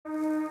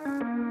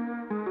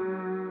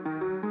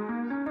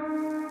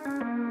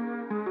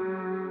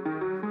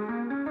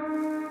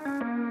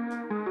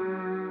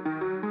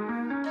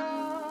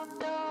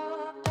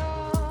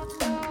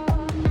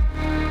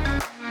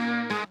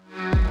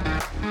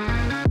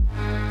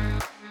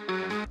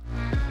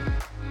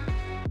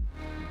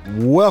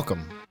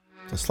Welcome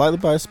to Slightly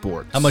Biased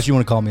Sports. How much you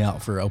want to call me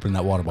out for opening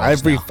that water bottle?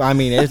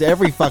 It's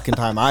every fucking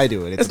time I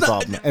do it, it's a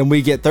problem. And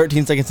we get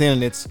 13 seconds in,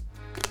 and it's.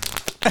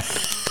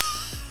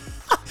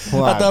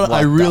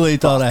 I really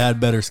thought I had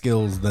better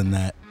skills than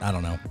that. I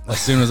don't know. As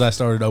soon as I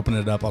started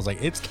opening it up, I was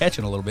like, it's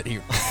catching a little bit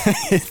here.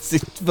 And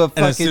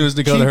as soon as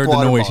Dakota heard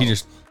the noise, he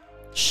just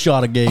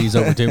shot a gaze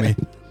over to me.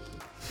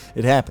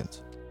 It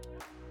happens.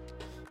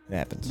 It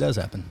happens. It does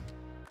happen.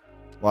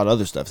 A lot of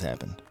other stuff's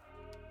happened.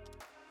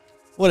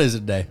 What is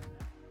it today?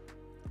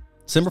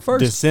 December 1st.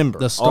 December.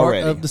 The start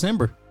already. of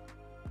December.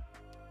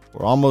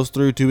 We're almost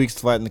through 2 weeks to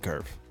flatten the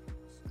curve.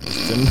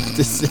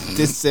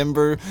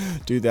 December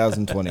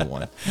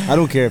 2021. I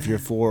don't care if you're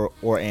for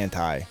or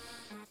anti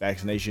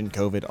vaccination,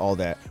 COVID, all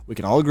that. We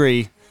can all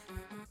agree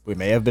we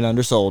may have been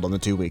undersold on the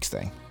 2 weeks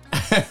thing.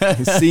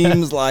 It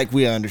seems like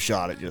we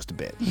undershot it just a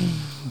bit.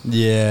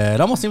 Yeah, it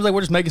almost seems like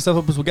we're just making stuff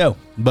up as we go.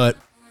 But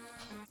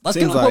that's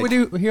kind of what we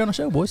do here on the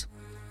show, boys.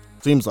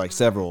 Seems like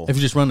several. If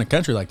you just run the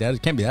country like that,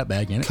 it can't be that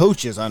bad, can it?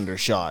 Coaches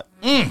undershot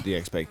the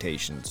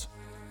expectations.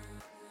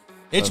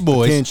 It's your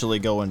boys. Potentially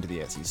go into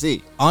the SEC.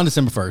 On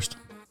December 1st.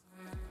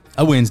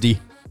 A Wednesday.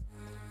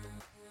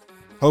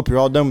 Hope you're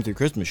all done with your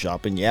Christmas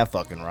shopping. Yeah,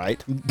 fucking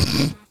right.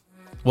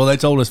 Well, they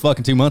told us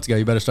fucking 2 months ago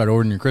you better start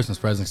ordering your Christmas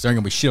presents. They're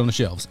going to be shit on the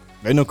shelves.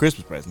 There's no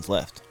Christmas presents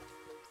left.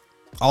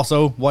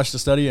 Also, watched a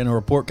study and a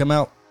report come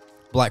out.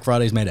 Black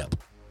Friday's made up.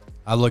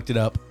 I looked it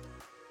up.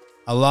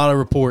 A lot of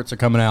reports are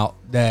coming out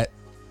that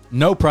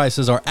no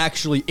prices are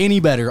actually any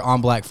better on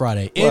Black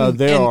Friday.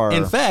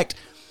 In fact,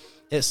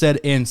 it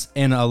said in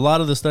a lot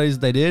of the studies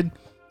they did,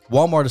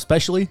 Walmart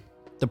especially,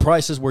 the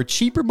prices were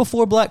cheaper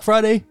before Black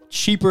Friday,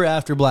 cheaper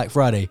after Black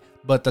Friday.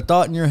 But the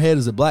thought in your head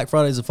is that Black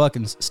Friday is a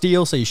fucking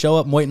steal, so you show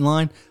up and wait in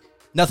line.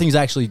 Nothing's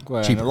actually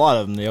cheaper. A lot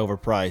of them, they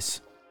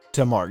overprice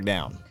to mark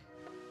down.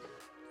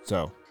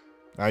 So,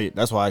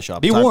 that's why I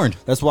shop. Be warned.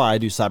 That's why I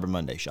do Cyber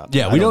Monday shopping.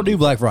 Yeah, we don't do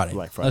Black Friday.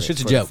 That's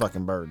just a joke.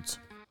 Fucking birds.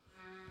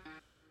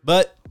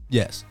 But,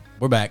 yes,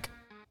 we're back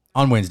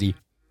on Wednesday.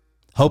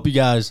 Hope you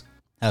guys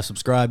have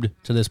subscribed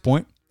to this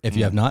point. If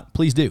you have not,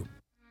 please do.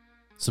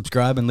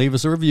 Subscribe and leave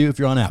us a review if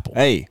you're on Apple.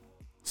 Hey,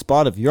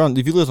 if you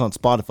listen on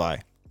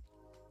Spotify's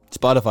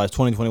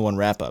 2021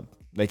 wrap-up,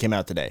 they came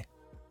out today.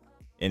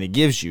 And it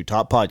gives you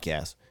top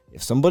podcasts.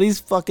 If somebody's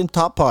fucking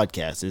top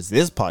podcast is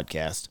this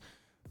podcast,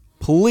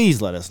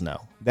 please let us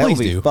know. That would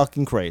be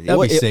fucking crazy. That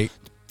would be sick.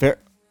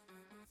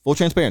 Full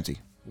transparency.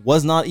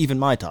 Was not even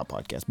my top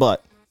podcast,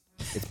 but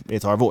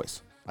it's our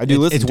voice. I do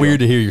listen to it. It's weird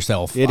to hear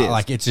yourself. It is.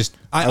 Like, it's just,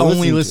 I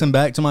only listen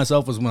back to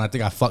myself was when I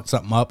think I fucked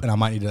something up and I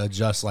might need to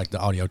adjust, like, the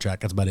audio track.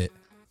 That's about it.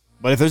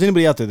 But if there's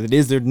anybody out there that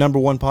is their number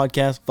one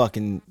podcast,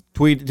 fucking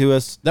tweet it to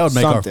us. That would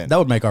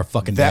make our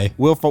fucking day.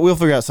 We'll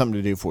figure out something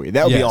to do for you.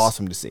 That would be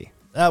awesome to see.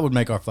 That would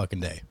make our fucking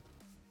day.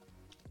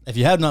 If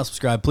you have not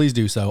subscribed, please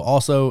do so.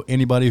 Also,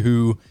 anybody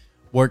who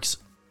works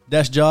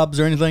desk jobs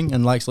or anything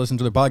and likes to listen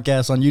to their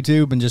podcasts on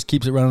YouTube and just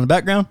keeps it running in the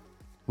background,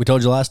 we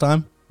told you last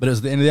time, but it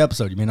was the end of the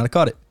episode. You may not have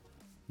caught it.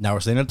 Now we're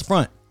sitting at the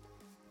front.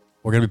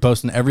 We're going to be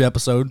posting every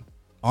episode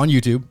on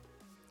YouTube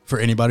for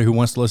anybody who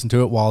wants to listen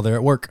to it while they're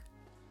at work.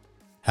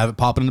 Have it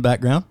popping in the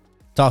background.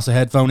 Toss a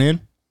headphone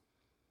in.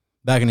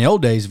 Back in the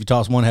old days, if you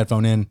toss one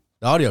headphone in,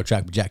 the audio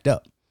track would be jacked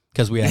up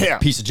because we had a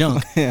piece of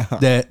junk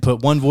that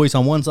put one voice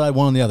on one side,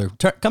 one on the other.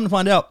 Come to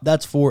find out,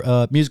 that's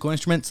for musical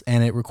instruments,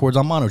 and it records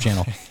on mono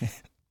channel.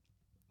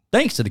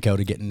 Thanks to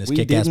Dakota getting this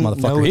kick-ass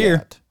motherfucker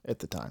here. At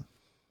the time.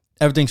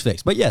 Everything's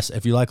fixed. But yes,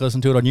 if you like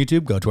listening to it on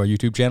YouTube, go to our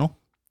YouTube channel.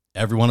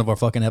 Every one of our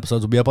fucking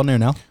episodes will be up on there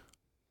now.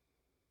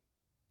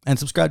 And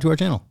subscribe to our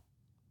channel.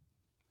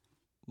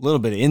 A little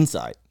bit of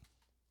insight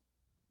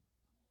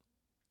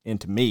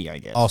into me, I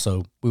guess.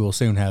 Also, we will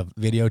soon have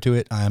video to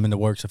it. I am in the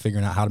works of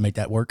figuring out how to make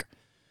that work.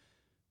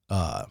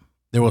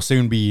 There will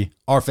soon be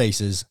our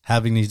faces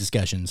having these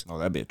discussions. Oh,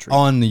 that'd be a treat.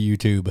 On the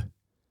YouTube,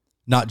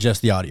 not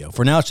just the audio.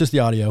 For now, it's just the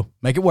audio.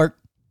 Make it work.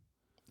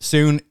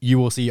 Soon, you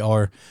will see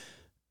our,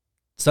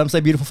 some say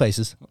beautiful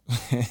faces,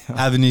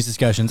 having these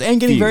discussions and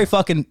getting very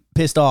fucking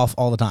pissed off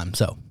all the time.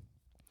 So, a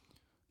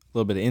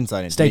little bit of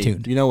insight into Stay me.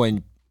 tuned. You know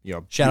when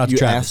shout out to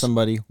Travis. Ask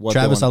somebody what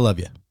Travis, I love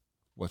you.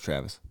 What's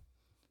Travis?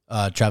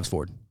 Travis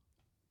Ford.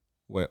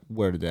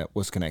 Where did that?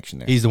 What's the connection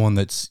there? He's the one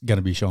that's going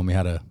to be showing me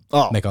how to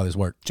make all this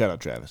work. Shout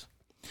out Travis.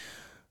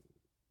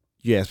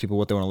 You ask people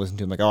what they want to listen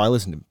to. I'm like, I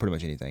listen to pretty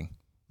much anything.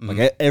 Mm-hmm.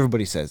 Like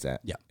everybody says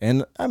that. Yeah.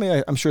 And I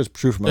mean, I'm sure it's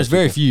true for most people.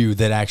 There's very few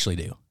that actually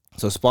do.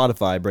 So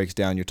Spotify breaks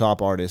down your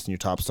top artists and your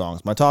top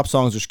songs. My top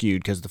songs are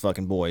skewed because of the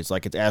fucking boys.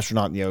 Like it's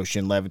Astronaut in the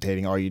Ocean,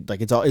 Levitating,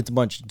 it's a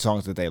bunch of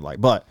songs that they like.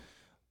 But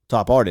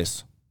top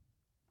artists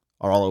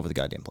are all over the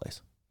goddamn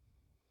place.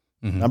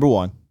 Mm-hmm. Number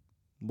one,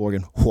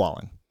 Morgan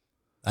Wallen.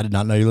 I did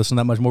not know you listened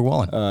that much Morgan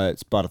Wallen.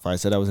 Spotify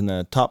said I was in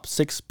the top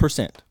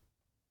 6%.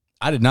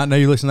 I did not know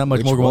you listened that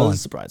much Morgan Wallen.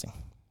 Surprising.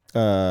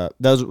 That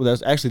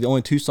was actually the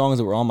only two songs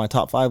that were on my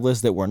top 5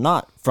 list that were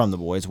not from the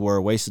boys were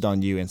Wasted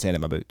on You and Sand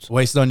in My Boots.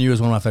 Wasted on You is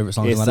one of my favorite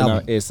songs on that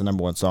album. It's the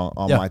number one song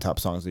on my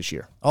top songs this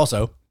year.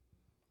 Also,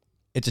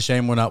 it's a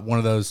shame we're not one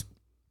of those,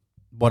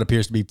 what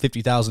appears to be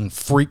 50,000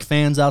 freak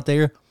fans out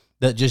there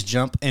that just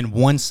jump in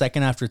 1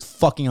 second after it's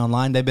fucking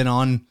online. They've been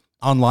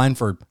online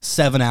for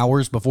 7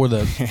 hours before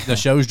the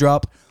shows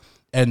drop,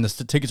 and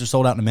the tickets are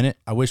sold out in a minute.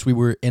 I wish we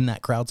were in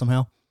that crowd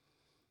somehow,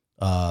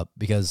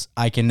 because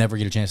I can never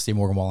get a chance to see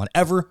Morgan Wallen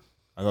ever.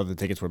 I thought the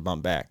tickets were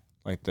bumped back.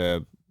 Like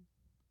the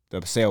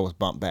sale was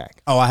bumped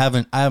back. Oh, I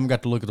haven't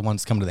got to look at the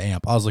ones that come to the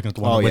amp. I was looking at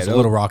the one that went to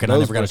Little Rock, and I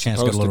never got a chance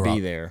to go to Little Rock. Be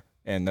there,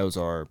 and those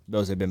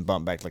have been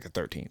bumped back like the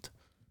 13th.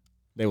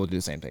 They will do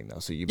the same thing though.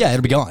 So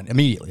it'll be gone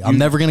immediately. I'm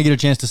never gonna get a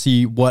chance to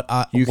see what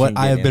I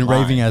have been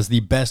raving as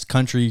the best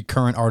country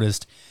current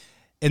artist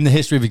in the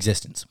history of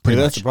existence. Pretty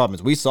much. That's the problem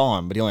is we saw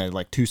him, but he only had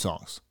like 2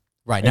 songs.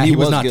 Right now he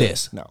was not good.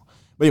 This. No,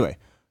 but anyway,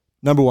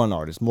 number 1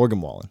 artist Morgan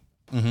Wallen.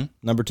 Mm-hmm.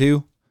 Number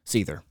 2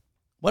 Seether.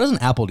 Why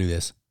doesn't Apple do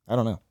this? I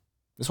don't know.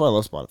 That's why I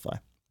love Spotify.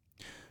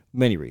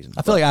 Many reasons.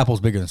 I feel like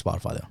Apple's bigger than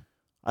Spotify though.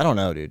 I don't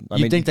know, dude.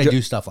 You think they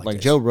do stuff like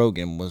this? Joe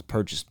Rogan was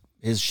purchased.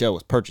 His show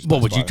was purchased. Well,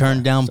 would you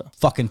turn down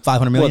fucking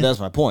 $500 million? Well, that's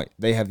my point.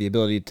 They have the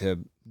ability to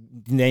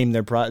name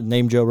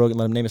Joe Rogan,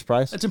 let him name his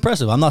price. That's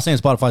impressive. I'm not saying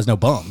Spotify's no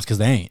bums, because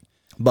they ain't.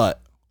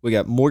 But we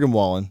got Morgan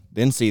Wallen,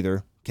 then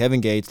Seether, Kevin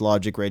Gates,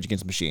 Logic, Rage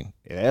Against the Machine.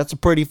 Yeah, that's a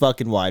pretty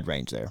fucking wide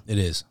range there. It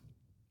is.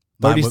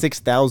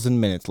 36,000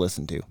 minutes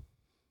listened to.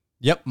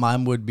 Yep,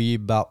 mine would be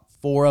about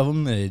 4 of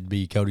them. It'd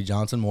be Cody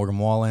Johnson, Morgan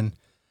Wallen.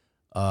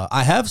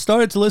 I have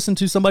started to listen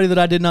to somebody that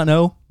I did not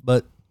know,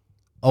 but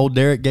old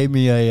Derek gave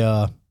me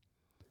a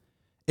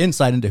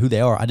insight into who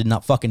they are. I did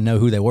not fucking know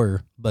who they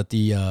were, but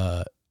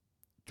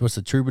what's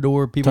the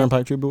Troubadour people?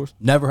 Turnpike Troubadours?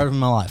 Never heard of them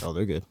in my life. Oh,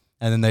 they're good.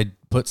 And then they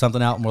put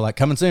something out and were like,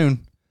 coming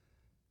soon.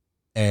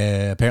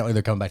 And apparently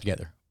they're coming back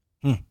together.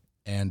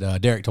 And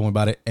Derek told me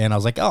about it, and I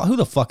was like, oh, who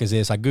the fuck is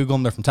this? I Googled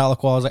them. They're from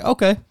Tahlequah. I was like,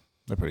 okay.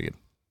 They're pretty good.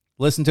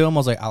 Listen to them. I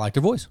was like, I like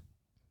their voice.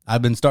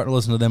 I've been starting to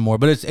listen to them more,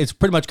 but it's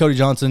pretty much Cody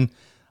Johnson.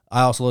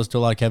 I also listen to a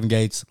lot of Kevin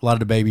Gates, a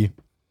lot of DaBaby,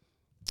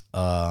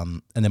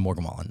 and then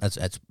Morgan Wallen.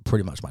 That's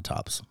pretty much my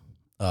tops.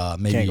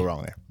 Maybe Can't go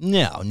wrong there.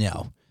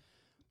 No.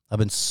 I've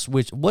been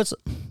switched.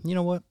 You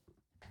know what?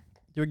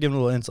 You were giving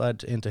a little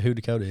insight into who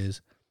Dakota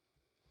is.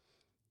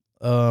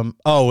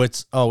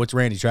 It's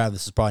Randy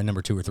Travis is probably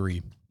number 2 or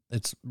 3.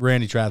 It's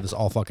Randy Travis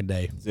all fucking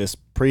day. Is this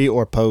pre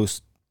or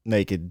post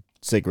naked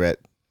cigarette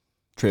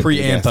trip?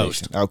 Pre and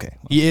post. Station? Okay.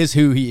 He is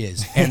who he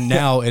is. And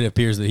now it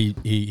appears that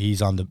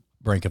he's on the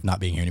brink of not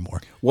being here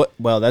anymore. What?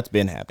 Well, that's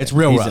been happening. It's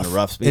real He's rough. in a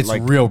rough spot. It's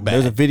real bad.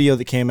 There's a video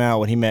that came out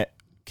when he met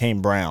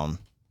Kane Brown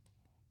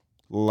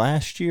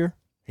last year.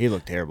 He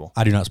looked terrible.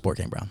 I do not support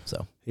Kane Brown,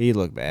 so. He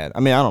looked bad. I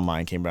mean, I don't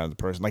mind Kane Brown as a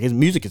person. Like, his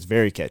music is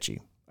very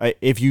catchy.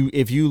 If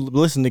you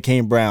listen to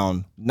Kane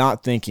Brown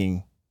not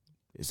thinking,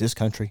 is this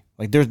country?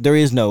 Like, there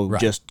is no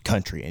just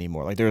country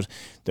anymore. Like, there's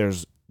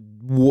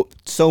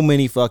so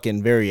many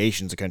fucking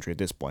variations of country at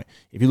this point.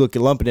 If you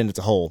lump it in as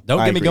a whole,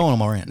 don't get me going on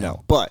my rant.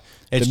 No, but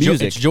it's the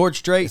music, it's George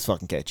Strait. It's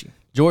fucking catchy.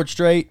 George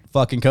Strait,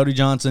 fucking Cody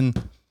Johnson,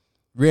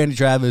 Randy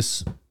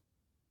Travis.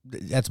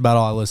 That's about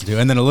all I listen to,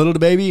 and then a little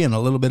DaBaby and a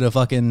little bit of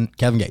fucking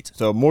Kevin Gates.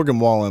 So Morgan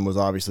Wallen was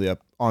obviously up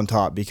on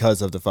top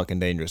because of the fucking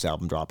Dangerous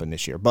album dropping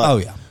this year.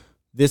 But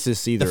this is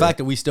Seether. The fact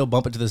that we still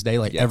bump it to this day,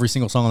 like every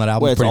single song on that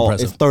album, is pretty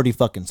impressive. It's 30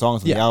 fucking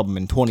songs on the album,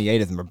 and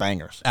 28 of them are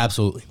bangers.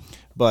 Absolutely.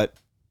 But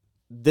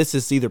this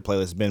is Seether playlist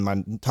has been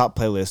my top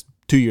playlist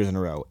 2 years in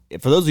a row.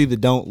 For those of you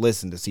that don't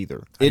listen to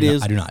Seether, I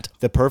do not.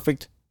 The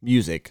perfect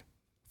music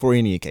for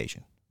any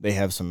occasion. They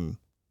have some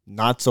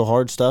not so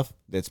hard stuff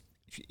that's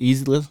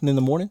easy to listen in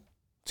the morning.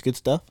 It's good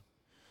stuff.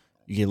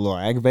 You get a little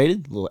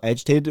aggravated, a little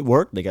agitated at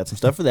work. They got some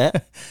stuff for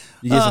that.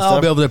 You get some I'll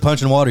be over there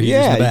punching water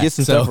heaters in the back, you get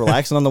some stuff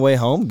relaxing on the way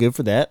home. Good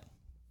for that.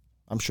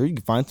 I'm sure you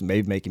can find some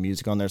maybe making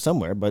music on there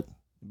somewhere, but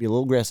it'd be a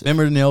little aggressive.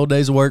 Remember in the old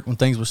days of work when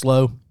things were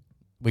slow,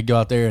 we'd go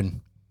out there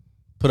and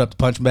put up the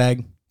punch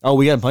bag. Oh,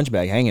 we got a punch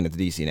bag hanging at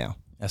the DC now.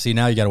 I see.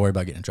 Now you got to worry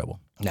about getting in trouble.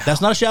 No. That's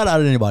not a shout out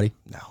at anybody.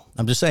 No.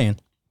 I'm just saying.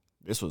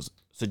 This was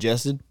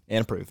suggested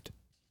and approved.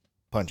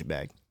 Punching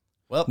bag.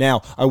 Well,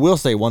 now, I will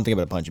say one thing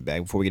about a punching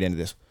bag before we get into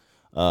this.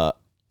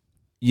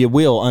 You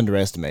will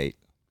underestimate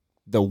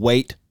the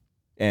weight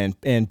and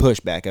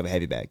pushback of a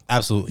heavy bag.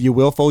 Absolutely. You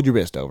will fold your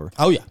wrist over.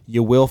 Oh, yeah.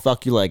 You will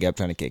fuck your leg up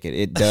trying to kick it.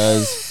 It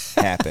does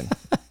happen.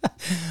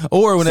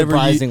 Or whenever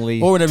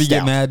you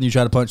get mad and you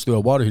try to punch through a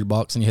water heater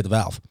box and you hit the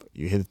valve.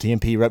 You hit the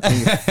TMP right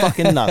between your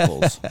fucking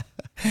knuckles.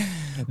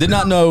 Did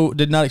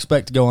not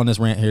expect to go on this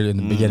rant here in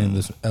the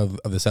beginning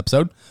of this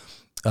episode.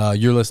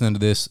 You're listening to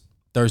this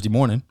Thursday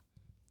morning.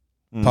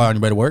 Probably on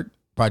your way to work.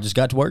 Probably just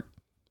got to work.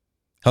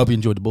 Hope you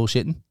enjoyed the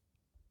bullshitting.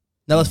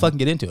 Now let's fucking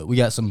get into it. We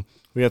got some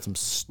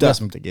stuff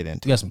to get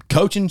into. We got some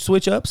coaching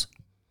switch ups.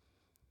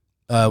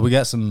 We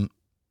got some,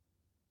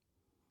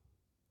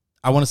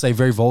 I want to say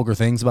very vulgar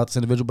things about this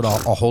individual, but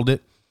I'll hold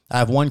it. I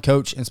have one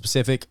coach in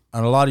specific,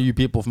 and a lot of you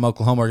people from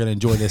Oklahoma are going to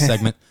enjoy this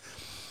segment.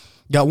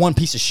 Got one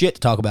piece of shit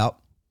to talk about,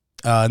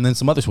 and then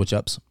some other switch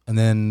ups. And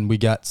then we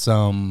got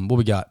what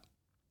we got?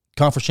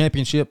 Conference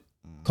championship,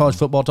 college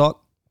football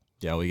talk.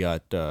 Yeah, we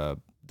got the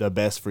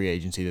best free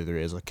agency that there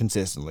is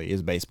consistently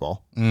is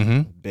baseball.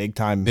 Mm-hmm. Big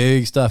time.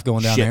 Big stuff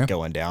going down there.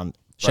 Going down.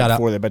 Shout out.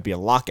 Before there about to be a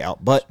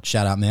lockout, but.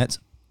 Shout out Mets.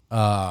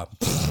 And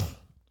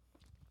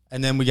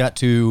then we got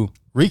to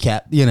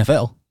recap the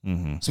NFL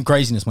Some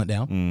craziness went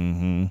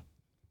down.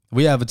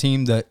 We have a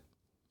team that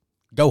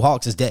Go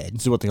Hawks is dead.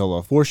 This is what they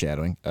call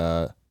foreshadowing.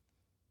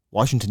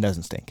 Washington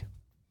doesn't stink.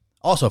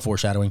 Also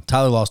foreshadowing,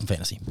 Tyler lost in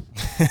fantasy.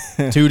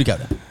 To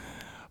Dakota.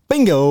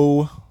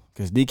 Bingo!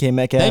 Because DK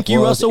Metcalf Thank you,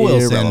 was Russell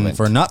Wilson, irrelevant.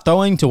 for not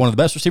throwing to one of the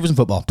best receivers in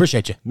football.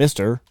 Appreciate you.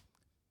 Mr.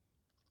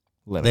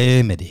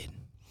 Limited.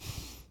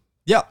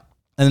 Yeah.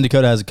 And then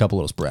Dakota has a couple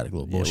little sporadic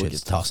little Yeah, we'll bullshit get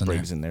to toss in there.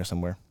 Briggs in there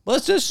somewhere.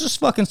 Let's just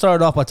fucking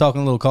start it off by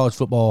talking a little college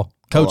football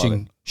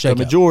coaching The shake.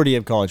 majority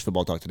of college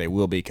football talk today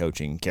will be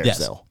coaching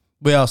carousel.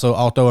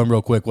 I'll throw in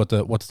real quick what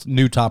the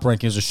new top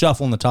rankings are.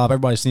 Shuffle on the top.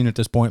 Everybody's seen it at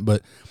this point,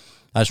 but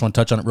I just want to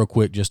touch on it real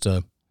quick just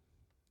to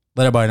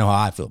let everybody know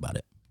how I feel about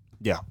it.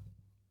 Yeah.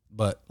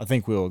 But I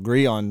think we'll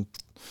agree on,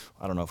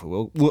 I don't know if we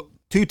will.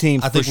 Two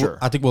teams for sure.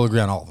 I think we'll agree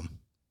on all of them.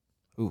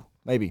 Ooh,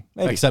 maybe.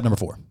 Except number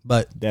 4.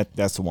 But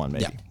That's the one,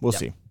 maybe. Yeah, We'll yeah.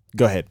 see.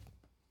 Go ahead.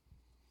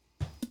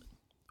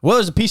 well,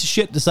 there's a piece of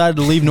shit decided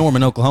to leave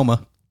Norman,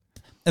 Oklahoma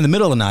in the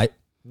middle of the night.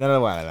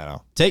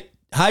 No.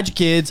 Hide your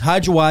kids,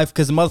 hide your wife,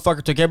 because the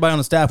motherfucker took everybody on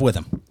the staff with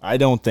him. I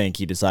don't think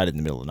he decided in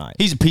the middle of the night.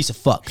 He's a piece of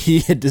fuck. He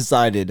had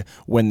decided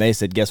when they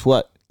said, guess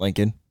what,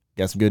 Lincoln?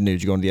 Got some good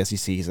news. You're going to the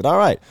SEC. He said, all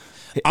right.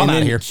 I'm and outta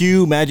then here.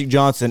 Cue Magic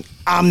Johnson.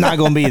 I'm not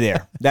going to be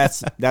there.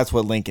 That's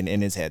what Lincoln in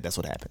his head. That's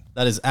what happened.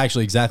 That is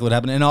actually exactly what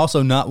happened. And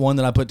also not one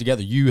that I put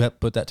together. You have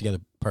put that together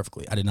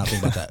perfectly. I did not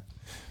think about that.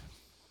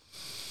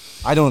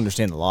 I don't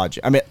understand the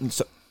logic. I mean,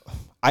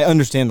 I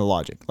understand the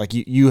logic. Like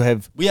you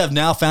have. We have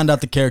now found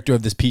out the character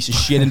of this piece of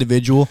shit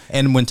individual.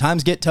 And when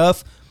times get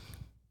tough,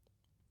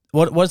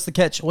 what's the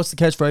catch? What's the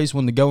catchphrase?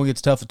 When the going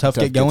gets tough, the tough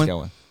get gets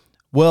going.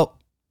 Well,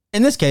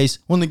 in this case,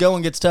 when the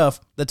going gets tough,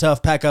 the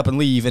tough pack up and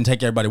leave and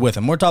take everybody with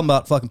them. We're talking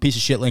about fucking piece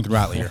of shit Lincoln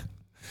Riley here.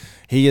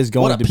 He is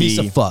going What a to be. piece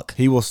of fuck.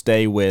 He will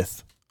stay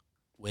with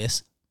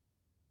Whis.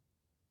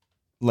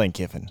 Lane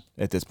Kiffin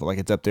at this point. Like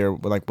it's up there.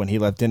 Like when he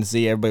left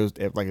Tennessee, everybody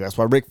was like, that's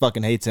why Rick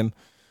fucking hates him.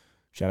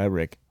 Shout out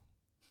Rick.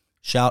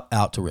 Shout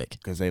out to Rick.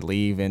 Because they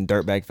leave in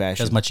dirtbag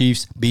fashion. Because my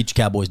Chiefs beat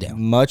your Cowboys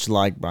down. Much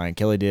like Brian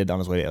Kelly did on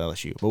his way to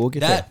LSU. But we'll get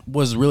That there.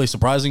 was really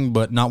surprising,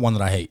 but not one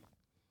that I hate.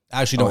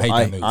 I actually don't hate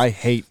that move. I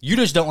hate. You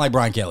just don't like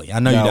Brian Kelly. I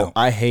know you don't.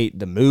 I hate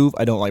the move.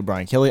 I don't like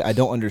Brian Kelly. I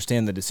don't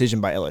understand the decision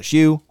by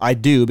LSU. I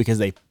do because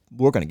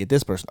we're going to get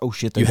this person. Oh,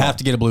 shit. You have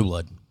to get a blue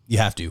blood. You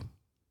have to.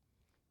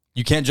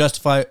 You can't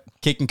justify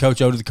kicking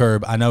Coach O to the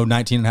curb. I know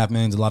 $19.5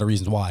 million is a lot of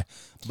reasons why,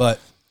 but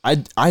I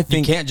you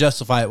think. can't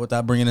justify it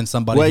without bringing in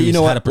somebody who's you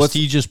know had what? a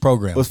prestigious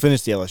program. Let's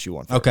finish the LSU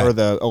one first. Okay. Or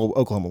the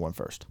Oklahoma one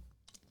first.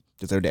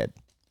 Because they're dead.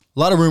 A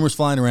lot of rumors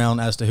flying around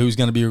as to who's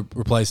going to be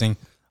replacing.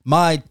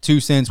 My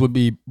 2 cents would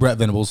be Brett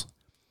Venables.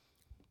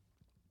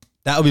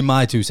 That would be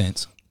my 2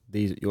 cents.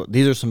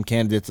 These are some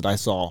candidates that I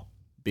saw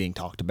being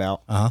talked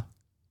about. Uh-huh.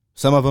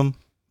 Some of them,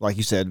 like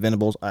you said,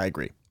 Venables, I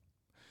agree.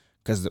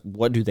 Because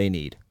what do they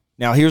need?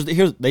 Now,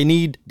 they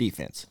need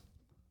defense.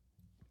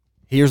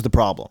 Here's the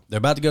problem. They're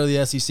about to go to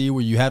the SEC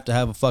where you have to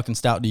have a fucking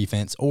stout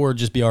defense or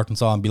just be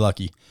Arkansas and be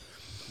lucky.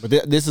 But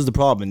this is the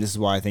problem, and this is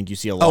why I think you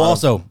see a lot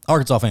also,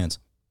 Arkansas fans.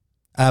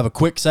 I have a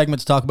quick segment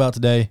to talk about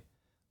today.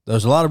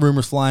 There's a lot of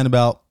rumors flying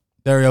about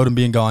Barry Odom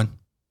being gone.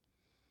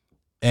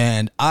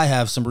 And I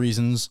have some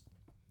reasons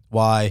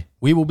why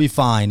we will be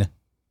fine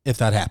if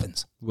that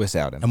happens.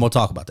 without him. And we'll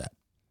talk about that.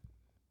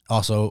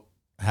 Also,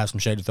 I have some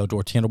shade to throw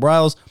towards Kendall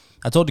Briles.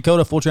 I told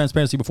Dakota, full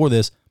transparency before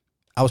this,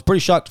 I was pretty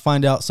shocked to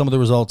find out some of the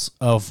results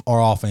of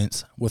our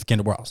offense with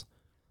Kendall Briles.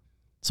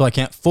 So I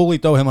can't fully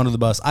throw him under the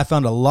bus. I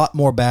found a lot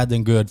more bad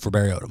than good for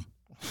Barry Odom.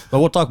 But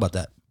we'll talk about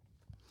that.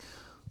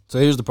 So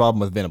here's the problem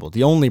with Venables.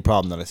 The only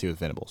problem that I see with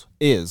Venables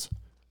is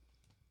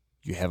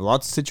you have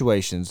lots of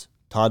situations.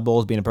 Todd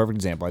Bowles being a perfect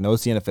example. I know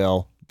it's the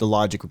NFL. The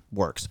logic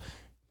works.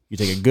 You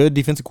take a good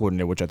defensive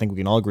coordinator, which I think we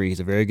can all agree he's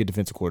a very good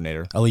defensive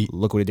coordinator. Elite.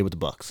 Look what he did with the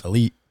Bucks.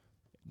 Elite.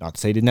 Not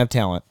to say he didn't have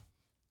talent,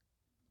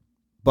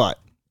 but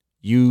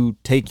you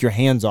take your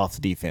hands off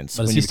the defense.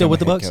 But is when he you still become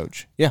with a the head Bucks?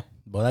 Coach. Yeah,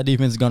 Well, that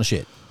defense is going to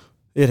shit.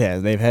 it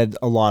has. They've had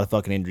a lot of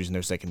fucking injuries in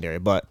their secondary,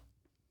 but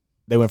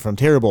they went from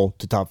terrible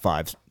to top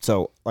five.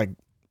 So, like,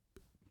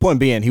 point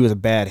being, he was a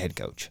bad head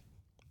coach.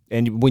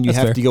 And when you That's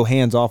have fair. to go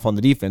hands off on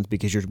the defense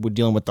because you're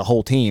dealing with the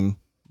whole team,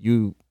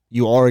 you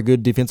are a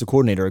good defensive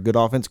coordinator, a good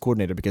offensive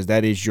coordinator, because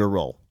that is your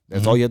role.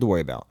 That's all you have to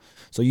worry about.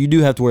 So you do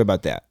have to worry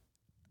about that.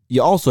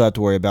 You also have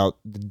to worry about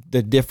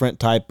the different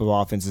type of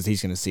offenses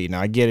he's going to see.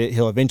 Now, I get it.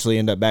 He'll eventually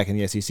end up back in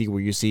the SEC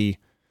where you see,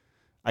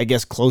 I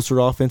guess, closer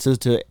offenses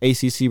to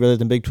ACC rather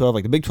than Big 12.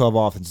 Like the Big 12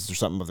 offenses are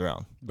something of their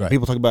own. Right.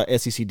 People talk about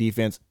SEC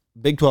defense.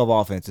 Big 12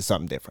 offense is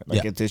something different.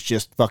 Like Yeah. it's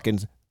just fucking,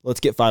 let's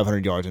get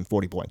 500 yards and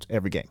 40 points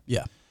every game.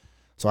 Yeah.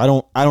 So I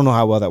don't know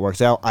how well that works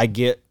out. I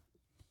get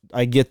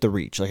the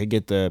reach. Like I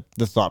get the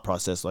thought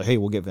process. Like, hey,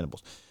 we'll get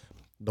Venables.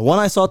 The one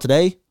I saw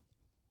today,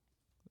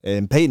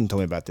 and Peyton told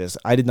me about this,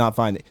 I did not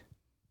find it.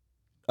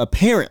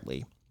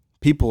 Apparently,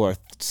 people are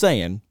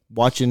saying,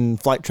 watching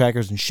flight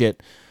trackers and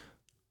shit,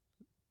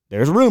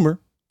 there's a rumor,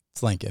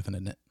 It's Lane Kiffin,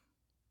 isn't it?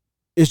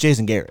 it's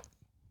Jason Garrett.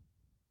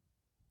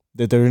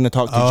 That they're going to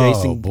talk to Oh,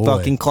 Jason boy.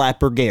 fucking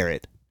Clapper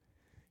Garrett.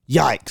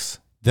 Yikes.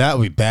 That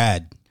would be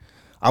bad.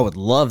 I would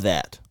love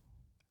that.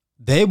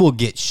 They will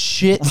get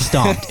shit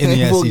stomped in the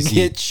They will SEC.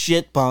 get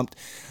shit pumped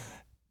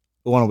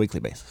on a weekly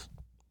basis.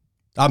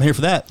 I'm here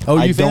for that.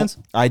 OU fans,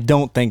 I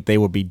don't think they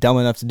would be dumb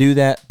enough to do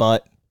that,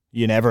 but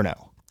you never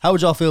know. how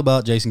would y'all feel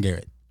about Jason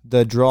Garrett?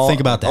 The draw.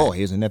 Think about that. Oh,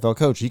 he's an NFL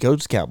coach. He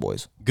coaches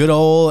Cowboys. Good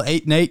old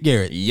 8-8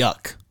 Garrett.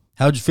 Yuck.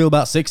 How'd you feel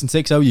about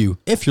 6-6 OU?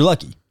 If you're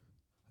lucky,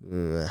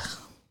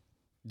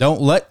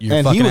 don't let your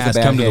And he fucking was a ass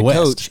bad come to the head West.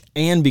 coach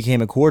and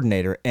became a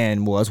coordinator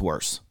and was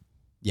worse.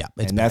 Yeah,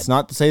 it's And bad. that's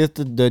not to say that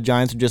the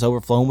Giants are just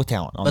overflowing with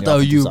talent. On But the the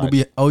offensive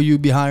side. OU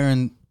be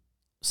hiring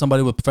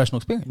somebody with professional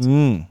experience.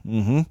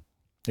 Mm-hmm.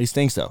 He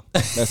thinks so.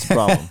 That's the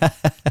problem.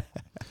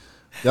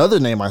 The other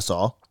name I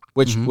saw,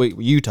 which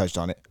you touched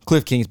on it,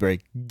 Cliff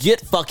Kingsbury.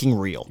 Get fucking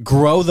real.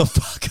 Grow the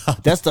fuck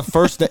up. That's the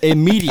first.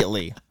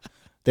 Immediately,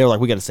 they were like,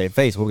 "We got to save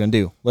face. What are we gonna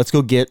do? Let's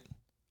go get."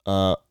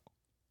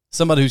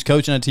 Somebody who's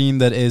coaching a team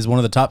that is one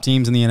of the top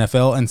teams in the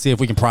NFL and see if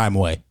we can pry him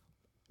away.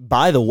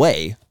 By the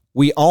way,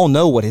 we all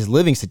know what his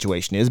living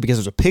situation is because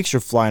there's a picture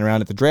flying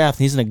around at the draft.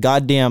 And he's in a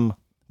goddamn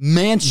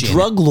Mansion.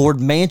 drug lord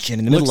mansion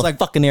in the middle of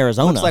fucking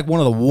Arizona. Looks like one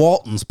of the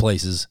Waltons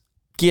places.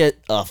 Get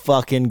a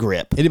fucking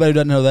grip. Anybody who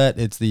doesn't know that,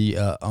 it's the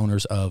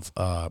owners of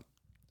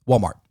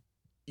Walmart.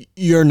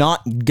 You're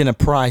not gonna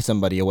pry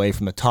somebody away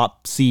from the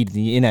top seed in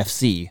the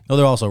NFC. No,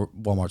 they're also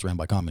Walmart's ran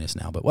by communists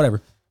now, but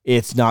whatever.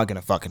 It's not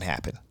gonna fucking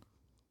happen.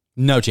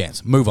 No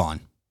chance. Move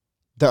on.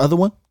 The other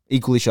one,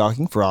 equally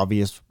shocking for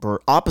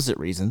opposite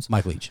reasons.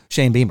 Mike Leach.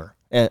 Shane Beamer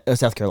at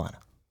South Carolina.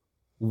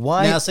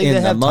 Why Now, see, in they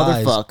the have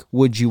ties. motherfuck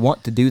would you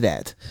want to do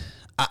that?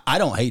 I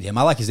don't hate him.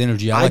 I like his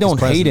energy. I like don't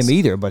his hate presence. him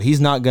either, but he's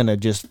not gonna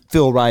just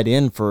fill right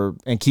in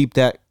and keep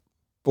that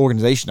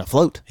organization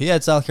afloat. He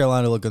had South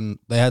Carolina looking.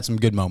 They had some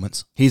good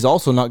moments. He's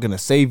also not gonna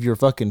save your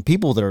fucking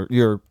people that are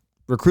your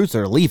recruits that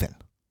are leaving.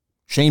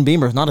 Shane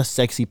Beamer is not a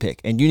sexy pick,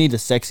 and you need a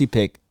sexy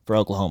pick for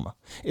Oklahoma,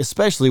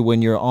 especially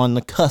when you're on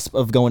the cusp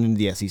of going into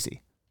the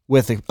SEC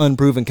with an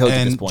unproven coach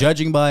at this And point.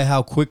 judging by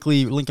how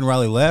quickly Lincoln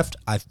Riley left,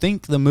 I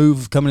think the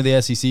move coming to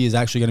the SEC is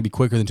actually going to be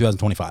quicker than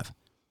 2025.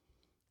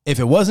 If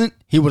it wasn't,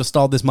 he would have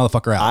stalled this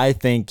motherfucker out. I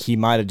think he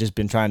might have just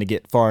been trying to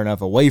get far enough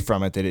away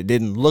from it that it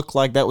didn't look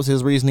like that was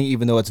his reasoning,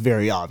 even though it's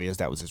very obvious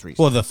that was his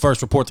reasoning. Well, the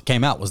first report that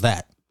came out was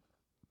that.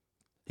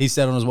 He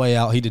said on his way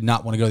out he did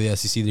not want to go to the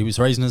SEC. He was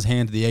raising his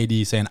hand to the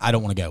AD saying, I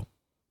don't want to go.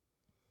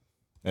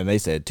 And they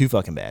said, too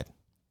fucking bad.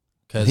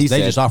 Because He they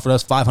said, just offered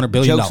us $500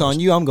 billion. Joke's on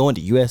you, I'm going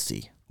to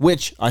USC.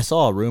 Which I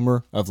saw a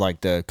rumor of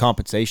like the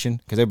compensation,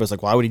 because everybody's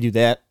like, why would he do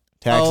that?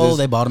 Taxes. Oh,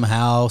 they bought him a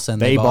house.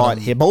 And They bought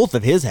him. both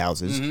of his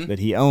houses that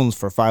he owns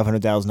for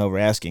 $500,000 over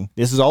asking.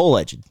 This is all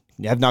alleged.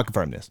 I have not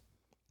confirmed this.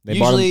 They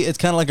bought Usually him. it's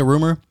kind of like a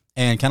rumor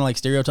and kind of like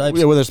stereotypes.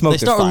 Yeah, where there's smoke, they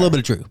there's start with a fire.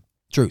 little bit of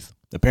truth.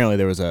 Apparently,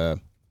 there was a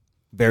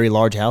very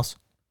large house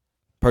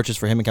purchased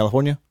for him in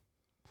California,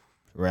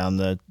 around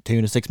the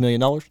tune of $6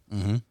 million,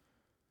 Mm-hmm.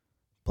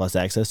 plus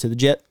access to the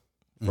jet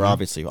for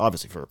obviously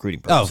for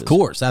recruiting Oh, purposes. of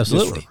course. Just for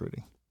Absolutely.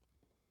 recruiting.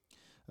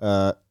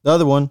 The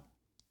other one,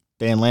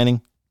 Dan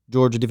Lanning,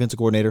 Georgia defensive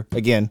coordinator.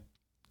 Again,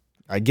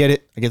 I get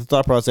it. I get the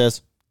thought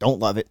process. Don't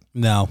love it.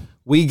 No,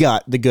 We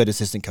got the good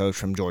assistant coach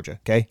from Georgia,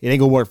 okay? It ain't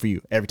going to work for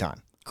you every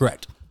time.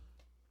 correct.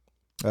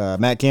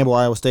 Matt Campbell,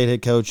 Iowa State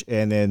head coach,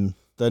 and then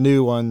the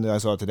new one that I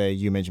saw today,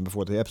 you mentioned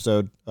before the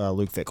episode,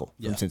 Luke Fickell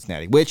Yeah. from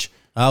Cincinnati, which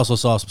I also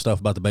saw some stuff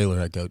about the Baylor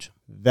head coach.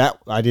 that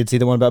I did see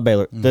the one about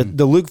Baylor.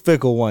 The Luke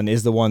Fickell one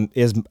is the one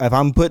is if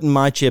I'm putting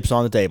my chips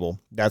on the table,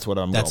 that's what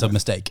I'm That's a going with.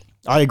 mistake.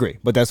 I agree,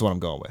 but that's what I'm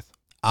going with.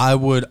 I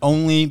would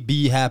only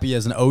be happy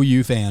as an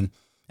OU fan.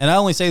 And I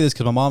only say this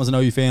because my mom's an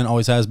OU fan,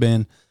 always has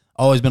been,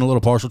 always been a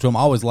little partial to him,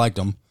 always liked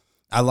him.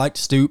 I liked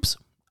Stoops.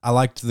 I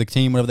liked the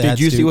team whenever they had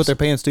Did you see what Stoops. they're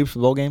paying Stoops for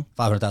the bowl game?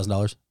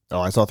 $500,000. Oh,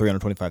 I saw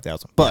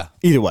 $325,000. But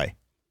either way,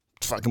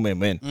 it's fucking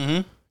win-win.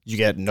 Mm-hmm. You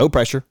get no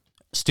pressure.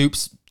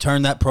 Stoops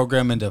turned that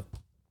program into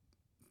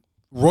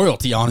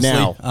royalty, honestly.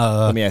 Now,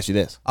 let me ask you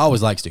this. I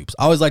always like Stoops.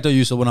 I always liked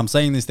OU, so when I'm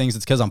saying these things,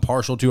 it's because I'm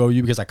partial to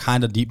OU because I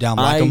kind of deep down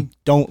like I them.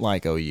 don't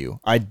like OU.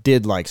 I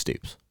did like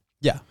Stoops.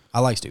 Yeah, I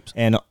like Stoops.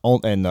 And I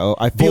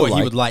feel Boy, like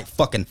he would light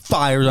fucking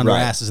fires under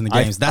Right. asses in the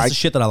games. That's the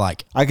shit that I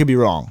like. I could be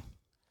wrong.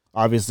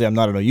 Obviously, I'm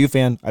not an OU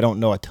fan. I don't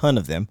know a ton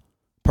of them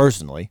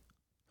personally,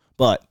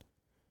 but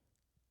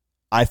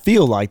I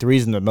feel like the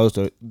reason that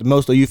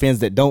most OU fans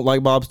that don't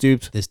like Bob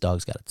Stoops This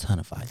dog's got a ton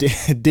of fight.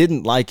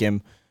 didn't like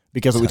him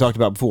because of what we talked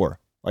about before.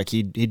 Like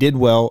he did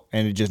well,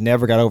 and it just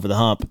never got over the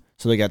hump,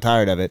 so they got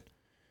tired of it,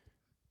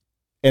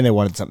 and they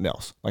wanted something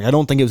else. Like I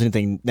don't think it was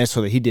anything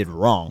necessarily he did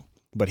wrong,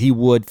 but he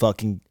would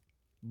fucking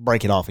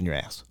break it off in your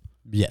ass.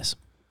 Yes.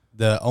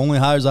 The only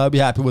hires I would be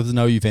happy with is an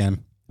OU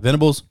fan.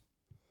 Venables.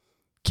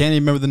 Can't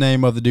even remember the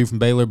name of the dude from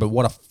Baylor, but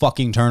what a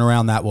fucking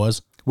turnaround that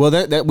was. Well,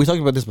 that we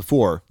talked about this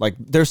before. Like,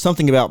 there's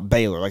something about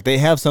Baylor. Like, they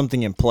have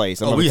something in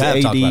place. I don't know we if it's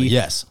have talked AD about it,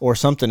 yes. or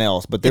something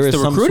else, but there It's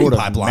is the some recruiting sort of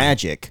pipeline.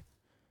 magic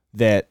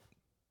that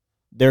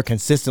they're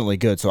consistently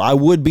good. So I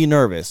would be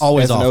nervous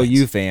Always as an offense.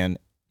 OU fan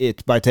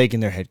by taking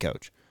their head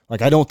coach.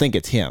 Like, I don't think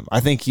it's him.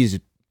 I think he's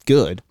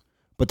good,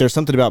 but there's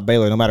something about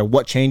Baylor. No matter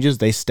what changes,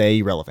 they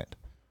stay relevant.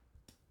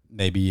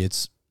 Maybe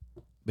it's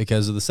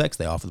because of the sex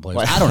they offer the players.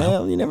 Like, I don't know.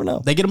 well, you never know.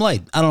 They get them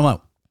laid. I don't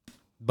know.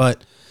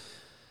 But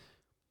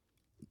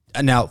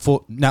Now,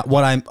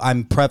 what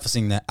I'm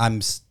prefacing that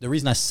the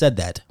reason I said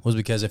that was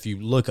because if you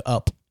look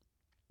up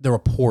the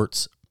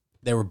reports,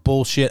 they were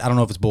bullshit. I don't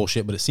know if it's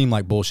bullshit, but it seemed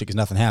like bullshit because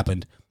nothing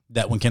happened.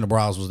 That when Kendall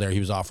Briles was there, he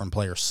was offering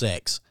players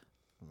sex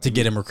to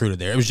get him recruited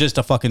there. It was just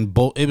a fucking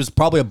It was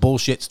probably a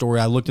bullshit story.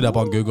 I looked it up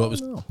on Google. It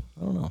was. I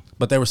don't know.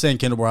 But they were saying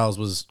Kendall Briles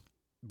was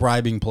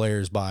bribing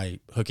players by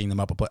hooking them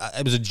up.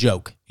 It was a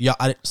joke. Yeah,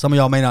 some of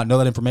y'all may not know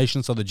that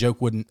information, so the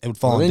joke would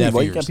fall on deaf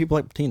ears. You got people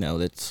like Patino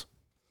that's,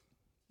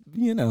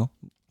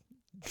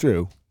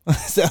 true.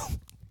 So,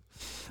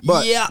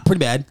 but, yeah, pretty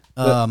bad.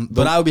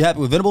 But I would be happy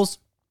with Venables,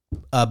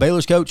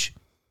 Baylor's coach,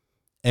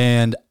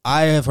 and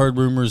I have heard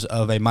rumors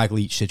of a Mike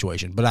Leach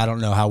situation, but I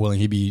don't know how willing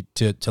he'd be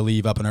to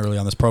leave up and early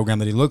on this program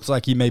that he looks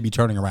like he may be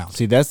turning around.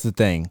 See, that's the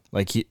thing.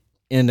 Like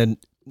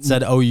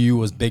said OU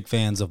was big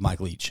fans of Mike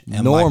Leach,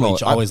 and Mike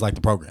Leach always liked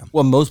the program.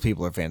 Well, most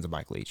people are fans of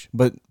Mike Leach,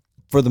 but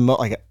for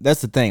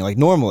that's the thing. Like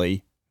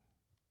normally,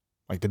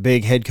 like the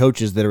big head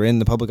coaches that are in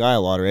the public eye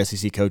a lot are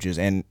SEC coaches,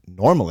 and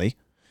normally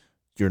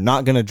you're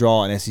not going to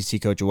draw an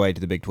SEC coach away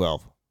to the Big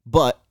 12.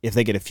 But if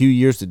they get a few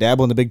years to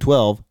dabble in the Big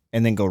 12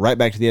 and then go right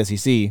back to the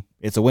SEC,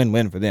 it's a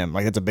win-win for them.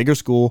 Like it's a bigger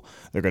school.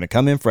 They're going to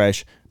come in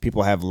fresh.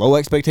 People have low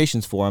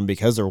expectations for them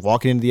because they're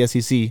walking into the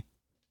SEC.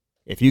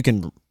 If you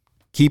can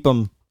keep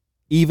them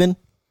even,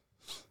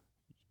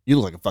 you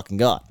look like a fucking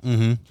god.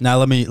 Mm-hmm. Now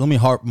let me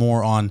harp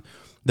more on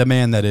the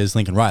man that is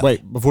Lincoln Riley.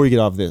 Wait, before you get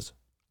off this,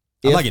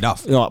 I like it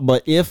off.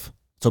 But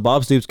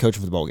Bob Stoops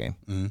coaching for the bowl game.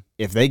 Mm-hmm.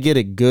 If they get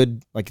a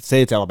good, like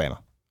say it's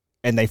Alabama,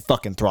 and they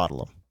fucking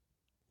throttle them,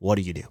 what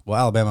do you do? Well,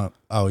 Alabama.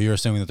 Oh, you're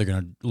assuming that they're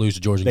going to lose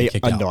to Georgia and get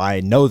kicked out. No, I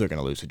know they're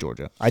going to lose to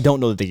Georgia. I don't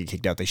know that they get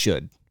kicked out. They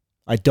should.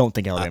 I don't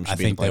think Alabama should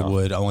be in the playoff. I think they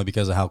would only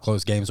because of how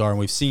close games are, and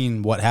we've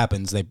seen what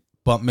happens. They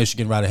bump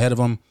Michigan right ahead of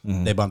them.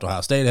 Mm-hmm. They bumped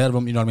Ohio State ahead of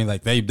them. You know what I mean?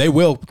 Like they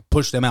will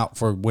push them out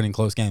for winning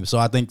close games. So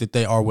I think that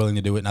they are willing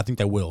to do it, and I think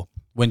they will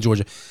win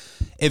Georgia.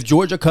 If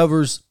Georgia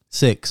covers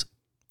 6,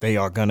 they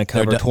are going to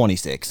cover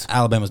 26.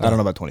 Alabama's done. I don't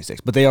know about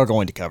 26, but they are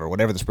going to cover.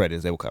 Whatever the spread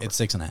is, they will cover. It's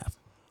 6.5.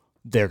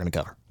 They're going to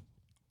cover.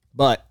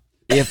 But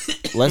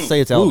if, let's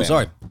say it's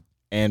Alabama,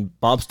 and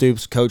Bob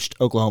Stoops coached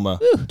Oklahoma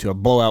to a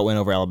blowout win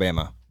over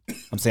Alabama.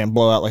 I'm saying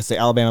blowout. Let's say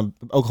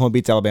Oklahoma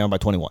beats Alabama by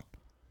 21.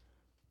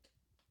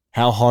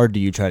 How hard do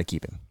you try to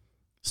keep him?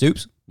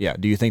 Stoops? Yeah.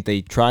 Do you think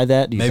they try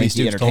that? Do you Maybe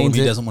think Stoops told him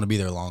he doesn't want to be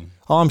there long.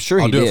 Oh, I'm sure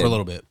he did. I'll do it for a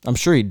little bit. I'm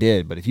sure he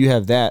did. But if you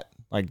have that,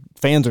 like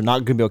fans are not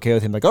going to be okay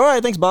with him. Like, all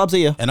right, thanks, Bob.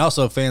 See ya. And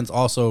also, fans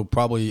also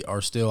probably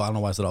are still. I don't know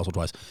why I said also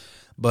twice,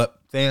 but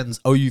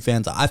OU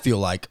fans, I feel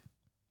like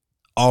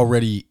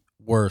already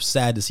were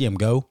sad to see him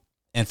go,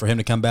 and for him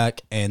to come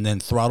back and then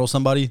throttle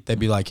somebody, they'd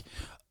be like,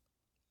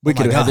 "We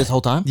could have had this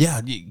whole time."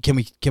 Yeah, can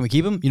we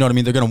keep him? You know what I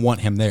mean? They're going to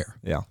want him there.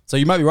 Yeah. So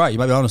you might be right. You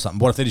might be onto something.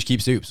 What if they just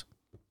keep Stoops?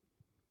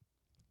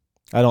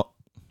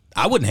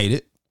 I wouldn't hate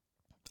it.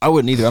 I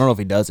wouldn't either. I don't know if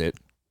he does it.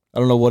 I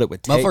don't know what it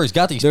would take. Motherfucker's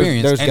got the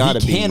experience,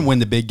 and he can win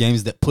the big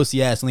games that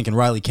pussy-ass Lincoln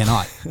Riley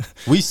cannot.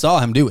 We saw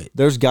him do it.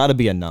 There's got to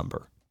be a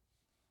number.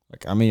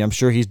 Like, I mean, I'm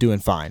sure he's doing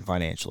fine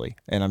financially,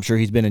 and I'm sure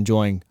he's been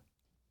enjoying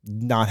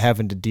not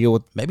having to deal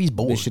with. Maybe he's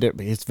bored.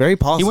 It's very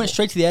possible. He went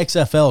straight to the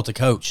XFL to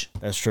coach.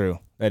 That's true.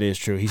 That is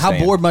true. How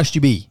bored must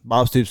you be?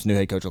 Bob Stoops, new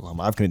head coach of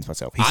Oklahoma. I've convinced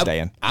myself. He's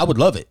staying. I would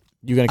love it.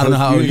 You're going to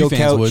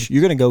coach.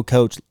 You're going to go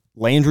coach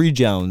Landry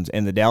Jones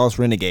and the Dallas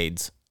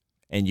Renegades.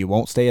 And you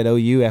won't stay at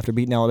OU after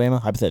beating Alabama,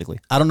 hypothetically?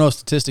 I don't know if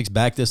statistics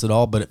back this at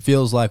all, but it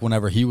feels like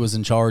whenever he was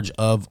in charge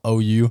of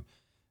OU,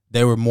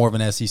 they were more of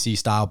an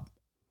SEC-style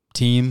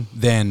team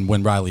than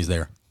when Riley's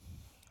there.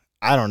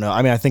 I don't know.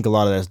 I mean, I think a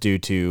lot of that's due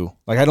to,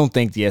 like, I don't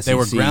think the SEC... They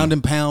were ground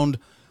and pound.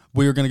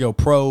 We were going to go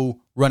pro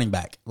running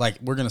back. Like,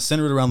 we're going to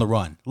center it around the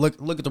run. Look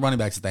at the running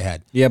backs that they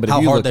had. Yeah, but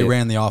how hard they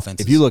ran the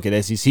offense. If you look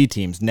at SEC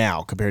teams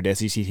now compared to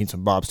SEC teams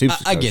when Bob Stoops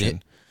was coaching, I get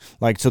it.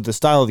 Like, so the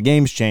style of the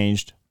game's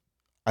changed.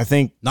 I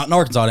think... Not in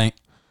Arkansas, it ain't.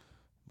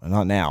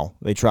 Not now.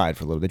 They tried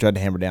for a little. They tried to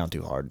hammer down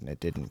too hard, and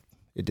it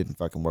didn't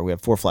fucking work. We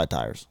have 4 flat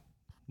tires.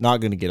 Not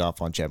going to get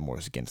off on Chad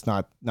Morris again. It's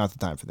not the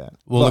time for that.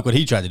 Well, look what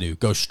he tried to do.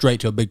 Go straight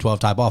to a Big 12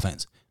 type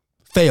offense.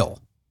 Fail.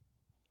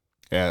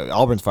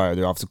 Auburn's fired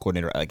their offensive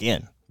coordinator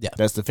again. Yeah.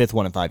 That's the 5th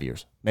one in 5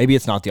 years. Maybe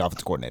it's not the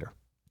offensive coordinator.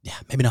 Yeah,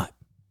 maybe not.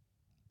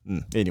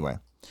 Anyway.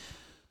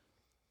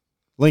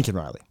 Lincoln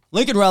Riley.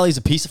 Lincoln Riley's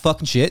a piece of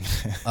fucking shit.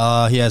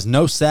 He has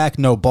no sack,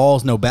 no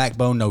balls, no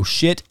backbone, no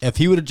shit. If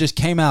he would have just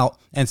came out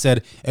and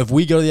said, if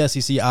we go to the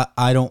SEC,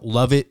 I don't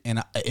love it,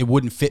 and it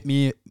wouldn't fit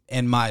me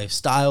and my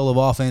style of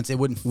offense, it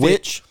wouldn't fit.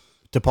 Which,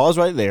 to pause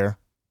right there,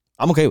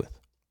 I'm okay with.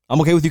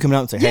 I'm okay with you coming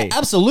out and saying, hey,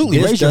 absolutely.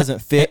 This doesn't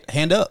fit.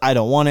 Hand up. I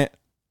don't want it.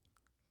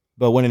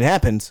 But when it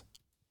happens,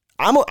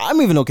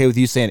 I'm even okay with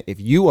you saying,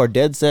 if you are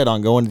dead set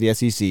on going to the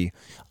SEC,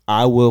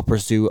 I will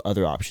pursue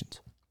other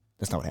options.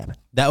 That's not what happened.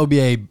 That would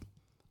be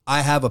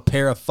I have a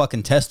pair of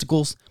fucking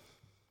testicles,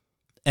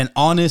 an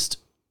honest,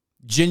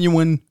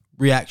 genuine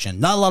reaction.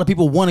 Not a lot of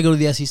people want to go to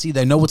the SEC.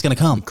 They know what's going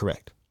to come.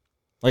 Correct.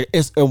 Like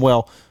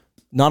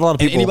not a lot of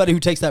people. And anybody who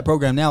takes that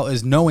program now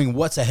is knowing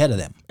what's ahead of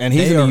them. And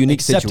he's in a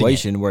unique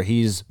situation where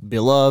he's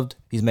beloved,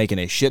 he's making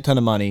a shit ton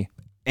of money,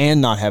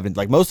 and not having,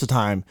 like, most of the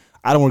time,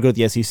 I don't want to go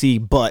to the SEC,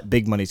 but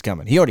big money's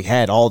coming. He already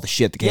had all the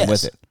shit that came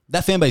with it.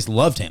 That fan base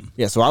loved him.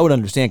 Yeah, so I would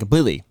understand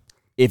completely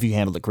if you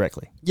handled it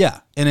correctly. Yeah,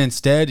 and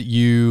instead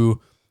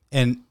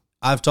and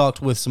I've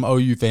talked with some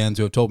OU fans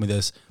who have told me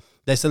this.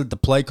 They said that the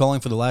play calling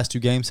for the last 2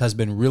 games has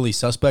been really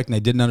suspect, and they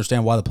didn't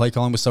understand why the play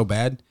calling was so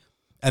bad.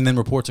 And then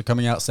reports are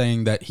coming out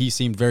saying that he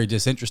seemed very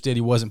disinterested.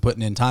 He wasn't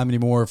putting in time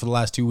anymore for the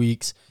last 2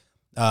 weeks.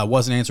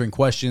 Wasn't answering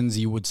questions.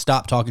 He would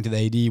stop talking to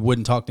the AD.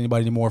 Wouldn't talk to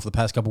anybody anymore for the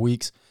past couple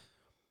weeks.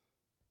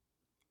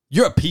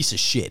 You're a piece of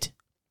shit.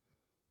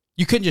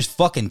 You couldn't just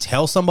fucking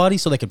tell somebody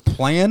so they could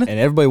plan. And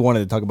everybody wanted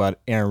to talk about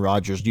Aaron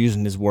Rodgers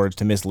using his words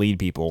to mislead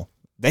people.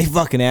 They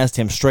fucking asked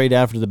him straight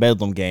after the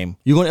Bedlam game,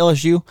 "You going to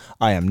LSU?"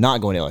 "I am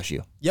not going to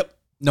LSU." Yep.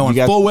 Knowing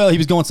full well he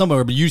was going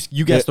somewhere, but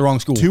you guessed the wrong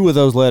school. 2 of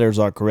those letters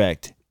are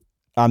correct.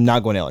 I'm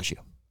not going to LSU.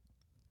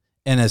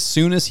 And as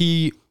soon as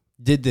he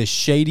did this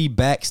shady,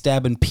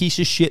 backstabbing piece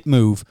of shit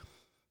move,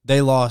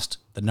 they lost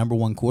the number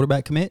 1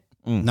 quarterback commit,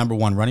 number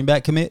 1 running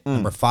back commit,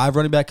 number 5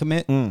 running back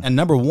commit, and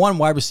number 1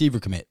 wide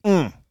receiver commit.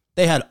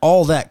 They had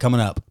all that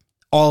coming up,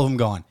 all of them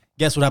gone.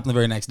 Guess what happened the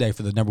very next day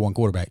for the number 1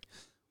 quarterback?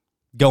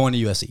 Going to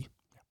USC.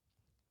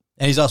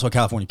 And he's also a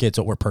California kid,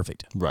 so we're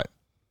perfect. Right.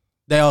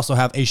 They also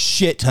have a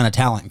shit ton of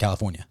talent in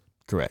California.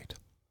 Correct.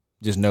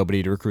 Just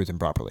nobody to recruit them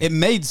properly. It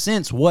made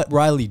sense what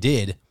Riley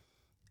did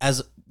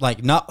as,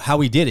 like, not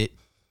how he did it.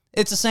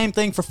 It's the same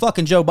thing for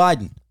fucking Joe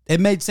Biden. It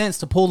made sense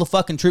to pull the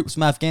fucking troops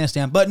from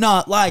Afghanistan, but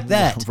not like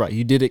that. Right.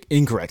 You did it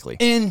incorrectly.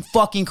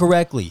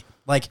 Correctly.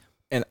 Like,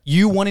 and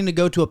you wanting to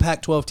go to a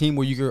Pac-12 team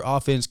where your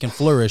offense can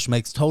flourish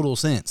makes total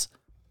sense.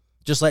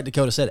 Just like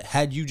Dakota said it.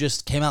 Had you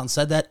just came out and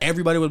said that,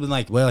 everybody would have been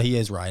like, well, he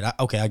is right.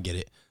 Okay, I get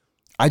it.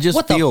 I just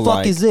what feel the fuck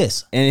like, is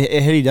this? And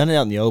had he done it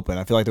out in the open,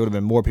 I feel like there would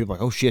have been more people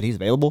like, oh shit, he's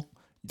available.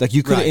 Like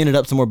you could have ended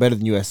up somewhere better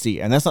than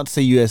USC. And that's not to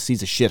say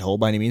USC's a shithole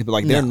by any means, but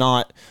like they're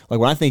not, like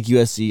when I think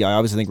USC, I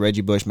obviously think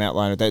Reggie Bush, Matt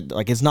Leinart, that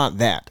like it's not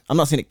that. I'm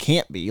not saying it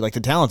can't be. Like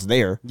the talent's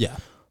there. Yeah.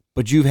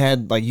 But you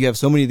have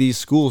so many of these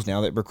schools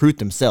now that recruit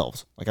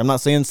themselves. Like I'm not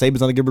saying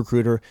Saban's not a good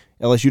recruiter.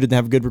 LSU didn't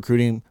have good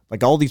recruiting.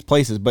 Like all these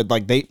places, but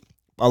like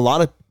a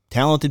lot of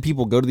talented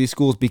people go to these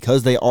schools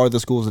because they are the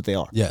schools that they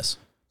are. Yes.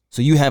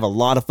 So you have a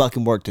lot of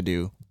fucking work to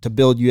do to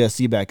build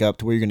USC back up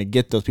to where you're going to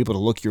get those people to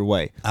look your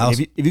way. If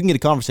you can get a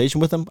conversation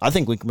with them, I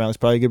think Lincoln Riley's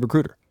probably a good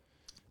recruiter.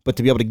 But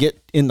to be able to get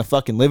in the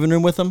fucking living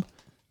room with them,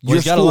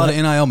 you got a lot of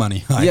NIL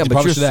money. Yeah,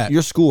 but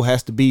your school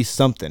has to be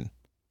something.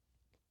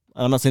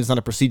 I'm not saying it's not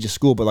a prestigious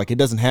school, but like it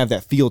doesn't have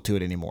that feel to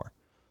it anymore.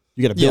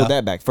 You got to build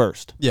that back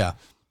first. Yeah.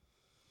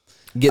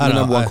 Getting the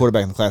number 1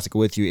 quarterback in the Classic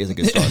with you is a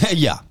good start.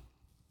 Yeah.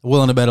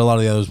 Willing to bet a lot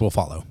of the others will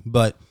follow.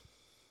 But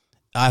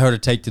I heard a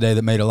take today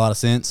that made a lot of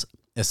sense.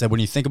 It said when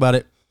you think about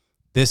it,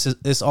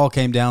 this all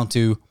came down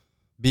to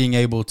being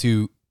able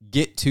to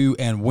get to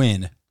and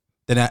win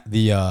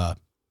the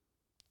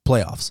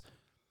playoffs.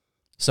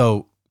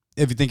 So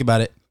if you think about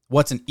it,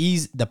 what's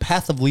the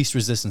path of least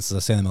resistance, as I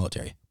say in the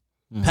military?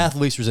 Path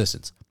of least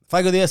resistance. If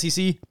I go to the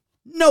SEC,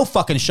 no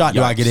fucking shot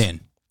do I get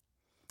in.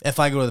 If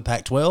I go to the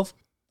Pac-12,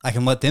 I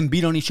can let them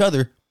beat on each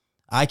other.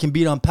 I can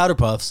beat on powder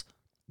puffs.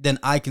 Then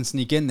I can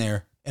sneak in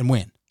there and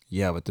win.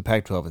 Yeah, but the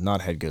Pac-12 has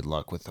not had good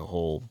luck with the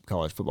whole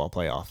college football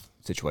playoff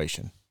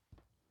situation.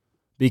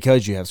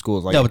 Because you have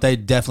schools like... No, but they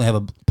definitely have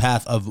a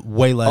path of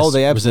way less resistance. Oh,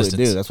 they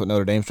absolutely do. That's what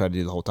Notre Dame's tried to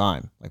do the whole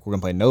time. Like, we're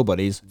going to play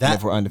nobodies, and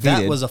if we're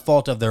undefeated... That was a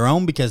fault of their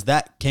own because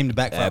that came to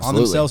backfire on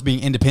themselves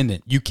being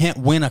independent. You can't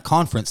win a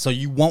conference, so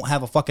you won't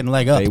have a fucking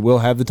leg up. They will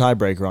have the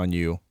tiebreaker on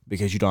you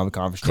because you don't have a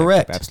conference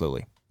Correct. championship.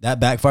 Absolutely. That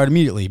backfired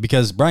immediately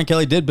because Brian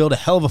Kelly did build a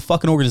hell of a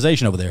fucking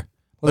organization over there.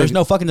 Well, there's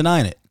no fucking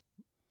denying it.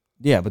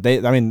 Yeah, but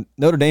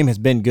Notre Dame has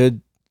been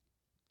good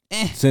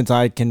since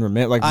I can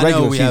remember. Like I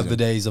regular know we season. have the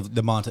days of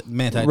the Manti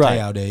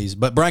Te'o days,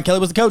 but Brian Kelly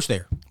was the coach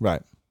there.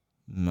 Right.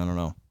 I don't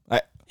know.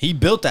 He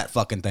built that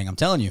fucking thing. I'm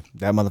telling you.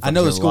 That motherfucker. I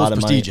know the school's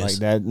prestigious. Like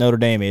that Notre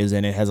Dame is,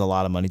 and it has a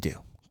lot of money too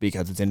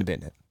because it's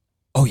independent.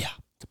 Oh yeah,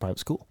 it's a private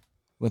school.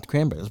 Went to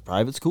Cranberry. It's a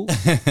private school.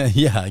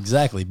 Yeah,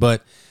 exactly.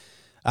 But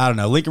I don't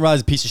know. Lincoln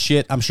Riley's a piece of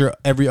shit. I'm sure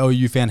every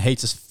OU fan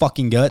hates his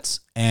fucking guts,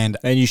 and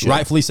you should.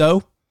 Rightfully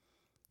so.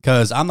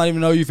 Because I'm not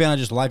even an OU fan. I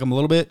just like him a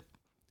little bit.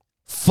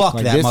 Fuck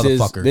like that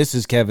motherfucker. This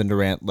is Kevin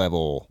Durant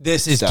level.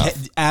 This is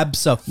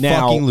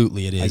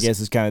absolutely it is. I guess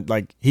it's kind of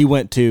like he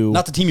went to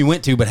not the team he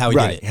went to, but how he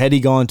did it. Had he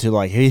gone to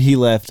like he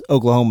left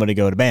Oklahoma to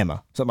go to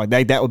Bama, something like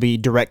that, that would be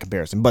direct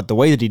comparison. But the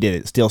way that he did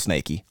it, still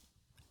snaky.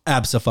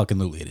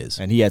 Absolutely, it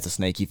is. And he has a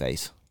snaky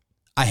face.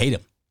 I hate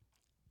him.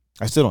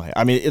 I still don't hate.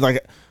 I mean,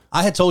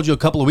 I had told you a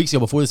couple of weeks ago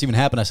before this even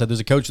happened. I said there's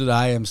a coach that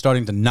I am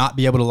starting to not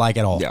be able to like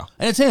at all. Yeah,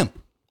 and it's him.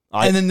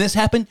 And then this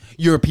happened.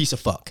 You're a piece of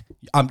fuck.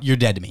 You're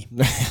dead to me.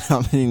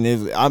 I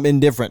mean, I'm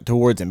indifferent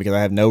towards him because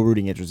I have no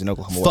rooting interest in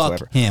Oklahoma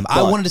whatsoever. Fuck him. But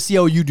I wanted to see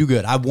OU do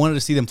good. I wanted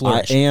to see them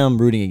flourish. I am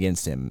rooting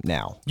against him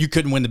now. You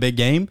couldn't win the big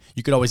game.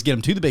 You could always get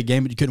him to the big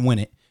game, but you couldn't win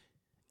it.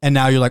 And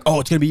now you're like, oh,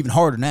 it's going to be even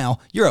harder now.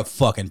 You're a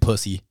fucking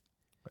pussy.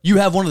 You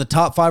have one of the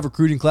top 5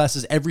 recruiting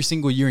classes every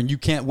single year, and you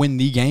can't win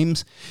the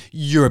games.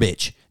 You're a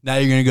bitch. Now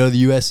you're going to go to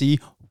the USC.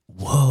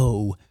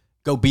 Whoa.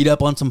 Go beat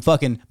up on some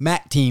fucking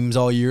MAC teams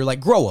all year. Like,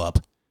 grow up.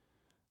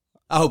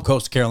 I hope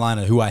Coastal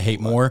Carolina, who I hate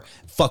more,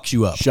 fucks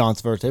you up.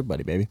 Sean's first,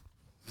 everybody, baby.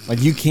 Like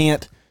you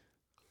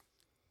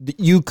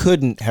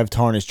couldn't have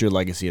tarnished your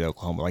legacy at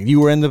Oklahoma. Like you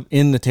were in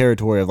the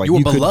territory of like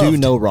you could do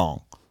no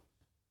wrong,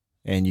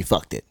 and you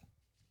fucked it.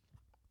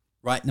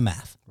 Right in the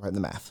math. Right in the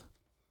math.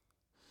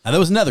 Now there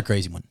was another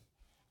crazy one.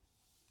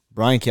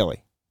 Brian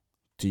Kelly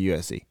to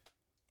USC.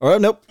 Or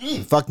nope,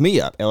 fucked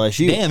me up.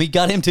 LSU. Damn, he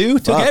got him too.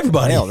 Took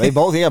everybody. Hell, they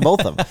both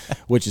of them.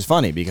 Which is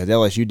funny because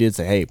LSU did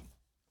say, "Hey,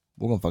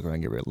 we're gonna fuck around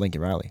and get rid of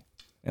Lincoln Riley."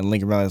 And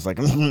Lincoln Riley's like,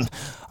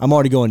 "I'm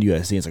already going to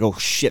USC." It's like, "Oh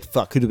shit,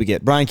 fuck. Who do we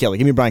get? Brian Kelly.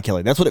 Give me Brian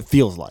Kelly." That's what it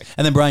feels like.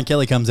 And then Brian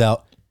Kelly comes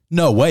out.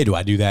 No way do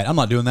I do that. I'm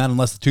not doing that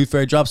unless the Tooth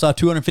Fairy drops off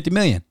 $250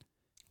 million.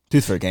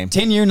 Tooth Fairy game.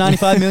 10-year,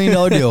 $95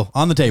 million deal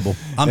on the table.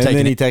 I'm taking it. And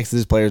then he texted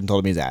his players and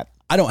told him he's at.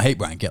 I don't hate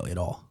Brian Kelly at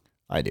all.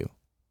 I do.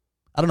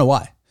 I don't know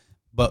why.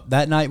 But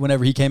that night,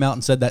 whenever he came out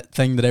and said that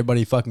thing that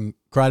everybody fucking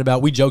cried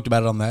about, we joked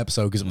about it on the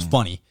episode because it was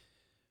funny.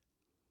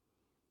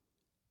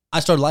 I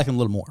started liking him a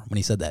little more when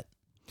he said that.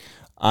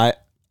 I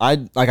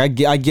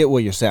get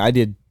what you're saying. I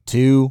did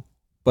too,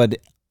 but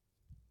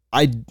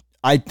I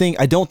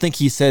don't think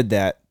he said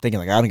that thinking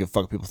like I don't give a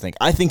fuck what people think.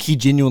 I think he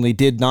genuinely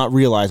did not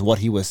realize what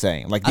he was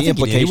saying. Like the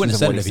implications he wouldn't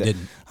have of what said it he if said.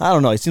 he didn't. I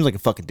don't know. He seems like a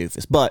fucking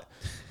doofus, but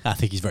I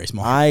think he's very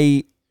smart.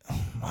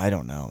 I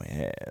don't know,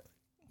 man.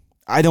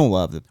 I don't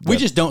love it. We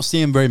just don't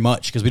see him very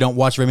much because we don't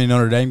watch very many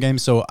Notre Dame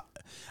games, so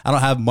I don't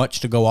have much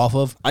to go off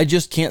of. I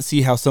just can't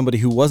see how somebody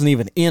who wasn't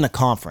even in a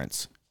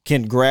conference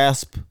can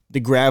grasp the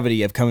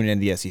gravity of coming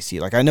into the SEC.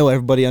 Like I know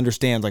everybody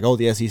understands, like, oh,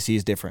 the SEC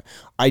is different.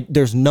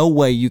 There's no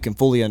way you can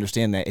fully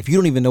understand that if you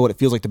don't even know what it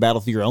feels like to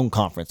battle through your own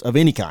conference of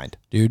any kind.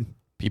 Dude,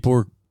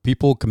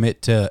 people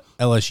commit to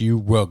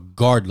LSU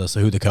regardless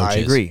of who the coach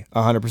is. I agree,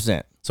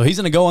 100%. So he's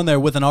going to go in there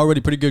with an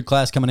already pretty good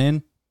class coming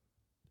in,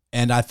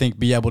 and I think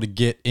be able to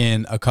get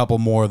in a couple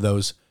more of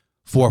those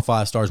 4 or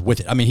 5 stars with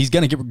it. I mean, he's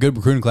going to get good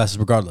recruiting classes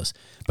regardless.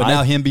 But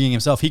now him being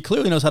himself, he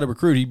clearly knows how to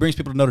recruit. He brings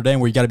people to Notre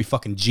Dame where you got to be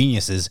fucking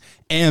geniuses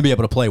and be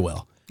able to play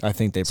well. I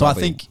think they. So I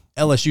think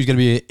LSU is going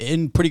to be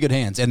in pretty good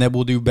hands, and that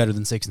will do better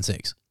than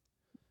 6-6.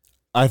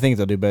 I think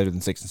they'll do better than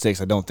 6-6.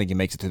 I don't think he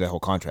makes it through that whole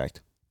contract.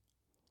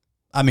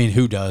 I mean,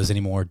 who does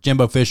anymore?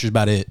 Jimbo Fisher's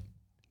about it.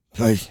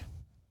 Hey.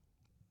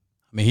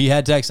 I mean, he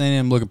had Texas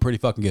A&M looking pretty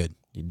fucking good.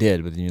 You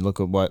did, but then you look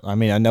at what I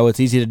mean. I know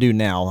it's easy to do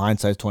now.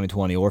 Hindsight's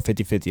 20/20 or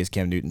 50-50 as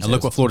Cam Newton says. And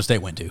look what Florida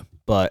State went to.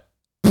 But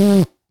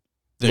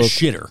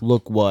shitter.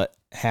 Look what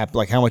happened.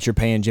 Like how much you're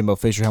paying Jimbo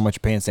Fisher, how much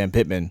you're paying Sam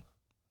Pittman,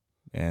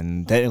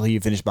 and technically you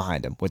finished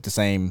behind him with the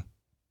same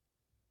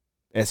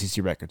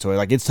SEC record. So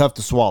like it's tough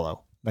to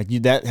swallow. Like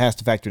that has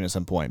to factor in at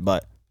some point.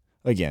 But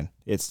again,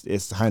 it's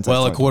hindsight.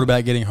 Well, a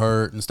quarterback getting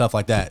hurt and stuff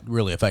like that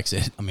really affects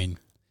it. I mean,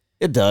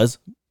 it does.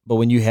 But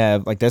when you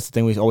have, like, that's the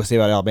thing we always say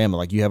about Alabama.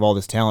 Like, you have all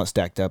this talent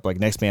stacked up. Like,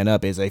 next man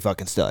up is a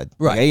fucking stud.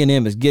 Right. Like,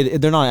 A&M is good.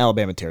 They're not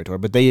Alabama territory,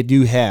 but they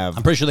do have.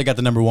 I'm pretty sure they got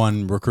the number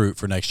 1 recruit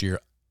for next year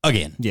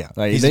again. Yeah.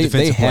 Like,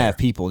 they have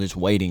people just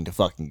waiting to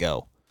fucking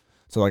go.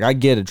 So, like, I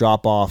get a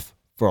drop off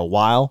for a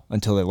while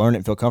until they learn it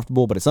and feel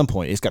comfortable. But at some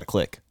point, it's got to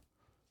click.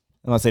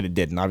 I'm not saying it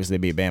didn't. Obviously,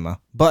 they beat Bama.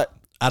 But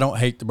I don't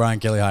hate the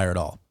Brian Kelly hire at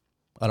all.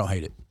 I don't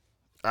hate it.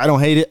 I don't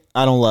hate it.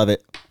 I don't love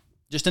it.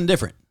 Just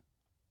indifferent.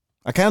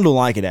 I kind of don't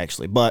like it,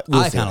 actually. But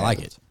I kind of like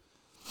it.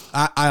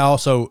 I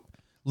also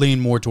lean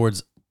more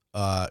towards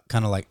kind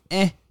of like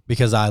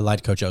because I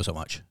liked Coach O so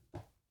much.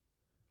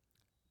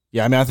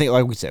 Yeah, I mean, I think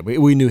like we said,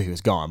 we knew he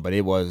was gone, but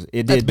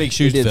That's big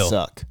shoes to fill.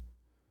 Suck.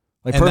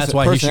 Like and that's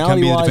why he should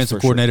come be the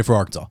defensive coordinator for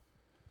Arkansas.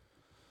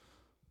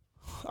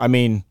 I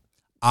mean,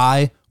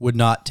 I would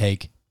not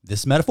take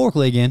this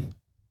metaphorically again,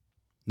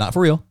 not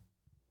for real.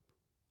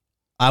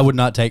 I would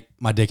not take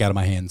my dick out of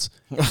my hands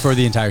for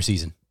the entire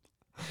season.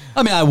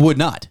 I mean, I would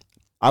not.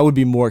 I would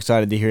be more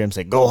excited to hear him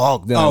say "Go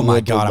Hawk" than I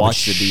would to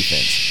watch the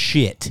defense.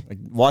 Shit, like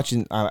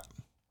watching. I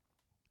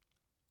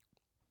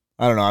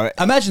don't know.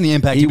 Imagine the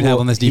impact he would have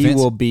on this defense.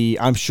 He will be.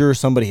 I'm sure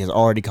somebody has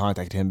already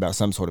contacted him about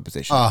some sort of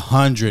position.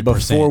 100%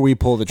 before we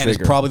pull the trigger. And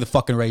it's probably the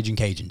fucking Raging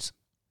Cajuns.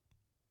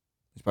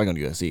 He's probably going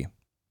to USC.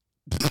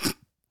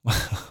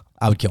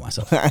 I would kill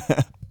myself.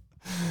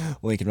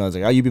 Lincoln Riley's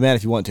like, "Oh, you'd be mad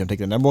if you want to. I'm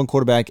taking the number 1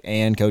 quarterback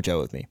and Coach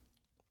O with me."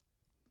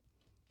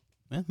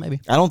 Yeah,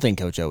 maybe. I don't think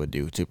Coach O would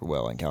do super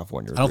well in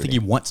California recruiting. I don't think he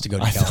wants to go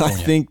to California.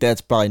 I think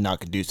that's probably not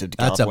conducive to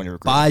California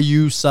recruiting. That's a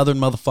Bayou Southern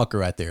motherfucker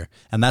right there.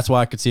 And that's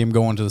why I could see him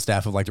going to the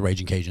staff of like the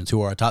Raging Cajuns,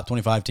 who are a top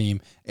 25 team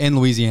in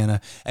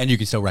Louisiana, and you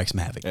can still wreak some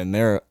havoc. And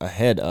they're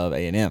ahead of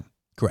A&M.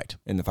 Correct.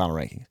 In the final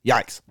rankings.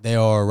 Yikes. They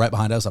are right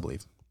behind us, I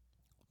believe.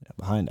 Yeah,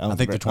 behind. I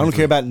think I don't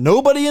care about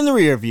nobody in the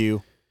rear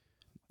view,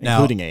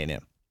 including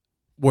A&M.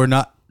 We're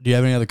not. Do you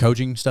have any other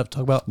coaching stuff to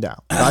talk about? No.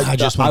 I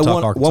just want to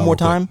talk Arkansas one more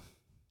time.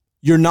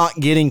 You're not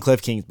getting Cliff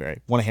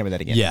Kingsbury. Want to hammer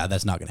that again? Yeah,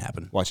 that's not going to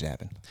happen. Watch it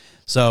happen.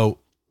 So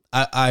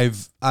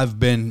I've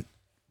been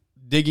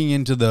digging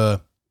into there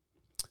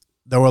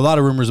were a lot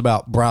of rumors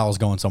about Browse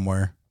going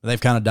somewhere.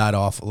 They've kind of died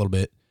off a little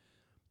bit.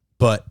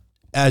 But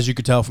as you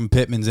could tell from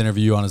Pittman's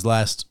interview on his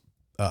last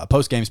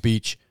post-game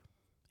speech,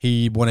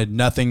 he wanted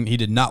nothing. He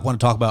did not want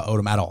to talk about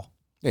Odom at all.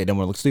 Yeah, he didn't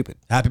want to look stupid.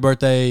 Happy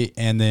birthday.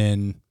 And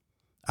then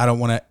I don't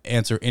want to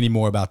answer any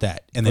more about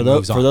that. And then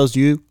For those of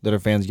you that are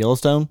fans of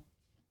Yellowstone,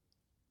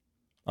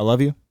 I love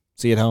you.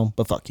 See you at home,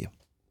 but fuck you.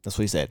 That's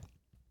what he said.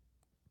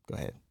 Go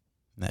ahead.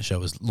 And that show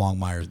was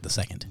Longmire the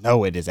second.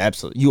 No, it is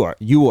absolutely. You are.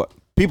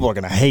 People are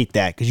going to hate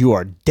that because you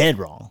are dead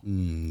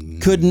wrong.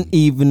 Couldn't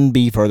even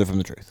be further from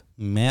the truth.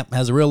 Map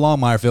has a real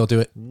Longmire feel to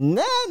it.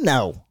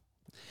 No.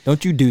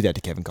 Don't you do that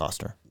to Kevin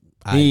Costner.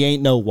 He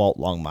ain't no Walt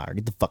Longmire.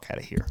 Get the fuck out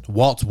of here.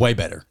 Walt's way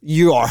better.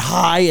 You are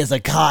high as a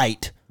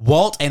kite.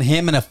 Walt and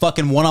him in a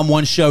fucking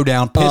one-on-one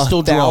showdown,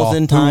 pistol draw.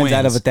 1,000 times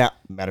out of a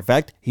matter of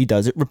fact, he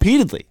does it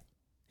repeatedly.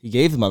 He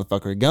gave the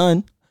motherfucker a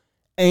gun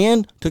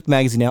and took the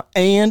magazine out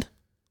and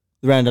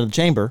ran out of the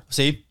chamber.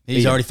 See,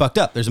 he's already fucked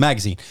up. There's a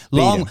magazine.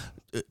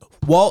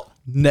 Walt,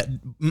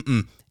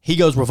 he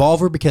goes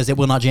revolver because it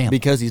will not jam.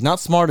 Because he's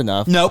not smart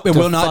enough. Nope, it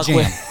will not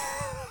jam.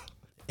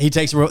 He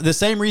takes the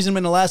same reason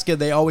in Alaska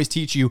they always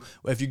teach you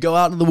if you go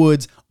out in the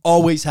woods,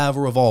 always have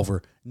a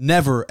revolver,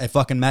 never a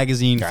fucking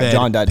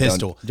magazine-fed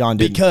pistol. John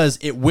didn't. Because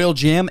it will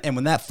jam, and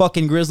when that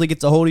fucking grizzly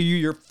gets a hold of you,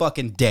 you're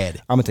fucking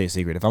dead. I'm gonna tell you a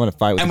secret. If I'm gonna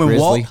fight with and a when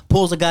grizzly, Walt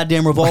pulls a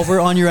goddamn revolver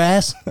on your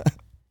ass,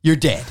 you're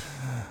dead.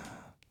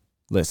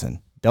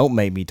 Listen, don't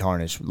make me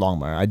tarnish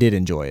Longmire. I did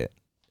enjoy it.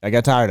 I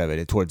got tired of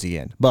it towards the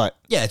end, but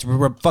yeah, it's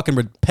fucking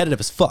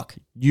repetitive as fuck.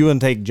 You want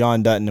to take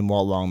John Dutton and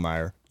Walt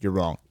Longmire? You're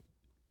wrong.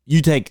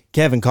 You take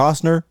Kevin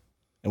Costner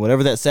and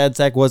whatever that sad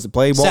sack was that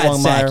played Walt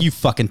Longmire. Sack, you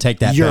fucking take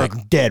that. You're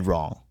back. dead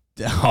wrong.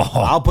 Oh.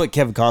 I'll put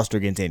Kevin Costner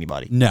against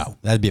anybody. No,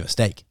 that'd be a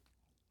mistake.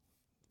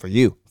 For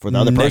you, for the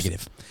other person.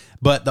 Negative.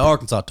 But the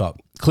Arkansas talk.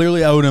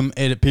 Clearly Odom,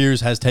 it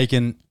appears, has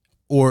taken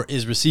or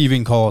is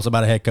receiving calls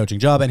about a head coaching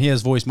job, and he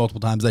has voiced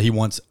multiple times that he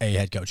wants a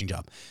head coaching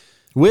job.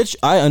 Which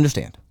I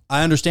understand.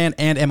 I understand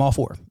and am all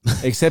for.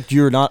 Except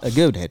you're not a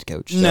good head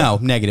coach. So. No,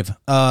 negative.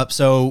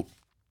 So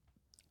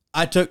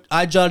I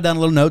jotted down a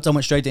little notes. I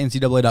went straight to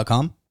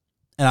NCAA.com,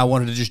 and I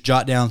wanted to just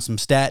jot down some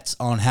stats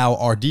on how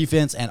our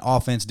defense and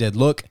offense did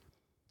look,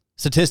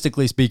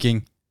 statistically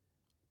speaking,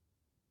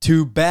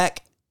 to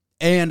back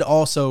and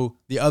also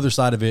the other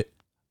side of it,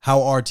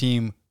 how our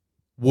team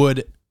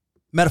would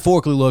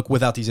metaphorically look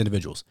without these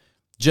individuals.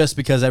 Just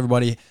because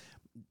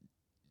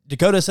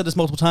Dakota said this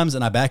multiple times,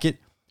 and I back it,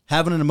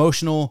 having an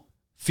emotional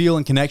feel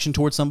and connection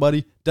towards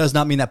somebody does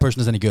not mean that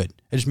person is any good.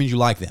 It just means you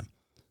like them.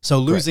 So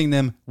losing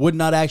them would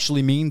not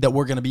actually mean that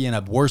we're going to be in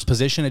a worse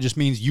position. It just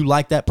means you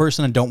like that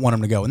person and don't want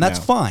them to go. And that's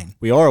fine.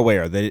 We are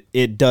aware that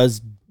it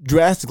does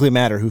drastically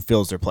matter who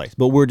fills their place.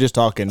 But we're just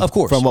talking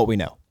from what we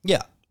know.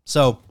 Yeah.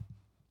 So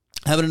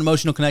having an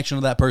emotional connection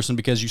to that person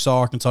because you saw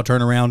Arkansas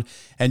turn around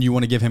and you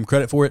want to give him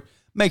credit for it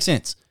makes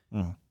sense.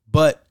 Mm.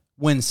 But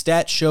when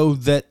stats show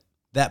that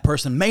that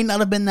person may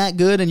not have been that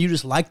good and you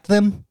just liked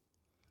them,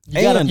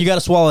 you got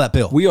to swallow that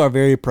pill. We are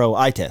very pro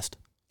eye test.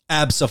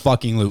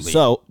 Abso-fucking-lutely.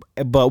 So,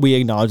 but we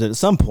acknowledge that at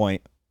some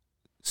point,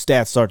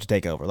 stats start to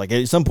take over. Like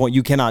at some point,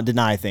 you cannot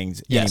deny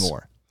things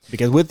anymore.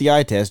 Because with the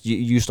eye test,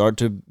 you start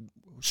to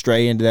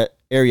stray into that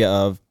area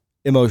of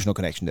emotional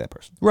connection to that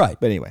person. Right.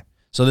 But anyway.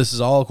 So this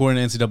is all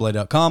according to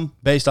NCAA.com,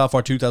 based off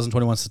our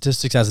 2021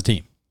 statistics as a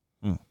team.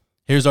 Mm.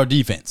 Here's our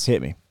defense.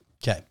 Hit me.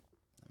 Okay.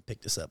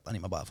 Pick this up. I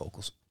need my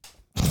bifocals.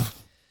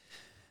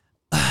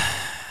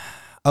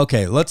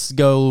 Okay, let's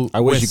go. I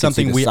wish with you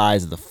something could see the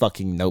size of the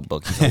fucking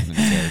notebook he's holding in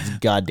his hand. It's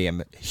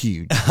goddamn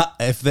huge.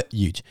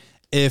 Huge.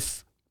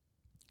 If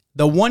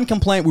the one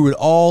complaint we would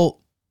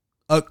all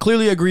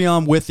clearly agree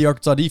on with the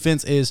Arkansas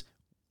defense is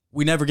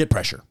we never get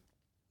pressure.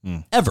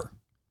 Ever.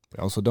 We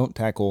also don't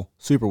tackle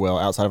super well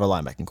outside of our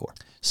linebacking core.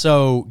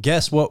 So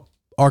guess what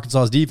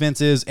Arkansas's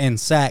defense is in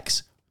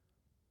sacks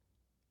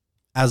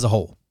as a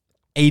whole?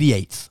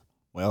 88th.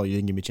 Well, you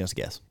didn't give me a chance to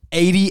guess.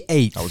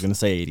 88th. I was going to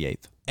say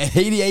 88th.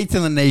 88th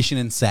in the nation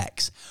in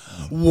sacks.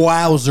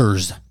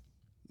 Wowzers.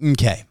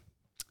 Okay.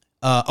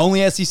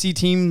 Only SEC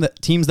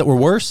teams that were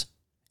worse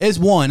is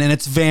one, and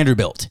it's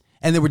Vanderbilt.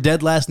 And they were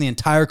dead last in the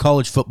entire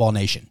college football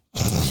nation.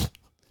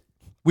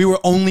 We were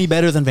only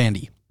better than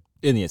Vandy.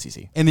 In the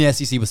SEC. In the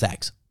SEC with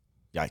sacks.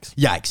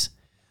 Yikes.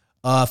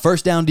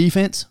 First down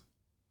defense.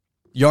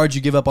 Yards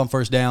you give up on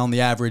first down,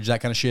 the average,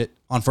 that kind of shit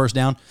on first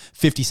down,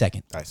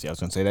 52nd. I see. I was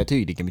going to say that too.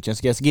 You didn't give me a chance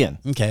to guess again.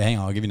 Okay, hang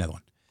on. I'll give you another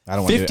one. I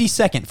don't want to do it.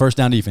 52nd first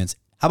down defense.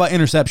 How about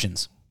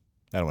interceptions?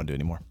 I don't want to do it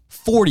anymore.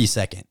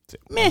 42nd.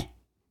 Meh.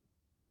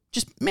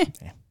 Just meh.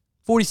 Yeah.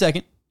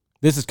 42nd.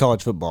 This is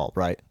college football,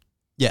 right?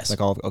 Yes.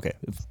 Like all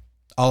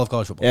of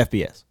college football.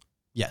 FBS.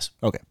 Yes.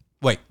 Okay.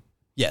 Wait.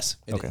 Yes.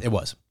 It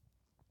was.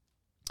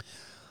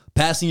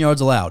 Passing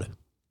yards allowed.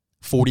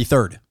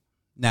 43rd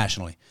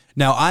nationally.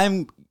 Now,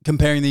 I'm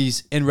comparing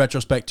these in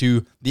retrospect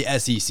to the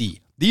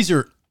SEC.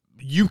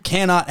 You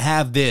cannot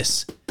have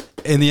this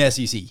in the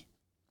SEC.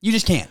 You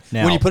just can't.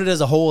 Now, when you put it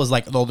as a whole, as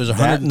like, oh, there's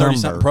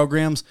 130-something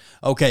programs,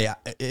 okay,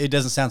 it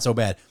doesn't sound so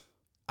bad.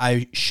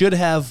 I should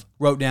have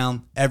wrote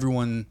down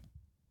everyone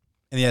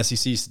in the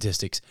SEC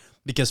statistics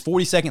because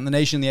 42nd in the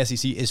nation in the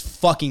SEC is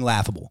fucking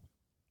laughable.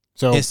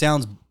 So it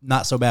sounds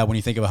not so bad when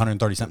you think of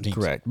 130-something teams.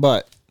 Correct.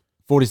 But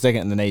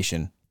 42nd in the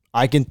nation,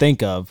 I can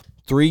think of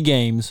 3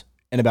 games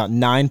and about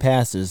 9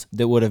 passes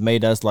that would have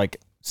made us like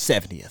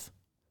 70th.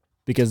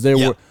 Because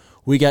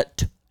we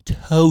got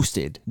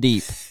toasted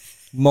deep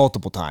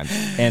multiple times.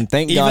 And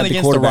thank Even God the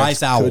against the Rice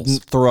quarterbacks Owls.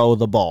 couldn't throw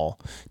the ball.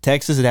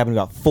 Texas, it happened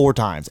about 4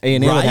 times.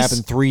 A&M, it Rice?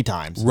 happened 3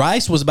 times.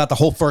 Rice was about the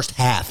whole first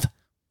half.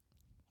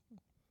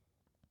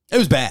 It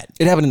was bad.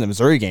 It happened in the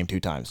Missouri game 2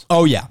 times.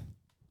 Oh, yeah.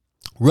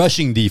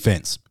 Rushing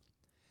defense.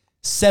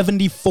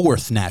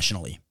 74th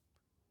nationally.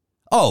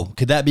 Oh,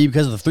 could that be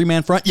because of the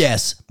 3-man front?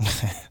 Yes.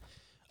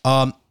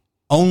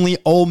 Only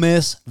Ole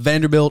Miss,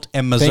 Vanderbilt,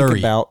 and Missouri. Think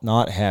about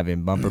not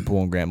having Bumper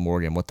Pool and Grant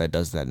Morgan, what that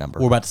does to that number.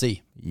 We're about to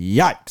see.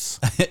 Yikes.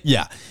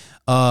 Yeah.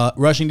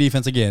 Rushing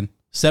defense again.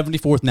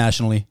 74th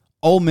nationally.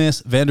 Ole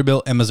Miss,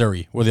 Vanderbilt, and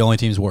Missouri were the only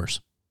teams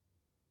worse.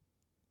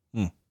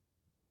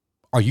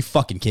 Are you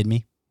fucking kidding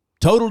me?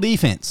 Total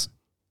defense.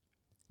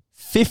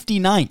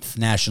 59th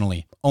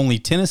nationally. Only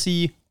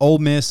Tennessee, Ole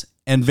Miss,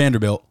 and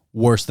Vanderbilt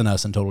worse than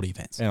us in total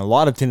defense. And a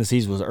lot of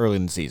Tennessee's was early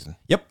in the season.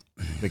 Yep.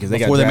 Because they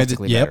got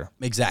drastically better.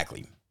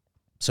 Exactly.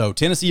 So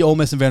Tennessee, Ole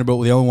Miss, and Vanderbilt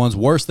were the only ones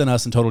worse than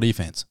us in total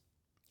defense.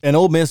 And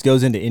Ole Miss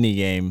goes into any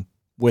game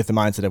with the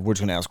mindset of we're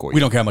just going to outscore you. We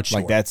don't care how much you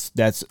Like score.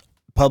 that's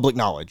public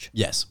knowledge.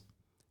 Yes.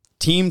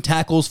 Team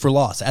tackles for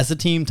loss. As a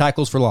team,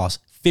 tackles for loss,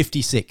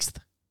 56th.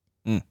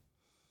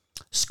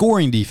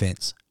 Scoring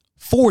defense,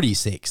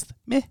 46th.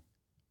 Meh.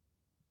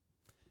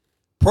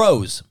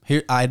 Pros.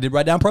 Here, I did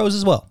write down pros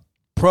as well.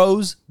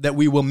 Pros that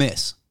we will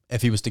miss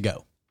if he was to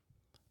go.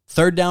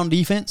 Third down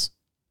defense,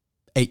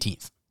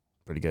 18th.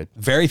 Pretty good.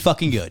 Very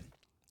fucking good.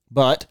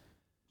 But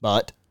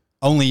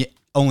Only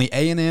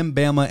A&M,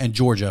 Bama, and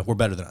Georgia were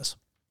better than us.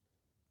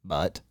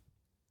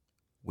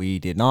 we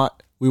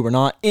were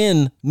not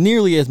in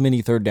nearly as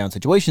many third down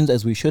situations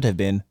as we should have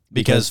been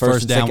Because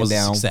first and down second was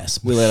a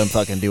success. We let them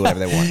fucking do whatever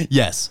they want.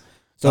 Yes.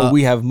 So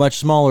we have much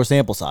smaller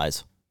sample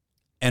size.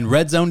 And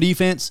red zone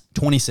defense,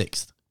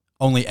 26th.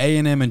 Only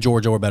A&M and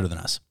Georgia were better than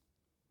us.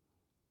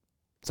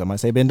 Some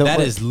might say Ben don't That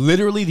work. is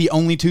literally the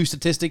only 2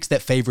 statistics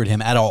that favored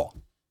him at all.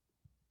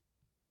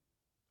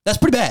 That's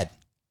pretty bad.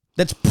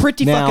 That's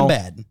pretty Now- fucking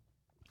bad.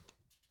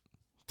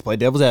 To play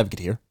devil's advocate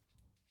here.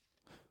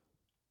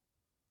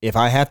 If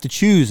I have to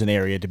choose an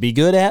area to be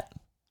good at,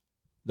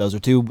 those are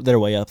 2 that are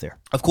way up there.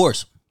 Of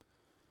course.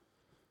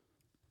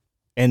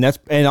 And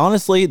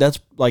honestly, that's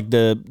like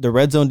the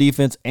red zone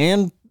defense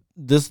and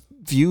this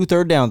few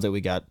third downs that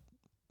we got.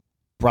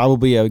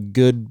 Probably a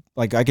good,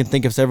 like I can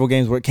think of several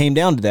games where it came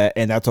down to that,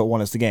 and that's what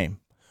won us the game.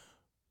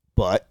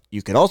 But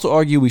you could also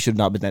argue we should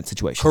not have been in that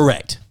situation.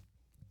 Correct.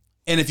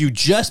 And if you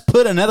just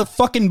put another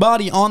fucking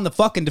body on the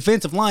fucking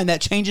defensive line,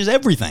 that changes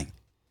everything.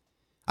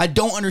 I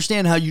don't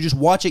understand how you just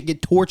watch it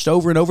get torched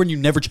over and over and you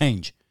never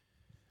change.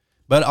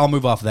 But I'll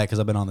move off of that because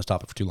I've been on this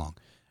topic for too long.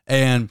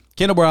 And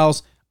Kendall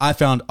Browse, I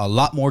found a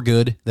lot more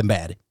good than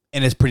bad.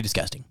 And it's pretty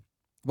disgusting.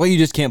 Well, you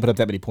just can't put up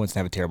that many points and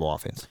have a terrible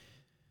offense.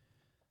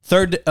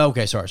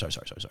 Okay, sorry.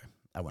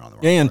 I went on the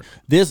wrong And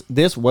part.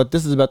 this what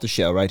this is about to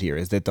show right here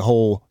is that the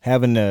whole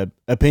having an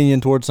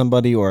opinion towards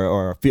somebody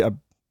or a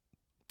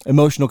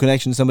emotional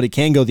connection to somebody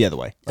can go the other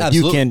way. Like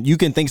Absolutely. you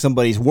can think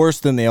somebody's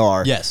worse than they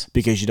are. Yes.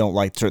 Because you don't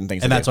like certain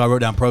things. And they that's do. why I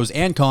wrote down pros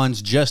and cons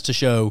just to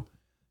show,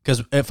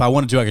 because if I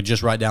wanted to, I could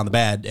just write down the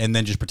bad and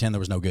then just pretend there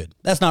was no good.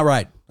 That's not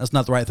right. That's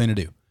not the right thing to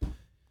do.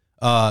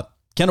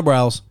 Kendall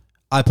Browse,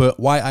 I put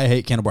why I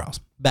hate Kendall Browse.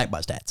 Back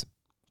by stats.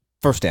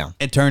 First down.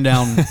 It turned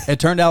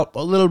out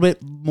a little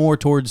bit more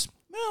towards,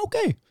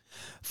 okay.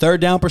 Third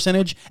down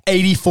percentage,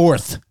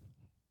 84th.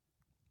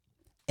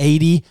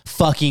 80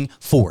 fucking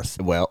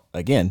 4th. Well,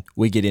 again,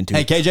 we get into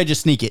Hey, KJ,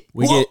 just sneak it.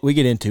 we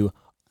get into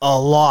a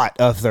lot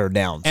of third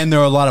downs. And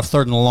there are a lot of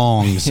third and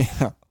longs.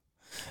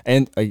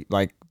 And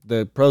like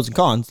the pros and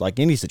cons, like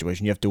any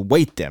situation, you have to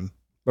weight them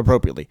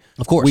appropriately.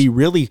 Of course. We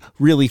really,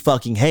 really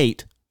fucking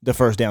hate the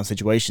first down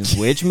situations,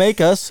 which make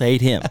us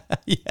hate him.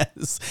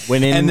 Yes.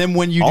 And then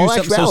when you do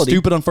something so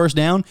stupid on first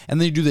down,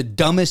 and then you do the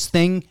dumbest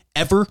thing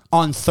ever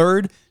on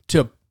third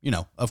to,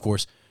 of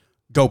course,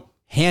 go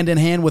hand in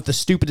hand with the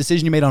stupid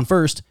decision you made on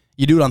first,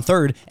 you do it on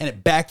third, and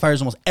it backfires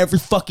almost every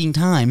fucking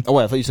time. Oh,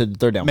 wait, I thought you said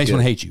third down. Makes me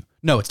want to hate you.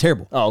 No, it's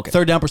terrible. Oh, okay.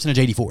 Third down percentage,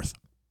 84th.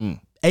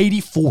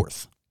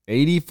 84th.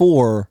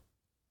 84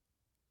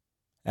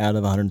 out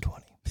of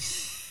 120.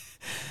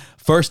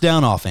 First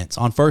down offense.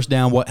 On first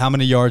down, how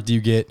many yards do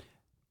you get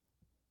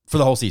for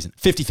the whole season?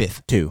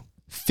 55th. 2.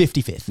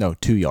 55th. No,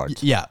 2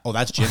 yards. Yeah. Oh,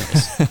 that's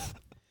generous.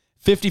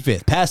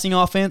 55th. Passing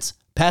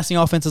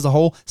offense as a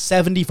whole,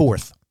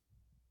 74th.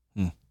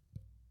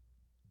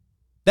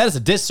 That is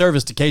a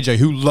disservice to KJ,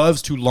 who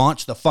loves to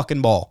launch the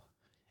fucking ball,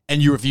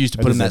 and you refuse to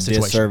put him in that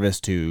situation. It is a disservice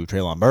to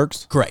Treylon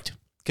Burks. Correct.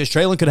 Because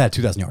Treylon could have had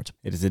 2,000 yards.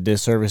 It is a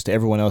disservice to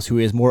everyone else who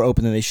is more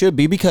open than they should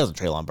be because of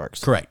Treylon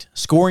Burks. Correct.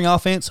 Scoring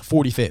offense,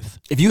 45th.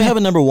 If you have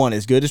a number 1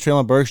 as good as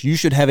Treylon Burks, you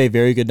should have a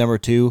very good number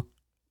 2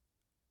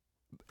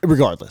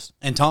 regardless.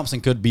 And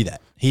Thompson could be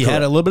that. He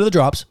had a little bit of the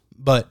drops,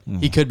 but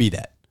he could be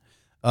that.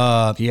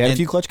 He had a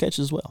few clutch catches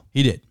as well.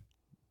 He did.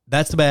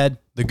 That's the bad.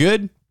 The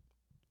good,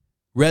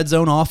 red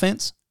zone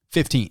offense,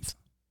 15th.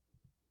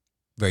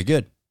 Very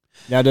good.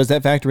 Now, does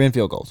that factor in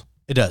field goals?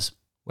 It does.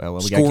 Well,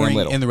 we got Cam Scoring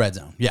Little. in the red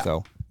zone. Yeah.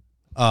 So,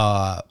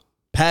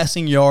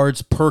 Passing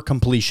yards per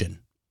completion,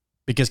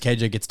 because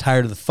KJ gets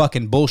tired of the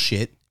fucking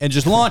bullshit and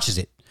just launches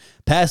it.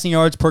 Passing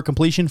yards per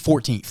completion,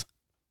 14th.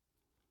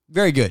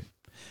 Very good.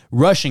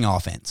 Rushing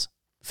offense,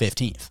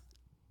 15th.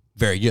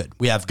 Very good.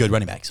 We have good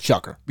running backs.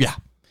 Shocker. Yeah.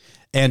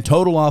 And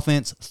total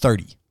offense,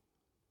 30.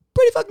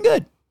 Pretty fucking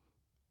good.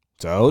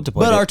 So to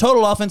play But our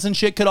total offense and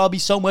shit could all be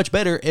so much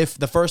better if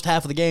the first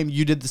half of the game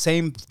you did the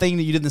same thing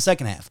that you did in the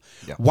second half.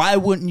 Yeah. Why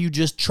wouldn't you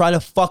just try to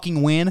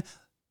fucking win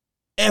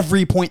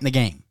every point in the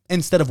game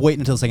instead of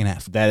waiting until the second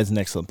half? that is an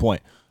excellent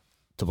point.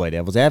 To play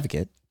devil's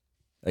advocate,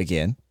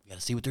 again. We got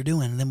to see what they're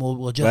doing, and then we'll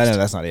But adjust. no,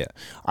 that's not it.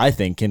 I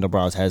think Kendall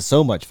Browse has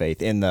so much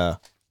faith in the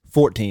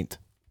 14th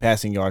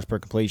passing yards per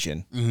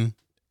completion. Mm-hmm.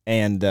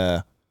 And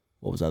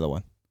what was the other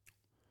one?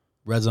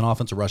 Red zone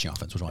offense or rushing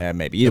offense? Which one? Yeah,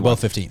 maybe. They're Either one.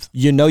 both 15th.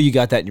 You know you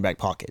got that in your back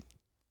pocket.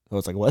 So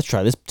it's like, well, let's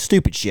try this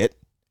stupid shit.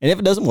 And if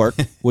it doesn't work,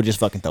 we'll just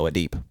fucking throw it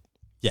deep.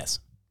 Yes.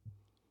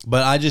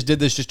 But I just did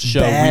this just to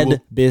show.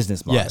 Bad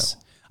business model. Yes.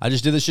 I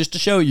just did this just to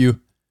show you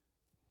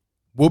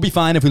we'll be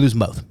fine if we lose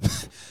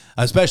both,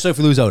 especially if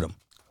we lose Odom,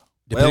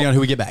 depending on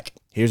who we get back.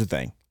 Here's the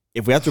thing.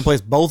 If we have to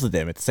replace both of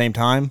them at the same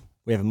time,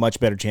 we have a much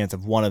better chance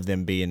of one of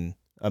them being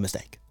a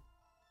mistake.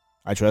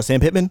 I trust Sam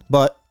Pittman,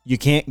 but you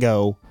can't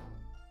go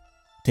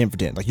 10 for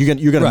 10. Like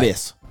you're gonna Right.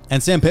 miss,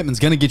 And Sam Pittman's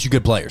going to get you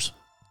good players.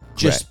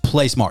 Just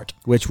play smart.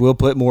 which will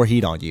put more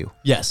heat on you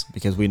Yes.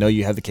 because we know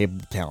you have the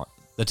capable talent.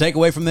 The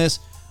takeaway from this,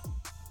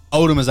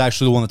 Odom is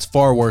actually the one that's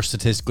far worse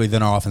statistically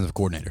than our offensive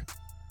coordinator,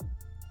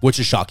 which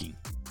is shocking.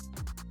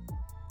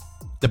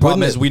 The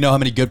problem is we know how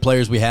many good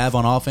players we have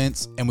on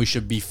offense, and we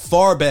should be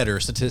far better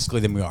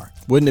statistically than we are.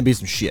 Wouldn't it be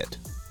some shit?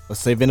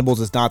 Let's say Venables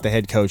is not the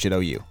head coach at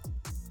OU.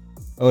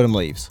 Odom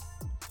leaves.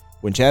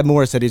 When Chad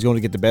Morris said he's going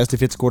to get the best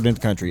defensive coordinator in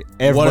the country,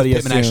 everybody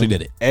Pittman actually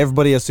did it?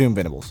 Everybody assumed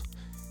Venables.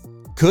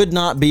 Could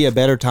not be a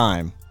better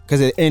time.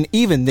 And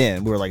even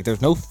then, we were like,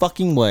 there's no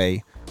fucking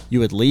way you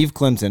would leave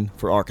Clemson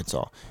for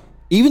Arkansas.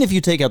 Even if you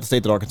take out the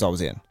state that Arkansas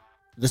was in.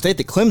 The state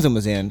that Clemson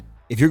was in,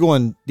 if you're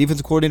going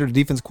defensive coordinator to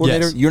defensive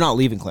coordinator, Yes. you're not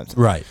leaving Clemson.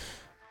 Right.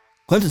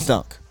 Clemson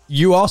stunk.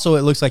 You also,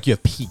 it looks like you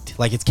have peaked.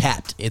 Like it's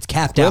capped. It's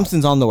capped out.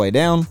 Clemson's on the way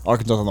down.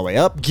 Arkansas's on the way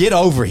up. Get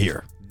over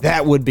here.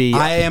 That would be...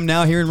 I am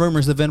now hearing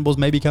rumors that Venables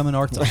may be coming to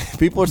Arkansas.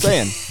 people are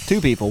saying, two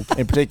people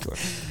in particular.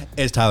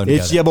 It's Tyler.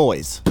 It's your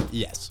boys.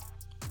 Yes.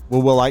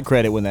 We'll like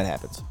credit when that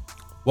happens.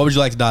 What would you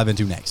like to dive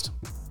into next?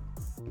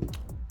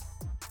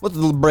 Let's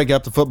break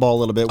up the football a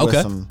little bit with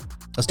Okay. some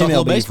Let's talk a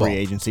little MLB baseball. free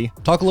agency.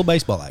 Talk a little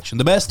baseball action.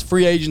 The best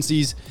free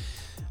agencies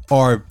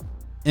are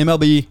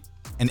MLB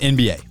and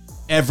NBA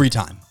every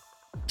time.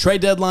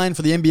 Trade deadline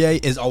for the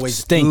NBA is always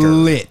Stinker.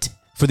 lit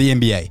for the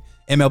NBA.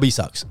 MLB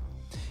sucks.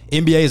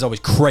 NBA is always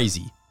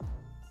crazy.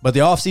 But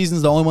the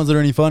offseasons, the only ones that are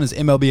any fun is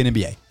MLB and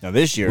NBA. Now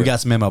this year, We got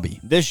some MLB.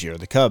 this year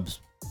the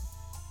Cubs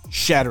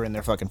shattering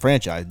their fucking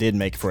franchise did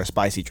make for a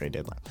spicy trade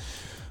deadline.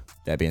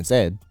 That being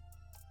said,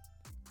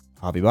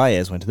 Javi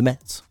Baez went to the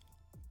Mets.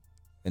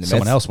 And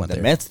Someone else went the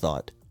there. Mets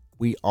thought,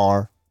 we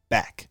are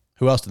back.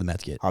 Who else did the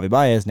Mets get? Javi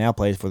Baez now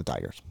plays for the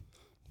Tigers.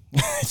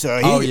 So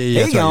Oh,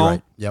 yeah, that's right, you're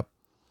right. Yep.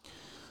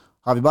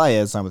 Javi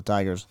Baez signed with the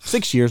Tigers.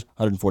 6 years,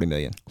 $140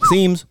 million.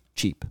 Seems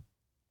cheap,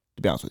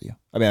 to be honest with you.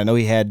 I mean, I know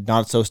he had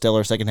not so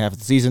stellar second half of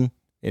the season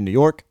in New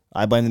York.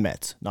 I blame the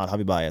Mets, not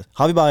Javi Baez.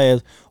 Javi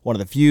Baez, one of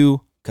the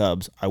few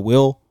Cubs I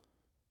will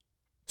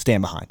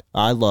stand behind.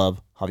 I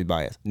love Javi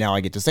Baez. Now I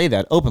get to say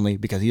that openly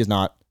because he is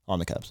not on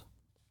the Cubs.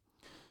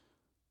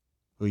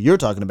 Who you're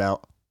talking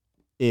about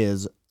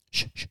is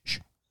Shh.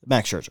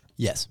 Max Scherzer.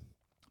 Yes.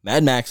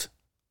 Mad Max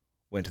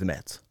went to the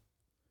Mets.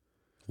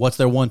 What's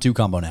their 1-2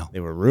 combo now? They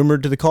were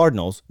rumored to the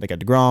Cardinals. They got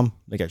DeGrom.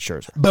 They got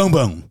Scherzer. Boom,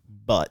 boom.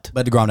 But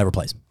But DeGrom never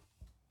plays.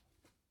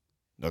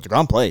 no,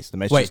 DeGrom plays. The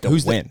Mets Wait, just don't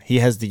who's the- win. He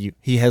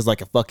has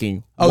like a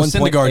fucking Oh,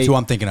 1.8 Syndergaard's who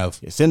I'm thinking of.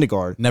 Yeah,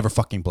 Syndergaard. Never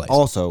fucking plays.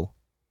 Also,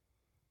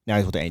 now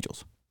he's with the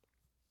Angels.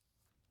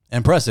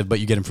 Impressive, but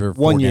you get him for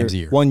 4 1 year, games a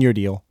year. 1 year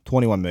deal,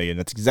 $21 million.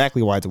 That's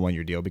exactly why it's a 1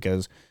 year deal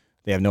because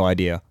they have no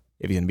idea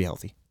if he's going to be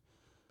healthy.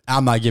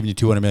 I'm not giving you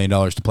 $200 million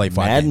to play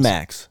 5 Mad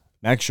games.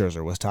 Max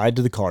Scherzer was tied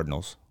to the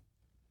Cardinals.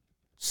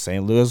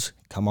 St. Louis,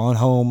 come on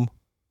home.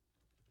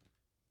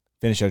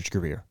 Finish out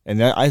your career.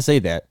 And I say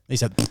that He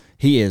said,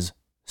 he is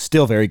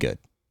still very good.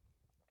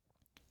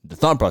 The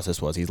thought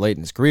process was he's late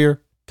in his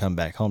career, come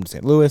back home to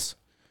St. Louis,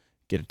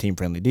 get a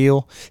team-friendly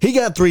deal. He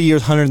got 3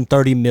 years,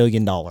 $130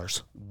 million.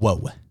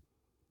 whoa.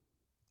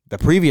 The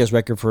previous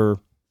record for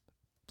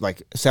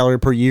like salary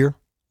per year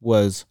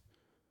was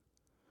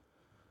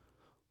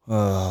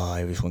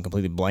I just went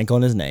completely blank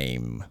on his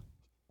name.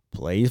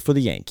 Plays for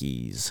the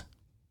Yankees.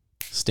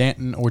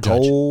 Stanton or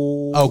Judge?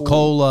 Cole. Oh,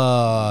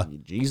 Cole.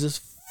 Jesus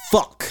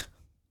fuck.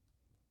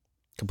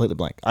 Completely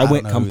blank. I don't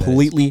went know who that is.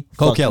 completely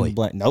Cole fucking Kelly.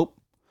 blank. Nope.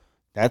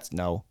 That's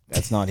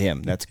not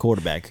him. That's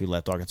quarterback who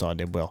left Arkansas and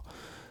did well.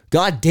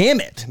 God damn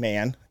it,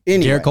 man.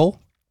 Anyway, Garrett Cole?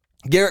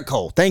 Garrett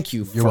Cole. Thank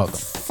you. You're welcome.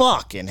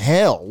 Fucking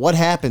hell. What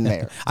happened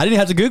there? I didn't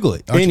have to Google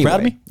it. Aren't you proud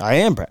of me? I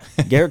am proud.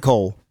 Garrett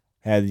Cole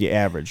had the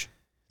average.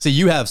 See,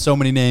 you have so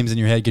many names in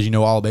your head because you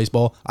know all of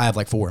baseball. I have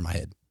like 4 in my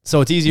head.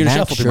 So it's easier to Max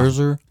shuffle through mine.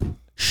 Scherzer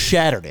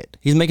shattered it.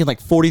 He's making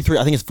like 43.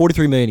 I think it's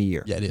 $43 million a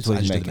year. Yeah, it is. That's what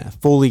I he's just did the making.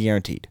 math. Fully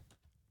guaranteed.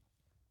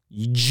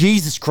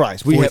 Jesus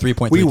Christ. We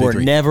 43.333. were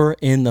never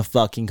in the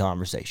fucking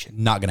conversation.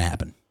 Not going to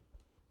happen.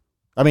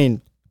 I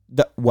mean,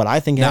 what I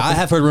think Now, happened, I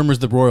have heard rumors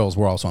the Royals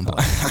were also on play.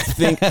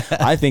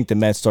 I think the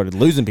Mets started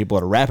losing people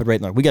at a rapid rate.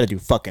 And like, we got to do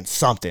fucking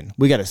something.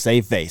 We got to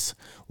save face.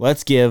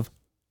 Let's give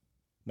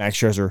Max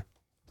Scherzer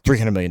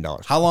 $300 million.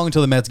 How long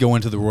until the Mets go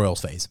into the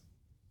Royals phase?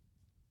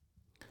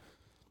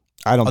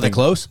 I don't Are think they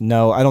close?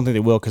 No, I don't think they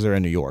will because they're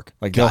in New York.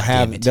 Like God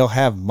damn it. they'll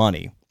have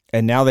money,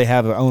 and now they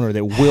have an owner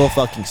that will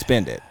fucking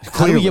spend it.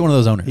 How do we get one of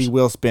those owners? He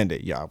will spend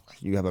it. Yeah,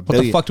 you have a What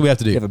the fuck do we have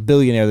to You do? have a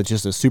billionaire that's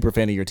just a super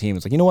fan of your team.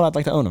 It's like, you know what? I'd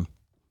like to own him.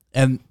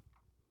 And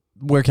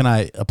where can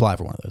I apply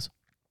for one of those?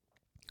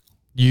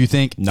 Do you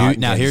think? Not in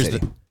Now Kansas here's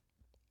City.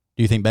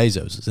 Do you think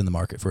Bezos is in the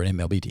market for an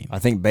MLB team? I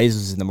think Bezos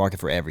is in the market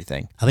for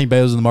everything. I think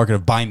Bezos is in the market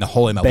of buying the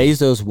whole MLB.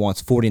 Bezos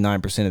wants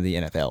 49% of the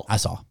NFL, I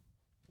saw.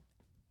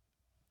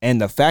 and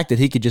the fact that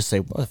he could just say,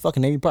 "Well,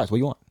 fucking name your price. What do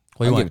you want?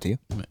 What do you I'll want? give it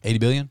to you." 80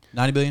 billion?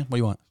 90 billion? What do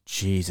you want?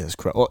 Jesus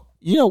Christ! Well,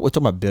 you know, we're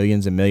talking about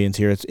billions and millions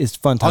here. It's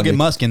fun time. I'll get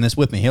Musk in this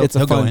with me. He'll It's a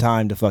go fun in.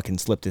 time to fucking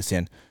slip this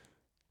in.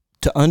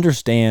 To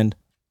understand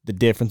the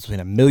difference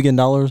between $1 million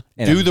and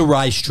Do the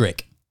rice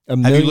trick. $1 Have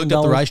million. you looked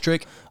up the rice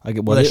trick? I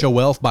get Where they show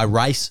wealth by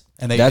rice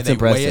and they, That's they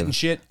weigh impressive. it and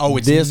shit? Oh,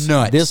 it's this,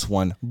 nuts. This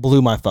one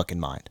blew my fucking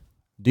mind.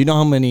 Do you know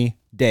how many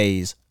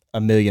days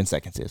 1,000,000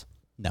 seconds is?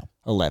 No.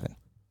 11.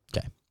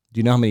 Okay. Do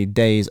you know how many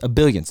days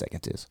 1,000,000,000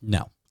 seconds is?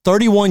 No.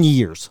 31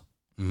 years.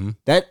 Mm-hmm.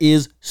 That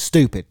is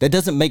stupid. That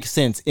doesn't make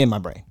sense in my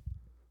brain.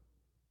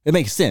 It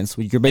makes sense.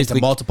 You're And to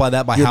basically multiply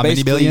that by you're how many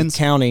basically billions?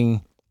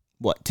 counting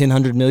what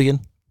 100 million.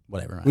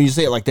 Whatever. Right? When you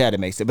say it like that,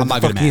 it makes it. But I'm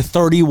not good at fucking math.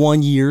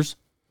 31 years.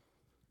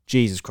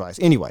 Jesus Christ.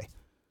 Anyway,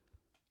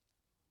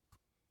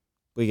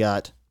 we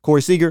got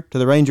Corey Seager to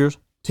the Rangers,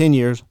 10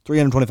 years,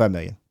 $325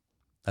 million.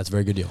 That's a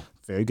very good deal.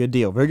 Very good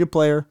deal. Very good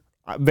player.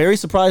 I'm very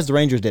surprised the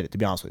Rangers did it, to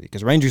be honest with you,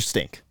 because Rangers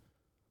stink.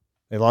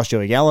 They lost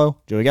Joey Gallo.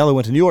 Joey Gallo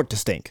went to New York to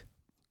stink.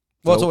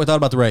 Well, that's what we thought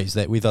about the Rays.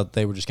 That we thought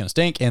they were just going to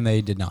stink, and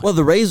they did not. Well,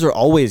 the Rays are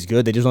always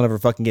good. They just don't ever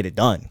fucking get it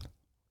done.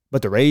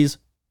 But the Rays,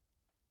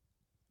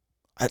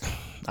 I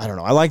don't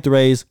know. I like the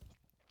Rays.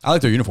 I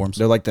like their uniforms.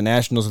 They're like the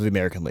Nationals of the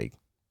American League.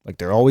 Like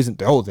they're always,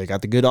 they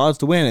got the good odds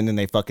to win, and then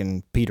they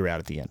fucking peter out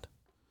at the end.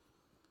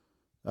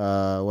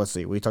 Let's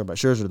see. We talked about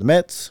Scherzer to the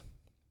Mets.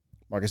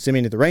 Marcus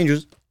Semien to the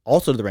Rangers.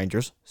 Also to the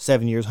Rangers.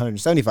 7 years,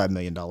 $175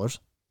 million.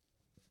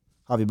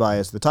 Javi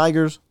Baez to the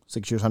Tigers.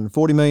 6 years,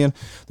 $140 million.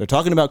 They're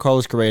talking about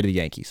Carlos Correa to the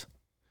Yankees.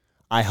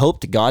 I hope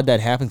to God that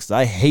happens because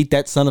I hate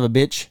that son of a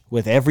bitch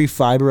with every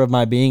fiber of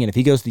my being. And if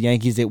he goes to the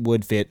Yankees, it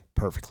would fit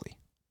perfectly.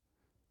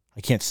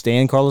 I can't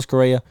stand Carlos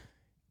Correa.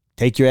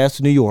 Take your ass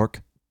to New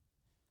York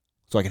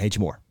so I can hate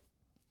you more.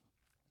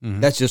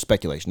 Mhm. That's just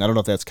speculation. I don't know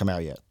if that's come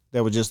out yet.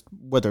 That was just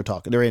what they're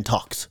talking. They're in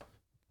talks.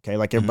 Okay,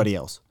 like everybody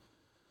else.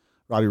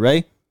 Robbie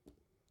Ray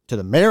to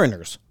the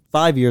Mariners.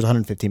 5 years,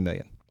 $115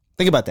 million.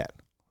 Think about that.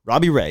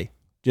 Robbie Ray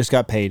just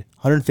got paid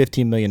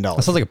 $115 million That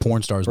sounds like a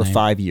porn star's for name.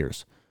 5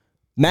 years.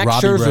 Max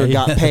Robbie Scherzer Ray.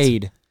 got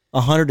paid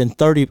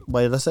 $130.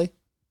 What did I say?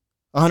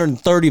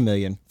 $130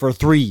 million for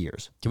 3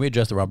 years. Can we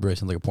adjust the Robbie Ray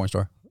sounds like a porn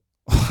star?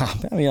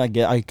 I mean, I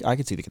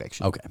can see the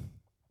connection. Okay.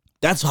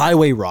 That's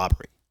highway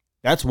robbery.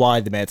 That's why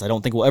the Mets, I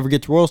don't think, will ever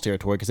get to Royals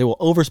territory because they will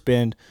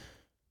overspend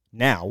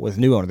now with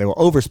new owner. They will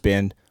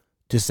overspend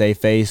to save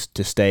face,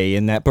 to stay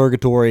in that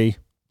purgatory.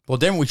 Well,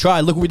 then we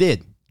tried. Look what we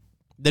did.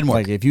 Didn't work.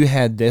 Like if you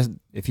had this,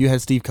 if you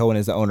had Steve Cohen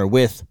as the owner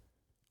with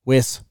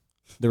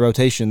the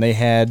rotation they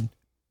had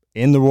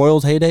in the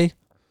Royals heyday,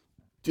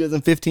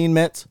 2015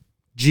 Mets,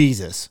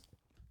 Jesus,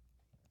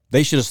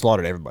 they should have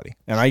slaughtered everybody.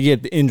 And I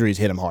get the injuries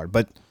hit them hard,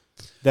 but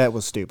that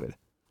was stupid.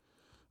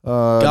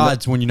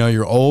 God's when you know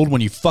you're old, when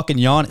you fucking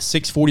yawn at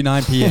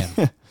 6:49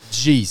 p.m.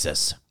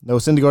 Jesus. Noah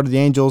Syndergaard to the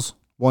Angels,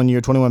 1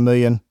 year, $21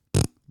 million,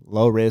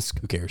 low risk,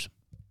 Who cares?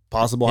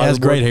 possible. He has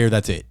higher great hair.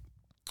 That's it.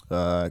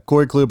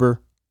 Corey Kluber.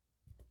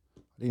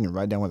 I didn't even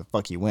write down where the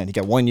fuck he went. He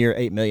got 1 year,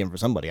 $8 million for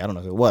somebody. I don't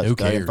know who it was. Who I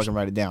didn't cares? fucking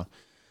write it down.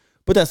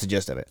 But that's the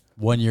gist of it.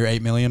 1 year,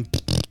 $8 million.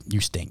 You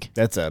stink.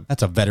 That's a.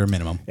 That's a veteran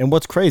minimum. And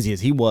what's crazy is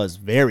he was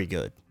very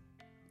good.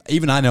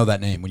 Even I know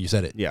that name when you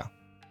said it. Yeah.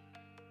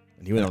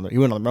 And he went on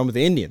the run with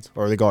the Indians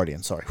or the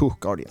Guardians. Sorry,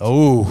 Guardians.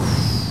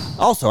 Oh,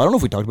 Also, I don't know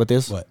if we talked about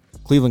this. what?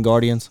 Cleveland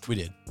Guardians, We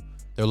did.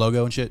 Their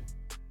logo and shit.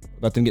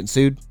 about them getting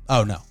sued.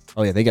 Oh no.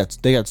 Oh yeah, they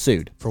got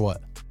sued. For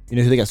what? You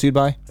know who they got sued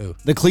by? Who?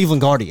 The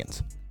Cleveland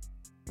Guardians.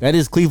 That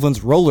is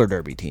Cleveland's roller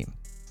derby team.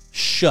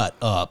 Shut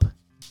up.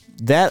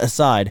 That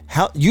aside,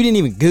 how you didn't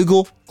even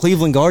Google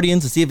Cleveland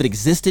Guardians to see if it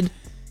existed,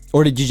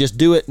 or did you just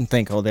do it and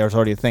think, oh, there's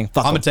already a thing?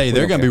 Fuck I'm gonna them. tell you, We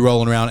they're don't gonna care. be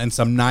rolling around in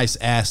some nice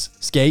ass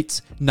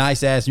skates,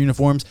 nice ass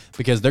uniforms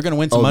because they're gonna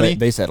win some money.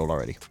 They settled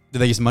already. Did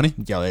they get some money?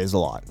 Yeah, that is a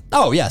lot.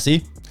 Oh yeah.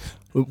 See,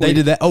 they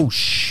did that. Oh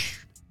shh.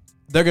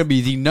 They're gonna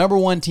be the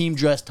 #1 team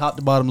dressed top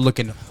to bottom,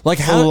 looking Like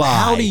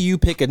how do you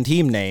pick a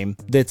team name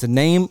that's a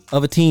name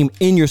of a team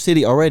in your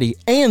city already,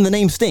 and the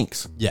name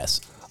stinks? Yes.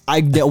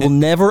 I will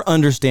never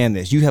understand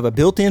this. You have a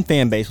built-in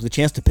fan base with a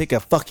chance to pick a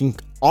fucking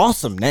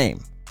awesome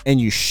name, and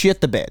you shit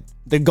the bed.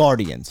 The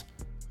Guardians.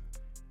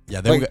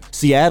 Yeah. They Like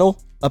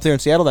Seattle, up there in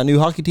Seattle, that new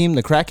hockey team,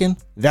 the Kraken.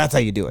 That's how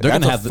you do it. They're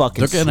That's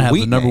gonna have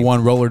the number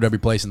one roller derby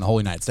place in the whole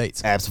United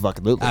States.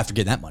 Absolutely. After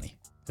getting that money,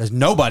 there's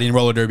nobody in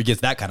roller derby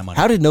gets that kind of money.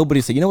 How did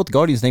nobody say? You know what? The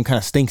Guardians name kind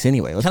of stinks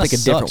anyway. Let's pick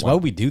a different Why one.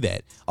 would we do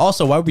that?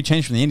 Also, why would we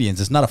change from the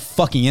Indians? It's not a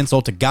fucking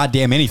insult to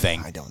goddamn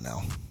anything. I don't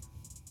know.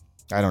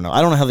 I don't know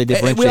how they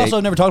differentiate. We also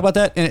never talked about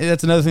that, and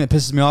that's another thing that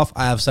pisses me off.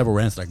 I have several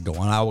rants that I can go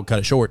on. I will cut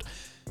it short.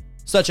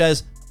 Such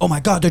as, oh my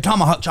God, they're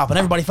tomahawk chopping.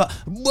 Everybody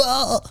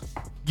Well,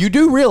 you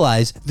do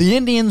realize the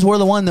Indians were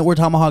the one that were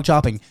tomahawk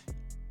chopping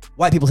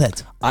white people's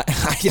heads.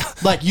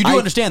 Like, you do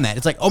understand that.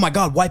 It's like, oh my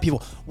God, white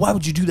people. Why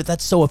would you do that?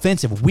 That's so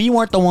offensive. We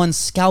weren't the ones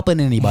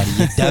scalping anybody,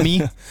 you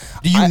dummy.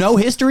 Do you know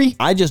history?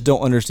 I just don't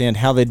understand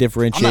how they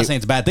differentiate. I'm not saying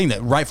it's a bad thing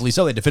that rightfully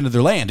so they defended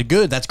their land.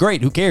 Good, that's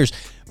great. Who cares?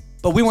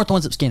 But we weren't the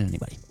ones that skinned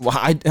anybody. Well,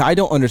 I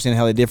don't understand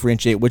how they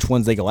differentiate which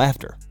ones they go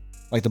after.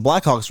 Like the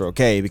Blackhawks are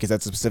okay because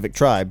that's a specific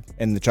tribe,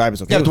 and the tribe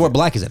is okay. Yeah, but with the word it.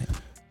 black is in it.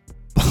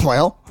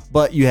 Well,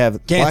 but you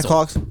have Cancel.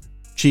 Blackhawks,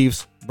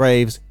 Chiefs,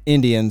 Braves,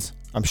 Indians.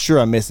 I'm sure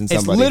I'm missing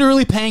somebody. It's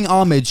literally paying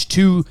homage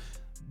to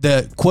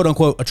the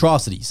quote-unquote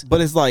atrocities. But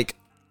it's like,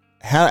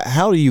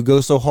 how do you go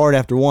so hard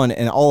after one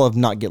and all of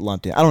them not get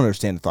lumped in? I don't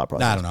understand the thought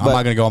process. I don't know. I'm But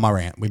not going to go on my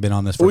rant. We've been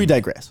on this for we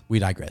digress. We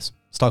digress.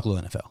 Let's talk a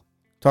little NFL.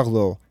 Talk a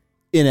little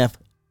NF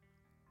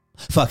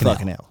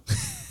Fucking hell. hell.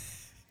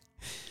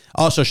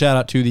 Also, shout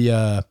out to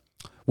the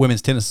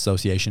Women's Tennis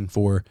Association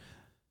for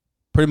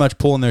pretty much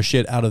pulling their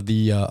shit out of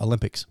the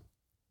Olympics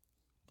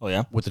Oh,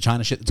 yeah? with the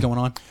China shit that's going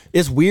on.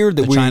 It's weird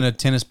that The we... China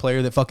tennis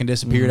player that fucking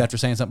disappeared after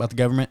saying something about the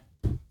government.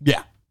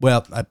 Yeah.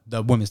 Well,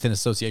 the Women's Tennis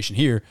Association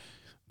here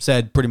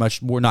said pretty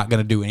much we're not going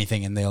to do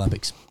anything in the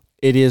Olympics.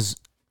 It is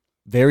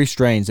very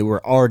strange that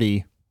we're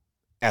already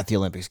at the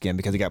Olympics again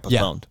because it got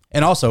postponed. Yeah.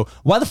 And also,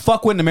 why the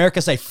fuck wouldn't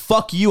America say,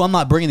 fuck you, I'm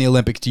not bringing the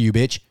Olympics to you,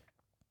 bitch?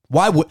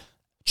 Why would...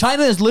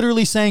 China is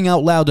literally saying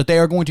out loud that they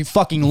are going to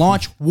fucking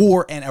launch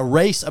war and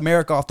erase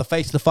America off the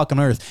face of the fucking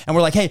earth. And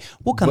we're like, hey,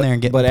 we'll come there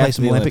and play after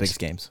some the Olympics.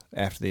 Games.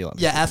 After the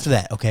Olympics. Yeah, after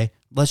that, okay?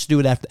 Let's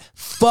do it after.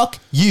 Fuck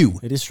you.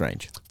 It is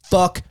strange.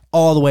 Fuck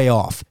all the way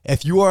off.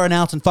 If you are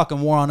announcing fucking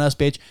war on us,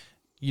 bitch,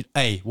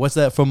 hey, what's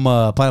that from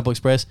Pineapple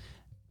Express?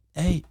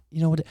 Hey,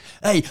 you know what?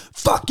 Hey,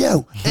 fuck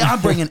you. Hey, I'm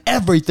bringing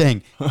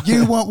everything.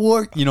 You want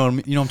war? You know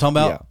what I'm talking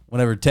about? Yeah.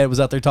 Whenever Ted was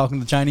out there talking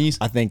to the Chinese.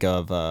 I think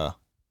of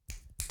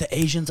The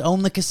Asians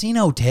own the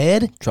casino,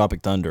 Ted.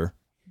 Tropic Thunder.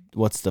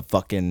 What's the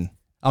fucking...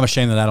 I'm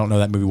ashamed that I don't know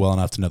that movie well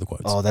enough to know the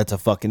quotes. Oh, that's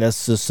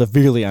a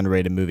severely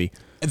underrated movie.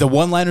 The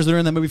one-liners that are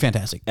in that movie,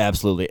 fantastic.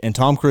 Absolutely. And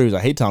Tom Cruise, I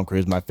hate Tom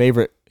Cruise. My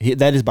favorite,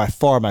 that is by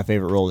far my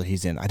favorite role that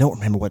he's in. I don't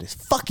remember what his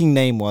fucking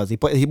name was. He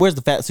wears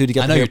the fat suit. He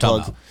got I the know hair you're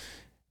talking plugs.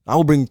 about. I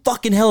will bring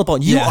fucking hell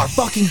upon you. You Yeah. are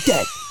fucking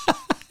dead.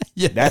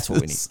 Yeah, That's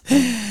what we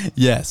need.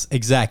 Yes,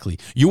 exactly.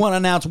 You want to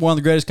announce one of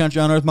the greatest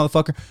country on earth,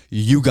 motherfucker?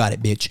 You got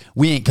it, bitch.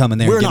 We ain't coming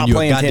there We're and not giving you a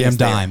playing goddamn tennis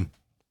there. dime.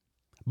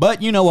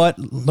 But you know what?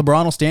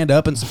 LeBron will stand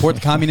up and support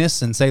the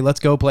communists and say, let's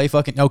go play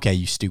fucking... Okay,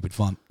 you stupid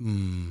fun.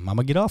 I'm going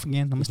to get off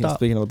again. I'm going to stop.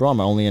 Speaking of LeBron,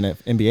 my only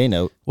NBA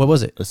note, What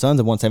was it? the Suns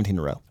have won 17 in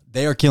a row.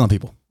 They are killing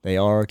people. They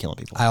are killing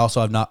people. I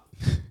also have not...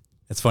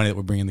 It's funny that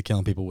we're bringing the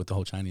killing people with the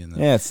whole Chinese.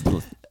 Yeah, it's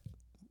a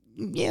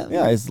Yeah.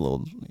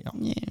 little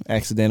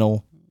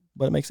accidental,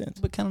 but it makes sense.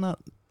 But kind of not.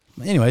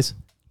 Anyways,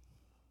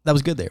 that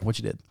was good there, what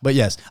you did. But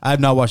yes, I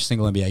have not watched a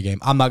single NBA game.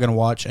 I'm not going to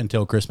watch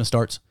until Christmas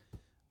starts.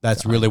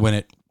 That's really when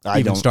it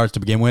even starts to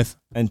begin with.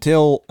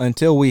 Until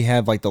we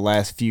have like the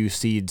last few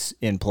seeds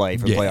in play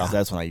for Yeah. playoffs,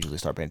 that's when I usually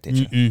start paying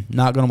attention.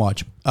 Not going to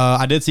watch.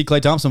 I did see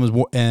Klay Thompson was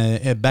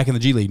back in the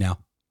G League now.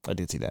 I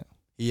did see that.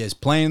 He is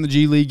playing in the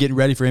G League, getting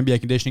ready for NBA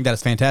conditioning. That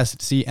is fantastic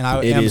to see. And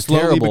I It am is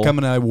slowly terrible.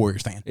 becoming a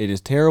Warriors fan. It is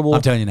terrible.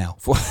 I'm telling you now.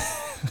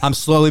 I'm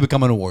slowly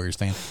becoming a Warriors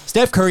fan.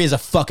 Steph Curry is a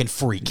fucking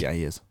freak. Yeah,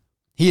 he is.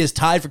 He is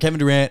tied for Kevin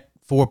Durant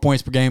 4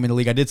 points per game in the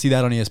league. I did see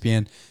that on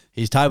ESPN.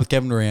 He's tied with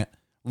Kevin Durant,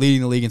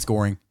 leading the league in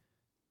scoring.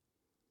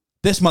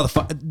 This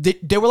motherfucker,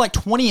 they were like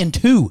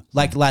 20-2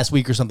 like last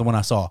week or something when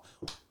I saw.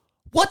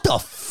 What the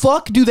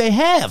fuck do they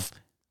have?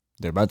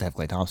 They're about to have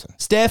Klay Thompson.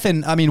 Steph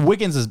and,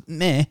 Wiggins is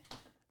meh.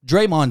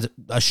 Draymond's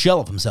a shell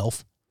of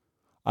himself.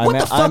 What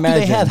the fuck do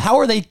they have? How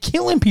are they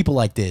killing people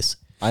like this?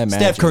 I imagine.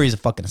 Steph Curry's a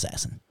fucking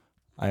assassin.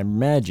 I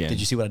imagine. Did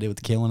you see what I did with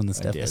the killing and the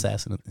Steph did.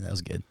 assassin? That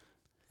was good.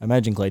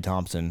 Imagine Klay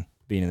Thompson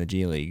being in the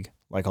G League,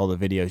 like all the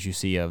videos you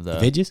see of the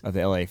vidges? of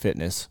the LA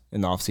Fitness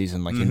in the off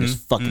season, like him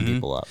just fucking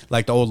people up.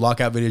 Like the old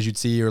lockout videos you'd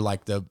see, or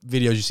like the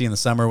videos you see in the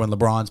summer when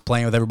LeBron's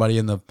playing with everybody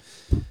in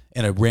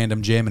a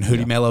random gym and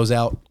Hoodie Mello's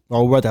out.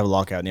 Oh, we're about to have a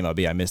lockout in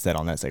MLB. I missed that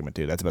on that segment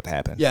too. That's about to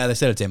happen. Yeah, they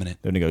said it's imminent.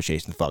 They're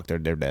negotiating. Fuck, they're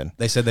dead.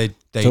 They said they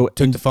So,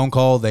 took the phone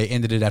call. They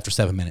ended it after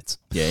 7 minutes.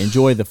 Yeah,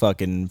 enjoy the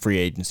fucking free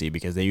agency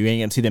because you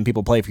ain't gonna see them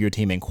people play for your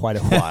team in quite a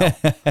while.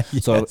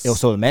 Yes.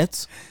 So the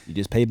Mets, you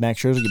just paid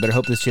Max Scherzer. You better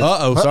hope this shit.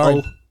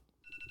 Sorry.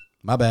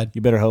 My bad. You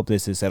better hope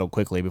this is settled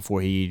quickly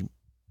before he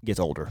gets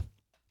older.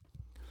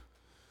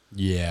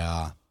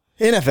 Yeah.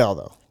 NFL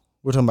though,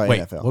 we're talking about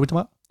Wait, NFL. what are we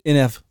talking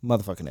NF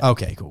motherfucking F. about?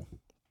 Okay, cool.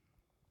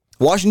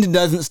 Washington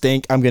doesn't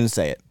stink. I'm gonna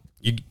say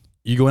it.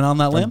 You going on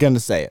that I'm limb? gonna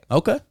say it.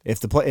 Okay. If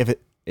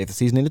the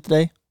season ended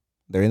today,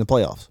 they're in the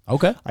playoffs.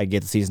 Okay. I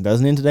get the season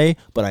doesn't end today,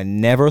 but I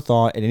never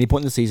thought at any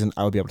point in the season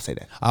I would be able to say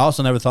that. I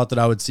also never thought that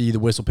I would see the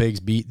Whistle Pigs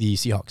beat the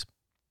Seahawks.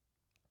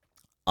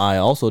 I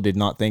also did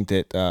not think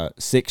that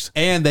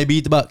And they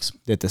beat the Bucks.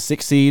 that the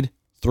 6th seed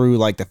through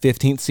like the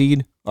 15th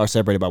seed are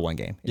separated by one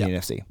game in the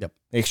NFC. Yep.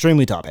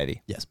 Extremely top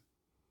heavy. Yes.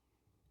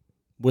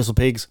 Whistle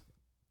Pigs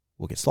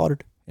will get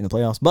slaughtered in the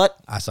playoffs, but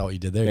I saw what you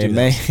did there, they too.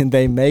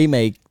 may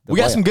make the We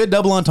got playoffs. some good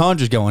double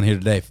entendres going here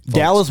today, folks.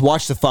 Dallas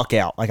watched the fuck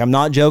out. Like, I'm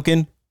not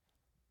joking.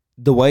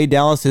 The way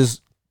Dallas has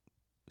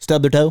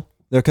stubbed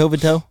their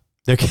COVID toe,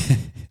 They're-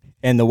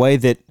 and the way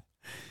that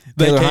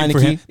They Taylor came for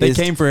Heineke him. They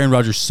came for Aaron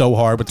Rodgers so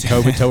hard with the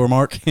COVID toe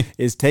remark.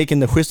 is taking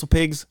the Whistle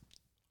Pigs.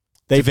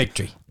 To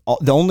victory.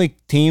 The only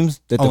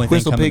teams that Only the thing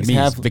Whistle coming to Pigs me is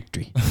have,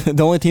 victory.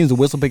 the only teams the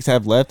Whistle Pigs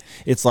have left,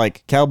 it's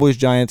like Cowboys,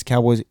 Giants,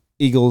 Cowboys,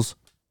 Eagles.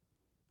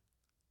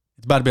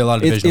 It's about to be a lot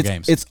of divisional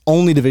games. It's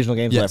only divisional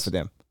games Yes. left for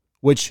them,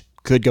 which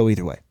could go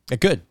either way.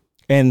 It could.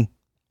 And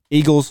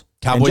Eagles,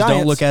 Cowboys and don't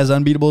Giants, look as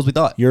unbeatable as we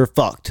thought. you're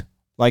fucked.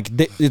 Like,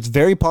 it's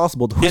very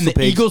possible the And Whistle the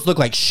Pigs. Eagles look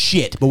like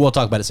shit, but we'll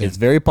talk about it soon. It's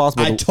very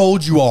possible I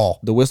told you all.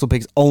 the Whistle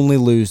Pigs only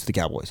lose to the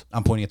Cowboys.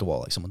 I'm pointing at the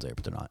wall like someone's there,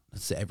 but they're not.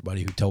 That's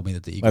everybody who told me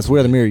that the Eagles. That's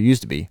where the mirror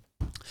used to be.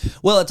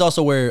 Well, it's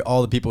also where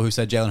all the people who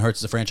said Jalen Hurts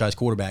is a franchise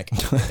quarterback.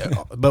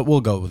 But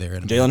we'll go there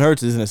in a minute. Jalen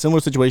Hurts is in a similar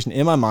situation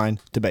in my mind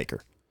to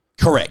Baker.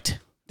 Correct.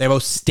 They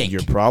both stink.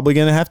 You're probably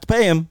going to have to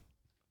pay him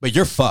But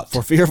you're fucked.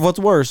 for fear of what's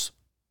worse.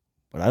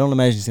 But I don't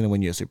imagine he's going to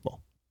win you a Super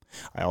Bowl.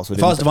 I also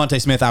If I was didn't.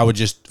 Devontae Smith, I would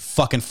just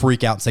fucking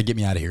freak out and say, "Get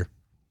me out of here."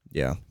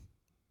 Yeah.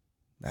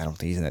 I don't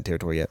think he's in that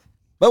territory yet.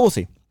 But we'll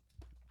see.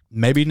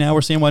 Maybe now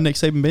we're seeing why Nick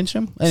Saban benched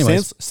him.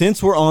 Anyways,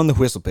 Since we're on the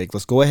Whistle Pig,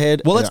 let's go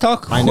ahead. Well, let's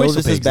talk I know Whistle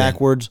this is Pigs then.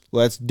 backwards.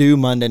 Let's do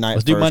Monday night.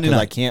 Let's do first, Monday 'cause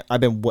night. I can't.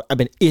 I've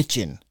been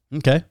itching.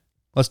 okay.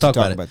 Let's talk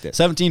talk about about it. this.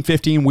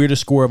 17-15,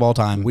 weirdest score of all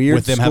time. Weird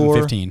with them score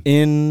having 15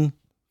 in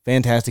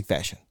fantastic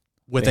fashion.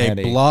 with They a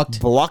had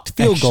blocked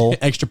field goal,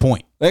 extra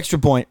point extra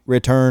point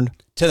returned.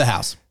 to the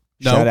house.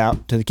 No, Shout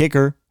out to the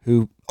kicker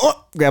who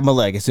grabbed my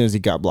leg as soon as he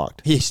got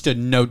blocked. he stood.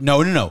 No.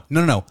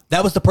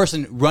 That was the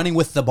person running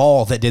with the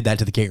ball that did that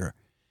to the kicker.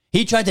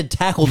 He tried to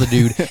tackle the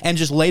dude and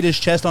just laid his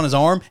chest on his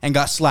arm and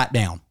got slapped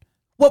down.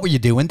 What were you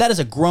doing? That is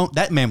a grown.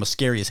 That man was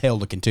scary as hell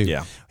looking too.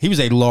 Yeah. He was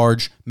a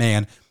large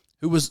man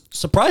who was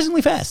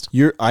surprisingly fast.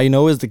 I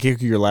know as the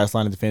kicker, your last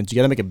line of defense, you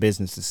got to make a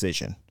business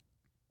decision.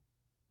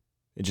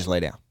 You just lay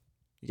down.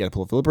 You got to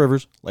pull a Phillip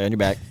Rivers, lay on your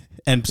back,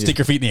 And stick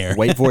your feet in the air.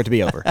 wait for it to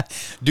be over.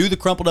 Do the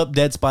crumpled up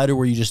dead spider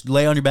where you just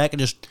lay on your back and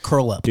just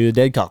curl up. Do the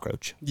dead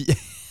cockroach. Yeah.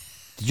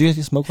 Did you guys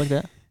get smoked like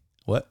that?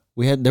 What?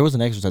 There was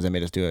an exercise that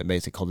made us do it,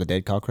 basically called the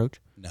dead cockroach.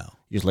 No.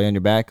 You just lay on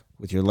your back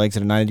with your legs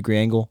at a 90-degree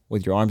angle,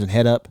 with your arms and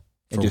head up,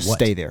 and For just what?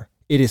 stay there.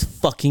 It is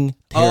fucking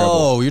terrible.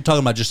 Oh, you're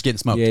talking about just getting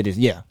smoked. Yeah, it is.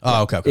 Yeah.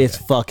 Oh, okay. It's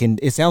fucking.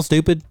 It sounds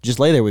stupid. Just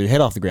lay there with your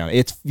head off the ground.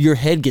 Your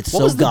head gets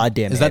so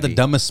goddamn. Is that the heavy.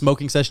 dumbest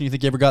smoking session you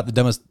think you ever got? The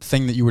dumbest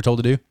thing that you were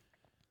told to do?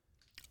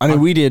 I mean,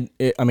 we did.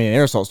 In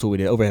air assault school, we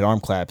did overhead arm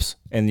claps,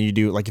 and you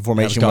do like in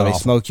formation where they god-awful.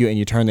 smoke you, and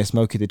you turn, they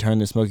smoke you, they turn,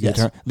 they smoke you, Yes.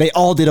 they turn. They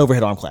all did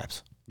overhead arm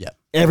claps. Yeah.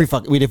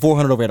 We did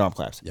 400 overhead arm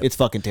claps. It's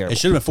fucking terrible. It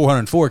should have been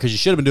 404 because you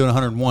should have been doing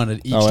 101 at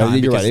each time.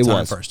 You're because right. It it's time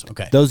was first.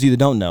 Okay. Those of you that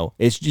don't know,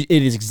 it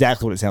is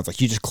exactly what it sounds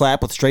like. You just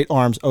clap with straight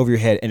arms over your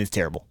head, and it's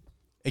terrible.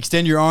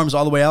 Extend your arms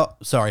all the way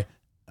out. Sorry.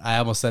 I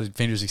almost said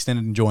fingers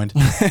extended and joined.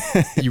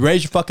 You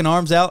raise your fucking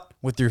arms out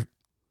with your,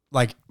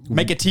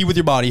 make a T with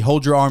your body,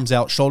 hold your arms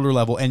out shoulder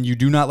level, and you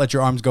do not let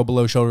your arms go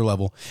below shoulder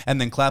level, and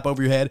then clap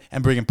over your head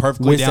and bring them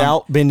perfectly down.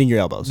 Without bending your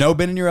elbows. No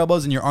bending your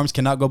elbows, and your arms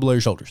cannot go below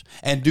your shoulders.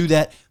 And do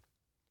that,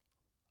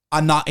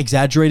 I'm not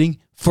exaggerating,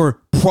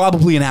 for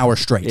probably an hour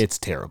straight. It's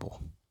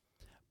terrible.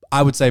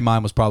 I would say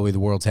mine was probably the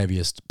world's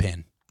heaviest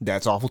pin.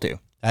 That's awful too.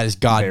 That is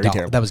Very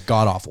terrible. That was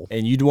god awful.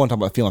 And you do want to talk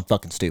about feeling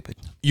fucking stupid.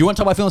 You want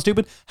to talk about feeling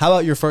stupid? How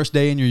about your first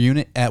day in your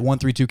unit at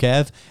 132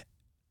 Cav?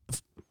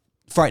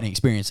 Frightening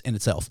experience in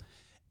itself.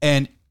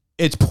 And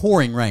it's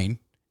pouring rain,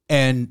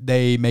 and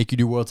they make you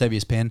do world's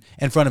heaviest pin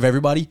in front of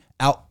everybody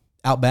out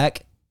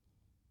back,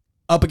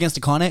 up against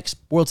the Connex,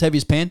 world's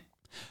heaviest pin,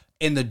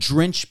 in the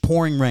drenched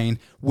pouring rain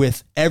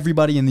with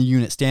everybody in the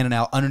unit standing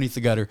out underneath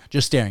the gutter,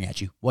 just staring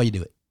at you while you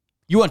do it.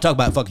 You want to talk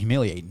about fucking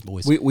humiliating,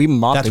 boys? We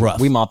mopped That's rough.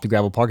 we mopped the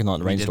gravel parking lot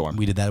in the rainstorm.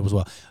 We did that as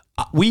well.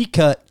 We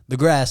cut the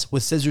grass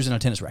with scissors and a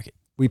tennis racket.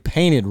 We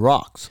painted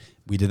rocks.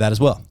 We did that as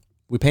well.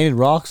 We painted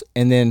rocks,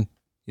 and then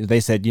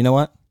they said, "You know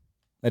what?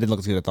 That didn't look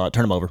as good as I thought.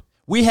 Turn them over.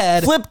 We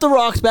had Flip the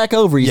rocks back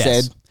over." He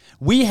Yes. said,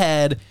 We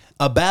had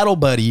a battle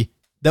buddy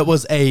that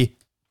was a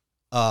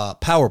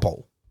power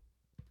pole.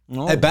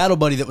 "Oh, A battle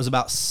buddy that was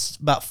about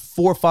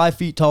 4 or 5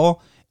 feet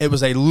tall. It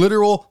was a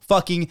literal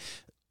fucking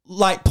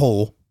light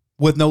pole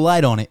with no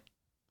light on it.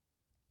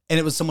 And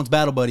it was someone's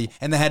battle buddy,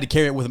 and they had to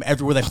carry it with them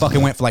everywhere they fucking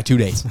went for like 2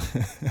 days.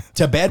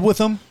 To bed with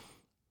them,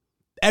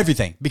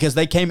 everything. Because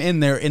they came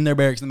in there in their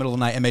barracks in the middle of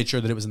the night and made sure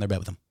that it was in their bed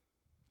with them.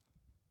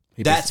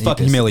 That's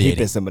fucking humiliating.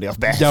 He pissed somebody off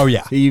bad. Oh,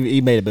 yeah.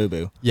 He made a boo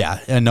boo. Yeah,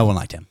 and no one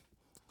liked him.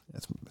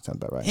 That sounds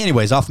about right.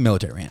 Anyways, off the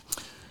military rant.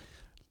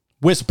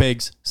 Whistle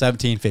Pigs,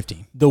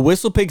 17-15. The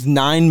Whistle Pigs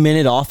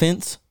 9-minute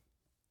offense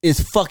is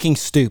fucking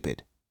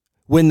stupid.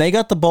 When they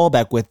got the ball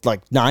back with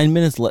like 9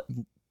 minutes left,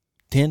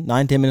 10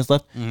 minutes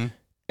left,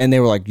 and they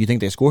were like, "Do you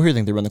think they score here? Do you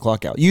think they run the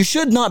clock out?" You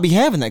should not be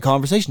having that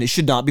conversation. It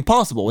should not be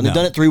possible. And they've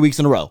done it 3 weeks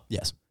in a row.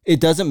 Yes. It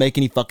doesn't make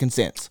any fucking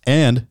sense.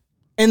 And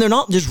they're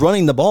not just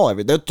running the ball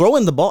they're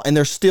throwing the ball and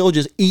they're still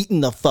just eating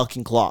the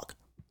fucking clock.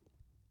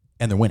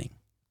 And they're winning.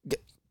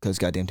 Because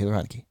goddamn Taylor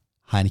Heineke.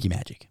 Heineke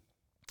magic.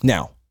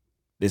 Now,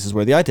 this is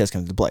where the eye test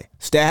comes into play.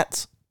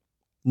 Stats,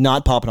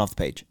 not popping off the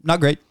page. Not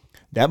great.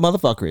 That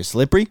motherfucker is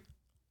slippery.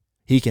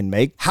 He can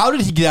make... How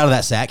did he get out of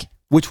that sack?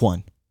 Which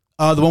one?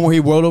 The one where he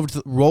rolled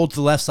to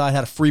the left side,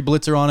 had a free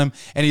blitzer on him,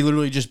 and he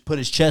literally just put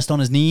his chest on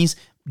his knees,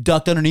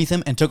 ducked underneath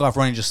him, and took off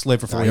running, just slid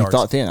for 4 yards. He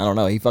thought 10. I don't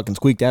know. He fucking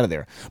squeaked out of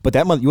there. But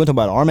that you want to talk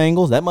about arm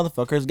angles? That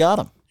motherfucker's got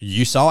him.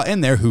 You saw in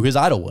there who his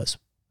idol was.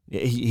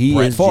 He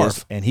Brett is Favre.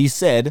 just, and he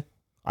said,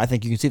 I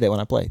think you can see that when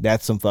I play.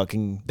 That's some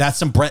fucking... That's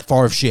some Brett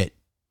Favre shit.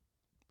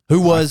 Who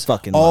was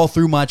fucking all love.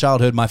 through my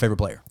childhood my favorite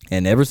player.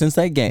 And ever since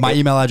that game... My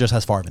email address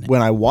has Favre in it.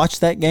 When I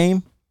watched that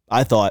game,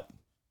 I thought,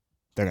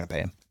 they're going to pay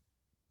him.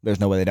 There's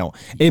no way they don't.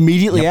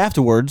 Immediately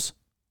afterwards,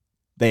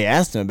 they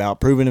asked him about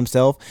proving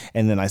himself,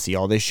 and then I see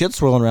all this shit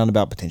swirling around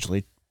about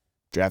potentially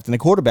drafting a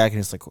quarterback, and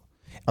it's like,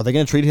 are they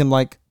going to treat him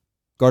like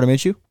Gardner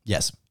Minshew?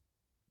 Yes.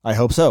 I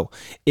hope so.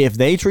 If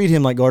they treat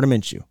him like Gardner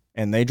Minshew,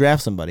 and they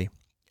draft somebody,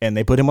 and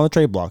they put him on the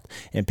trade block,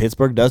 and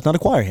Pittsburgh does not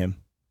acquire him,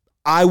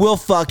 I will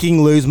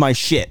fucking lose my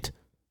shit.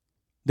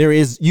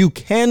 You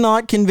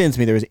cannot convince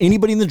me there is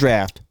anybody in the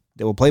draft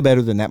that will play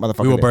better than that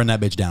motherfucker. We will burn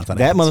that bitch down.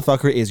 That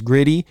motherfucker is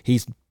gritty.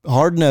 He's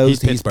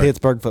hard-nosed. He's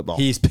Pittsburgh football.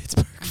 He's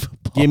Pittsburgh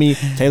football. Give me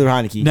Taylor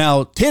Heineke.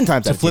 Now, 10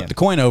 times to out of flip 10. the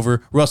coin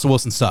over, Russell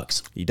Wilson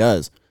sucks. He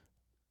does.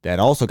 That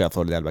also got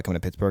floated out about coming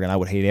to Pittsburgh, and I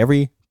would hate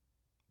every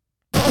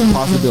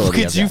possibility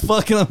Could of you that.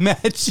 fucking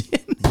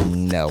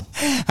imagine? No.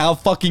 How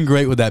fucking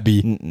great would that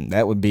be?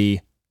 That would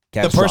be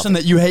The person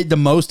that you hate the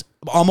most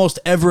almost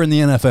ever in the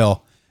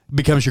NFL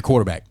becomes your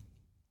quarterback.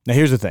 Now,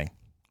 here's the thing.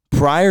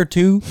 Prior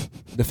to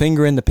the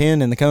finger in the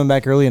pin and the coming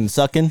back early and the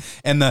sucking.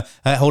 And the,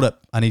 hold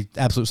up. I need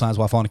absolute signs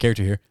while following a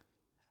character here.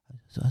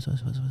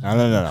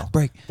 No.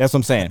 Break. That's what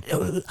I'm saying.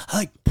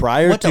 Like,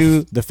 Prior what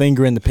to the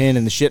finger in the pin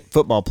and the shit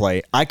football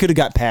play, I could have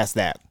got past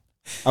that.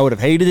 I would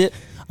have hated it.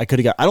 I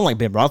don't like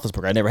Ben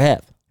Roethlisberger. I never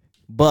have.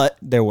 But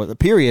there was a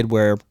period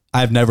where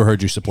I've never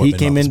heard you support he Ben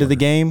came into the Roethlisberger.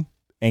 game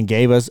and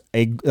gave us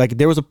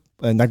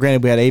now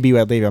granted we had AB, we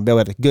had Le'Veon Bell, we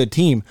had a good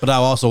team. But I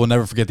also will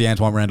never forget the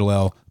Antoine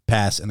Randall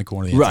pass in the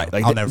corner of the end zone.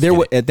 Right. I'll never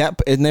forget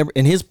it.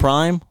 In his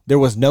prime, there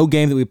was no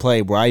game that we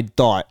played where I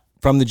thought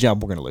from the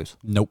jump we're going to lose.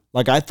 Nope.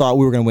 Like I thought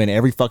we were going to win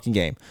every fucking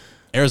game.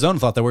 Arizona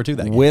thought they were too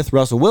that game. With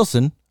Russell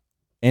Wilson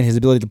and his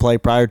ability to play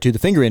prior to the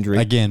finger injury,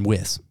 Again,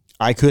 with.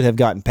 I could have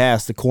gotten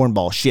past the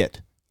cornball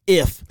shit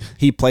if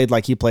he played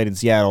like he played in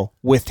Seattle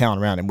with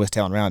talent around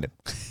him.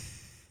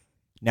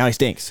 Now he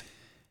stinks.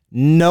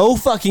 No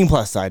fucking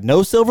plus side.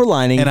 No silver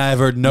lining. And I have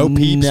heard no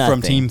peeps from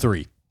Nothing. Team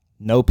 3.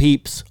 No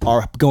peeps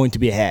are going to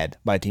be had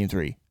by Team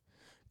 3.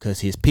 Because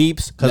his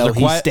peeps, no,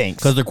 he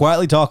stinks. Because they're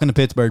quietly talking to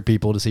Pittsburgh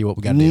people to see what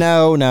we got to do.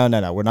 No.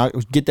 We're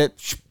not. Get that.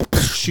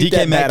 Shoot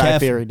that bad eye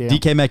theory down.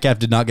 DK Metcalf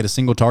did not get a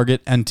single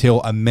target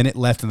until a minute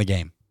left in the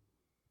game.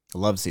 I'd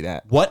love to see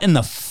that. What in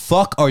the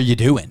fuck are you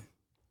doing?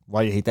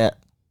 Why do you hate that?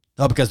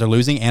 Oh, because they're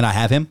losing and I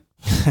have him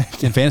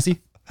in fantasy?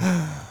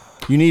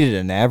 You needed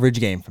an average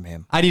game from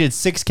him. I needed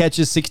 6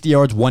 catches, 60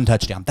 yards, 1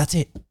 touchdown. That's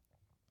it.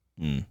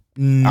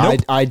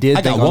 Nope. I did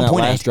I got think on that 1.8.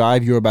 last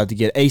drive you were about to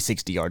get a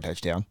 60-yard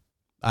touchdown.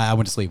 I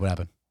went to sleep. What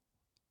happened?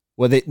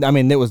 Well,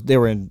 they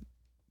were in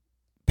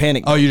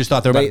panic. Oh, you just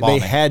thought they were about to ball They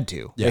me. had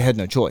to. Yeah. They had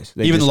no choice.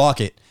 They Even just-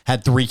 Lockett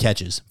had 3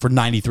 catches for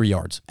 93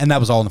 yards, and that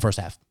was all in the first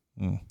half.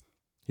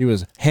 he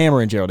was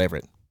hammering Gerald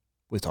Everett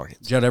with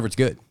targets, Gerald Everett's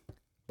good.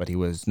 but he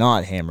was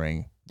not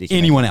hammering DK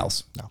Anyone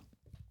else? No.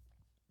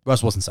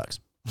 Russ Wilson sucks.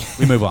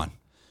 We move on.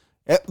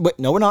 But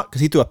no, we're not,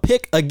 because he threw a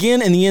pick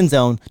again in the end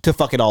zone to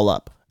fuck it all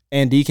up.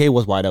 And DK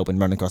was wide open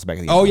running across the back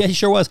of the end Oh, zone. yeah, he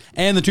sure was.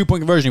 And the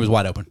 2-point conversion, he was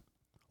wide open.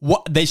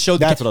 What they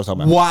showed That's what I was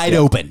talking about. wide Yeah.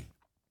 open.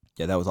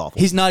 Yeah, that was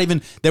awful. He's not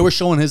even. They were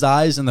showing his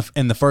eyes in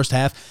the first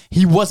half.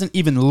 He wasn't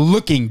even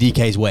looking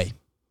DK's way.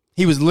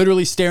 He was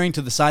literally staring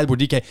to the side where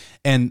DK.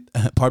 And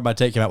Pardon My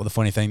Take came out with a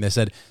funny thing. They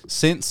said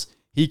since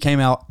he came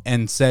out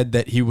and said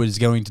that he was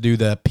going to do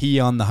the pee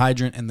on the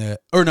hydrant and the.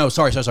 Or no,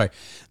 sorry.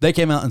 They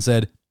came out and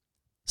said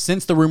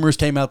since the rumors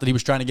came out that he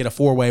was trying to get a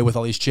 4-way with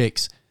all these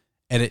chicks,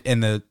 and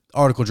the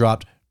article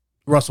dropped,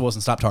 Russell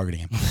Wilson stopped targeting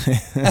him.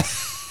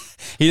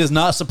 He does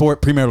not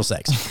support premarital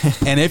sex,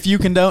 and if you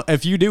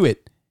do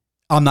it,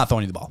 I'm not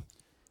throwing you the ball.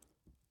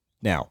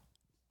 Now,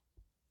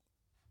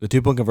 the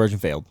 2-point conversion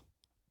failed.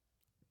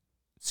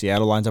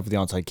 Seattle lines up for the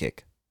onside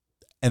kick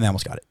And they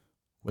almost got it.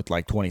 with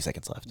like 20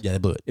 seconds left. Yeah, they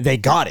blew it. They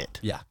got it.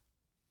 Yeah.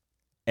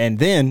 And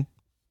then,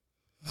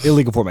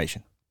 illegal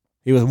formation.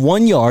 He was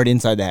 1 yard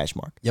inside the hash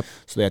mark. Yep.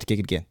 So they had to kick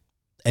it again.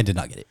 And did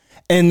not get it.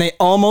 And they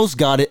almost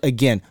got it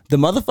again. The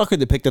motherfucker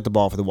that picked up the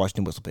ball for the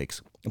Washington Whistle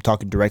Pigs. I'm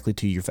talking directly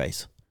to your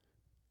face.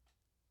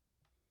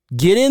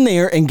 Get in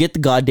there and get the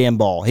goddamn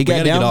ball. He got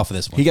gotta down. get off of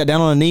this one. He got down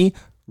on a knee,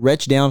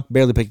 retched down,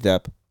 barely picked it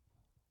up.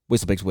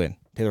 Whistle Pigs win.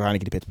 Taylor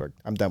Heineke to Pittsburgh.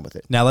 I'm done with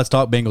it. Now let's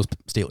talk Bengals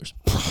Steelers.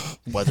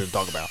 What is there to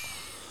talk about?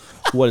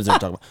 What is there to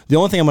talk about? The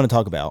only thing I'm going to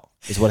talk about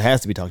is what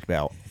has to be talked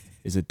about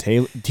is that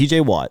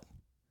TJ Watt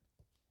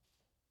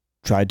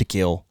tried to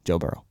kill Joe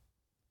Burrow.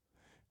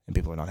 And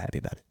people are not happy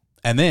about it.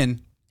 And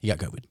then he got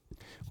COVID.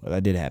 Well,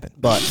 that did happen.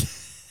 But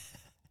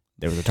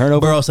there was a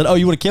turnover. Burrow said, "Oh,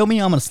 you want to kill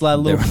me? I'm going to slide a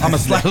little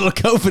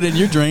COVID in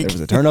your drink." There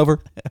was a turnover,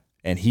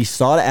 and he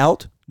sought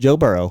out Joe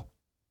Burrow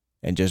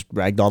and just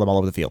ragdolled him all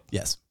over the field.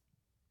 Yes.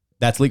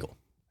 That's legal.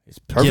 It's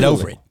perfectly Get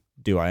over legal.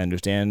 Do I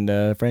understand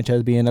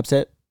franchise being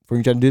upset for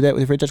you trying to do that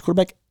with your franchise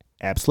quarterback?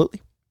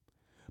 Absolutely.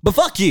 But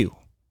fuck you,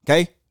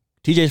 okay?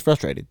 TJ's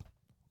frustrated.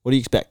 What do you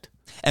expect?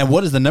 And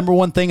what is the number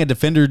one thing a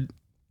defender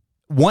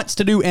wants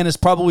to do and is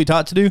probably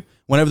taught to do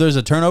whenever there's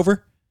a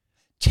turnover?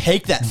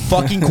 Take that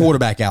fucking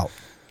quarterback out.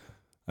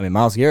 I mean,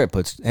 Myles Garrett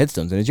puts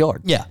headstones in his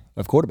yard. Yeah.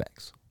 Of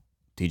quarterbacks.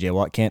 TJ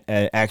Watt can't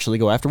actually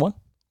go after one.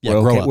 Yeah,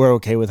 we're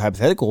okay with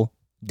hypothetical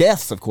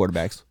deaths of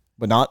quarterbacks,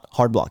 but not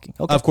hard blocking.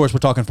 Okay. Of course, we're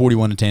talking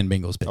 41-10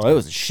 Bengals. Oh, it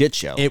was a shit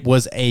show. It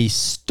was a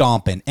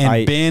stomping.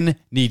 And Ben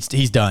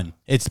he's done.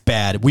 It's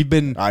bad. We've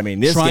been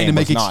this trying to game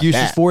make was not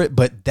excuses that. for it,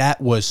 but that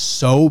was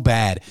so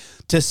bad.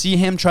 To see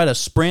him try to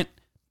sprint,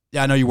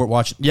 I know you weren't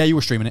watching. Yeah, you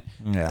were streaming it.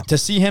 Yeah. To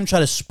see him try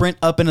to sprint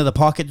up into the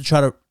pocket to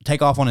try to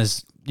take off on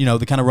his,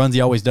 the kind of runs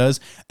he always does,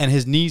 and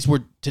his knees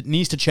were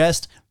knees to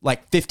chest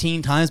like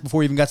 15 times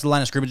before he even got to the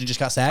line of scrimmage and just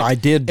got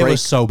sacked. It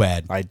was so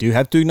bad. I do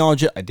have to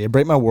acknowledge it. I did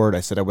break my word. I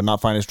said I would not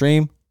find a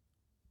stream.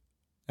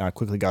 And I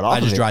quickly got off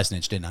of it. I just dry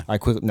snitched, didn't I?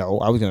 No,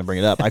 I was going to bring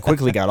it up. I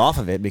quickly got off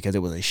of it because it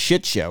was a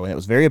shit show, and it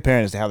was very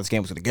apparent as to how this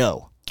game was going to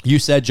go. You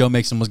said Joe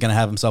Mixon was going to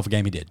have himself a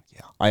game. He did.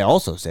 Yeah. I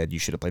also said you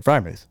should have played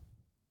Freiermuth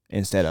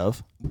instead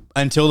of.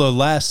 Until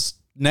the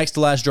next to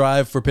last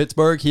drive for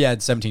Pittsburgh, he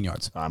had 17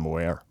 yards. I'm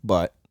aware,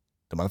 but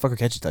the motherfucker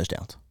catches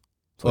touchdowns.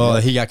 Well,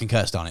 he got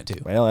concussed on it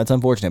too. Well, that's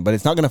unfortunate, but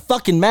it's not going to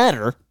fucking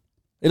matter.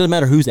 It doesn't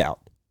matter who's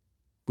out.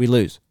 We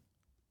lose.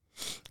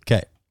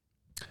 Okay.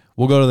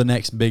 We'll go to the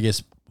next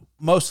biggest,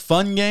 most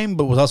fun game,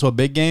 but was also a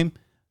big game.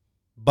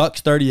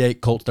 Bucks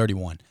 38, Colts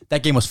 31.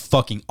 That game was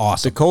fucking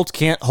awesome. The Colts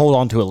can't hold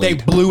on to a lead.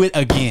 They blew it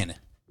again.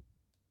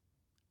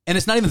 And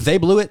it's not even they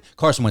blew it.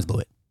 Carson Wentz blew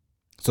it.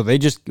 So if they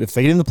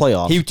get in the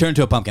playoffs. He turned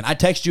to a pumpkin. I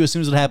texted you as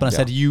soon as it happened. I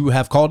said, you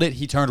have called it.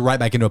 He turned right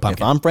back into a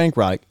pumpkin. If I'm Frank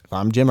Reich, if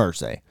I'm Jim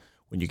Irsay,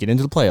 when you get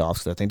into the playoffs,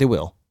 because I think they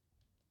will,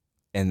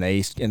 and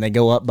they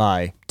go up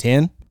by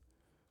 10,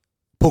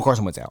 pull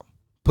Carson Wentz out.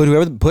 Put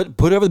whoever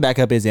the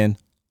backup is in,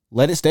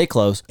 let it stay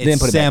close, then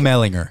put it Sam back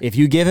Ehlinger. If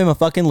you give him a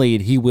fucking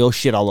lead, he will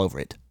shit all over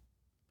it.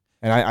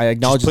 And I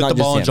acknowledge just it's put not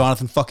the ball in just him.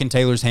 Jonathan fucking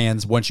Taylor's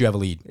hands once you have a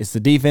lead. It's the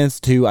defense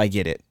too. I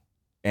get it,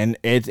 and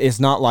it's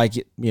not like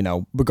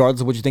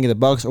regardless of what you think of the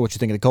Bucks or what you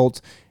think of the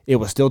Colts, it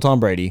was still Tom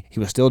Brady. He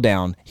was still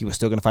down. He was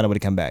still going to find a way to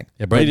come back.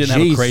 Yeah, Brady didn't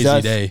have a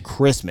crazy day.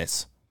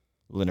 Christmas,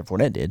 Leonard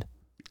Fournette did.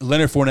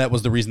 Leonard Fournette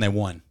was the reason they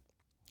won.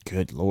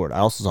 Good Lord! I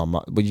also saw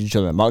but you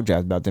showed that mock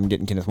draft about them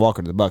getting Kenneth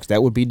Walker to the Bucks.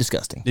 That would be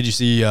disgusting. Did you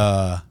see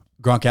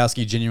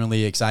Gronkowski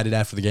genuinely excited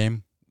after the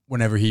game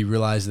whenever he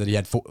realized that he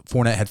had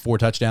Fournette had 4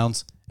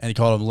 touchdowns and he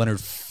called him Leonard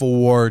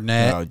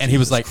Fournette, Oh, and he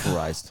was Jesus like,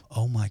 Christ.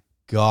 "Oh my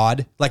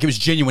God!" Like it was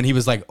genuine. He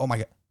was like, "Oh my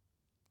God."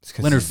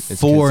 Leonard It's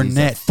 'cause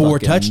Fournette, he's a 4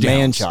 fucking touchdowns.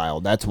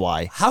 Man-child. That's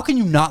why How can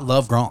you not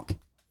love Gronk?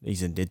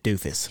 he's a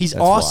doofus. He's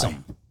That's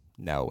awesome. why.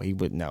 No, he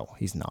would. No,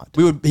 he's not.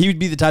 He would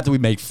be the type that we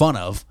make fun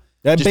of.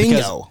 That just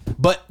bingo.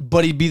 because-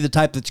 but he'd be the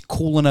type that's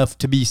cool enough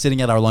to be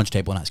sitting at our lunch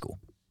table in high school.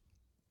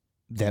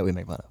 That we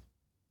make fun of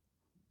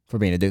for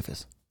being a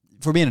doofus.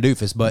 For being a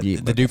doofus, but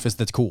Yeah, the doofus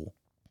that's cool.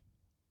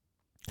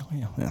 Oh,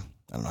 yeah.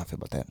 I don't know how I feel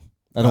about that.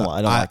 I don't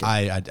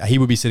like it. He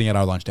would be sitting at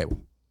our lunch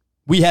table.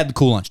 We had the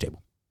cool lunch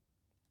table.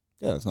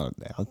 Yeah, it's not.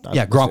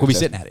 Yeah, Gronk would be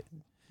sitting at it.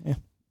 Yeah.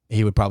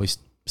 He would probably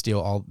steal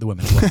all the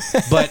women as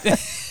well. But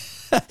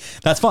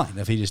that's fine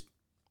if he just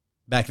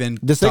back then.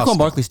 Does Saquon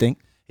Barkley stink?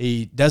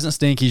 He doesn't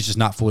stink. He's just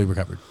not fully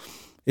recovered.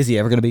 Is he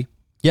ever going to be?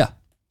 Yeah.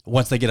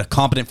 Once they get a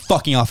competent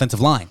fucking offensive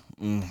line.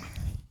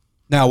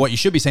 Now, what you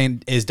should be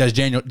saying is, does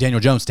Daniel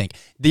Jones stink?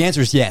 The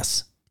answer is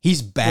yes.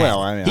 He's bad. Well,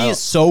 I mean, he is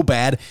so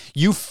bad.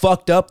 You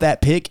fucked up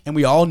that pick, and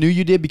we all knew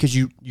you did because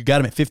you got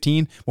him at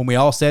 15 when we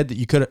all said that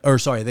you could. Or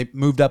sorry, they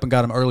moved up and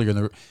got him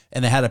earlier,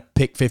 and they had a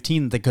pick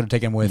 15 that they could have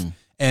taken him with,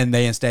 and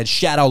they instead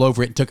shat all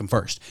over it and took him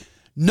first.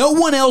 No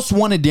one else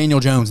wanted Daniel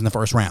Jones in the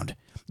first round.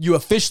 You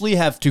officially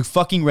have to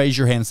fucking raise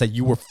your hand and say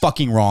you were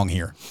fucking wrong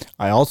here,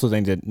 I also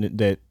think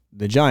that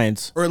the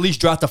Giants or at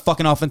least draft a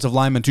fucking offensive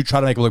lineman to try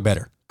to make it look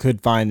better.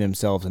 could find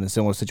themselves in a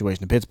similar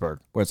situation to Pittsburgh,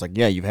 where it's like,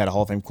 yeah, you've had a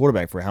Hall of Fame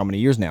quarterback for how many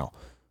years now?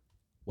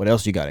 What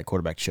else you got at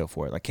quarterback to show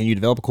for it? Like, can you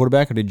develop a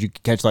quarterback, or did you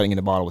catch lightning in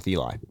the bottle with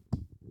Eli?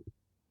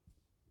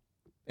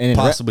 And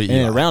Possibly in a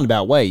Eli.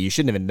 roundabout way, you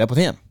shouldn't have ended up with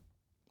him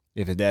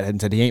if his dad hadn't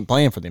said he ain't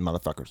playing for them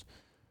motherfuckers.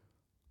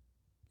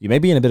 You may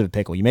be in a bit of a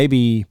pickle. You may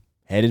be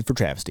headed for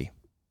travesty,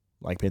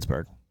 like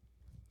Pittsburgh.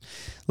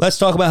 Let's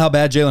talk about how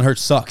bad Jalen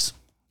Hurts sucks.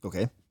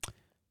 Okay.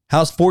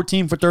 How's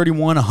 14 for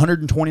 31,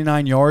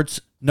 129 yards,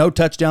 no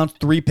touchdowns,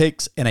 3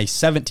 picks, and a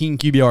 17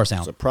 QBR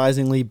sound.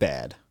 Surprisingly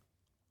bad.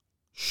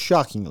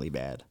 Shockingly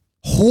bad.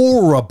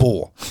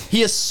 Horrible.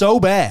 He is so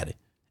bad.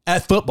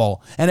 at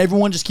football. And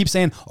everyone just keeps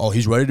saying, oh,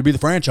 he's ready to be the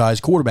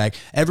franchise quarterback.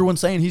 Everyone's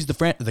saying he's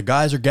the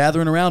guys are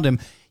gathering around him.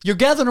 You're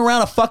gathering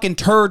around a fucking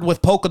turd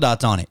with polka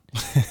dots on it.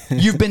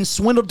 You've been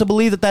swindled to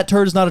believe that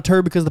turd is not a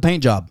turd because of the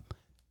paint job.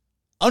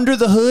 Under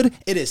the hood,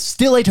 it is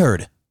still a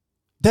turd.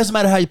 Doesn't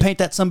matter how you paint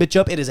that sumbitch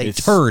up, it is a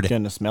turd. It's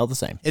going to smell the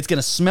same. It's going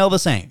to smell the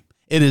same.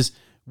 It is,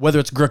 whether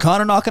it's Gracan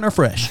or knocking or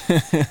fresh,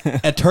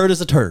 a turd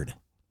is a turd.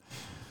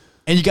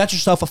 And you got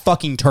yourself a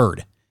fucking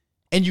turd.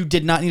 And you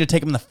did not need to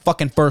take him in the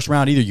fucking first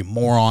round either, you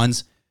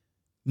morons.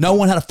 No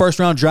one had a first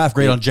round draft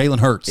grade on Jalen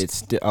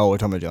Hurts. We're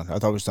talking about Jones. I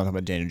thought we were talking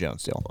about Daniel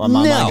Jones still. My No,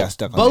 mind got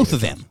stuck on both Daniel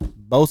of them. Jones.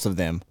 Both of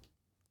them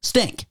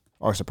Stink.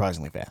 are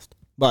surprisingly fast.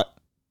 But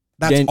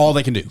That's all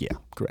they can do. yeah,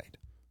 correct.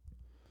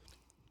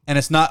 And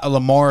it's not a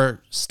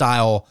Lamar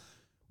style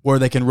where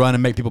they can run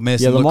and make people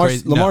miss. Yeah, and look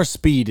crazy. No. Lamar's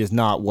speed is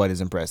not what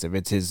is impressive.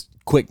 It's his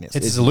quickness.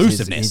 It's his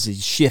elusiveness.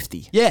 He's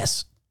shifty.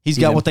 Yes. He's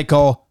got what they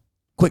call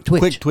quick twitch.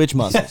 Quick twitch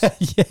muscles.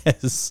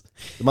 Yes.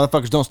 The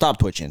motherfuckers don't stop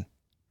twitching.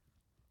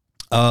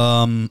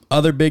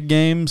 Other big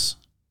games.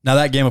 Now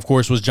that game, of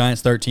course, was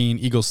Giants 13,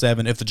 Eagles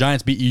 7. If the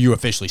Giants beat you, you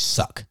officially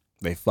suck.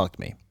 They fucked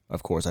me.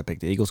 Of course, I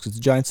picked the Eagles because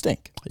the Giants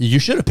stink. You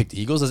should have picked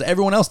the Eagles, as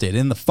everyone else did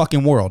in the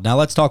fucking world. Now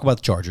let's talk about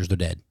the Chargers. They're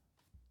dead.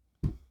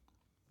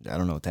 I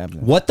don't know what's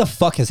happening. What the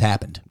fuck has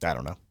happened? I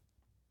don't know.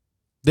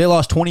 They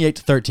lost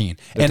 28-13.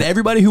 And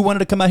everybody who wanted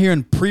to come out here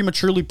and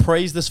prematurely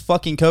praise this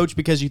fucking coach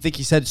because you think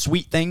he said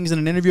sweet things in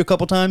an interview a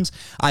couple times,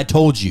 I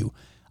told you,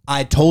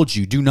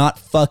 do not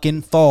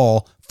fucking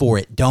fall for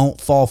it.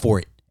 Don't fall for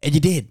it. And you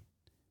did.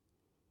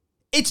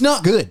 It's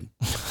not good.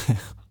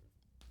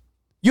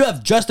 You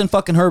have Justin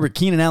fucking Herbert,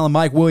 Keenan Allen,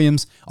 Mike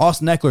Williams,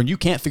 Austin Eckler, and you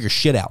can't figure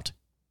shit out.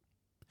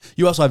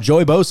 You also have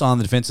Joey Bosa on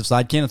the defensive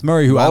side, Kenneth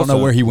Murray, who I don't know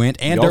where he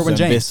went, and Derwin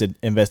James.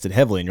 Invested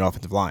heavily in your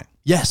offensive line.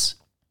 Yes.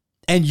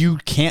 And you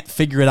can't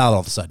figure it out all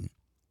of a sudden.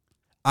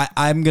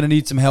 I'm going to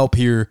need some help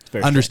here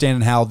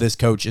understanding how this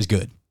coach is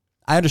good.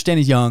 I understand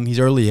he's young. He's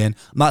early in.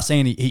 I'm not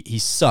saying he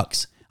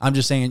sucks. I'm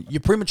just saying you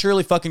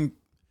prematurely fucking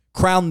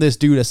crown this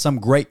dude as some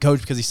great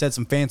coach because he said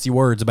some fancy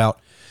words about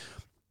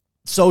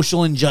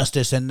social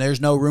injustice and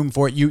there's no room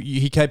for it.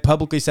 He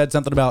publicly said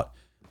something about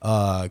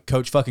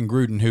Coach fucking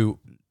Gruden, who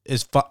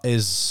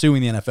is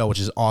suing the NFL, which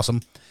is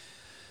awesome.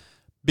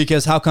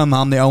 Because how come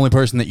I'm the only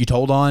person that you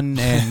told on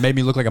and made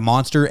me look like a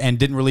monster and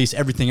didn't release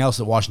everything else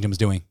that Washington was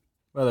doing?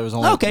 Well, there was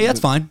only that's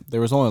fine. There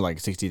was only like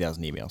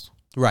 60,000 emails.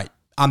 Right.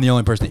 I'm the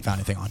only person that you found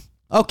anything on.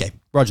 Okay,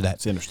 roger that.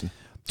 It's interesting.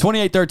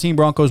 28-13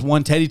 Broncos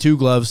won. Teddy Two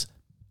Gloves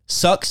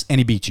sucks and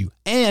he beat you.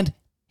 And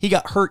he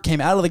got hurt, came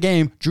out of the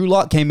game. Drew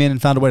Lock came in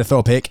and found a way to throw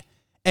a pick,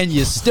 and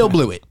you still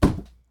blew it.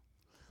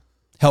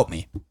 Help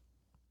me.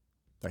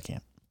 I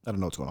can't. I don't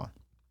know what's going on.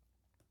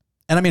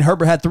 And I mean,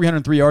 Herbert had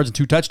 303 yards and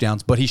 2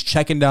 touchdowns, but he's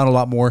checking down a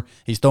lot more.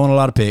 He's throwing a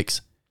lot of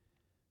picks.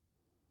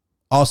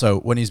 Also,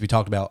 what needs to be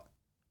talked about,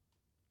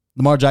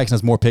 Lamar Jackson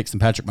has more picks than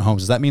Patrick Mahomes.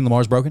 Does that mean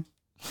Lamar's broken?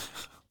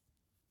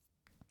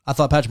 I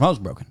thought Patrick Mahomes was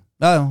broken.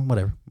 Oh,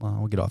 whatever. Well,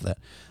 we'll get off that.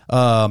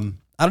 I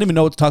don't even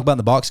know what to talk about in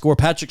the box score.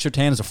 Patrick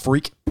Surtain is a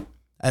freak.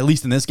 At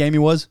least in this game he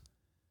was.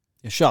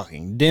 It's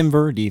shocking.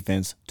 Denver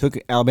defense took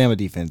Alabama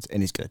defense,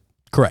 and he's good.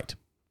 Correct.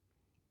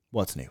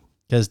 What's new?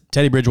 Because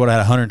Teddy Bridgewater had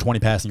 120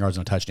 passing yards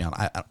and a touchdown.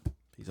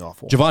 He's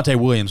awful. Javonte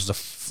Williams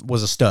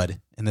was a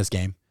stud in this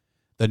game.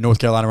 The North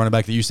Carolina running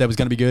back that you said was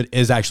going to be good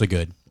is actually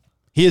good.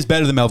 He is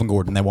better than Melvin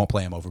Gordon. They won't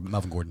play him over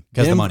Melvin Gordon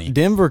because of the money.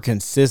 Denver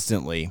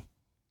consistently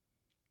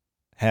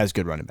has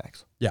good running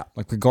backs. Yeah.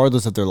 Like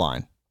regardless of their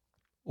line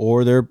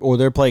or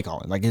their play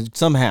calling. Like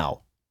somehow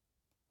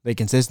they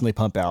consistently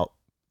pump out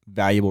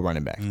valuable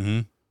running backs. Mm-hmm.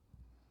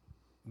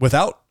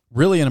 Without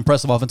really an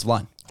impressive offensive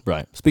line.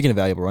 Right. Speaking of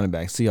valuable running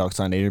backs, Seahawks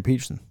signed Adrian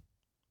Peterson.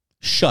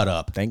 Shut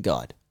up. Thank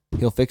God.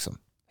 He'll fix him.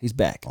 He's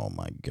back. Oh,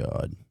 my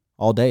God.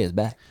 All day is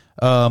back.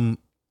 The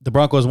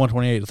Broncos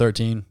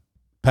 128-13.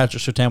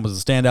 Patrick Surtain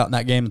was the standout in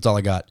that game. That's all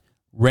I got.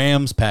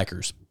 Rams,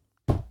 Packers.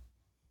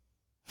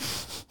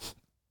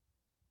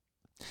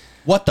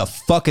 What the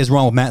fuck is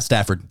wrong with Matt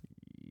Stafford?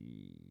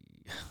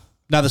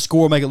 Now, the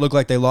score will make it look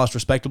like they lost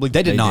respectably.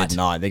 They did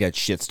not. They got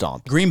shit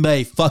stomped. Green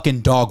Bay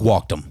fucking dog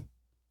walked them.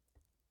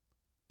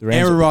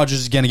 Aaron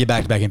Rodgers is going to get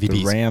back-to-back MVPs.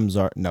 The Rams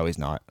are... No, he's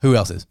not. Who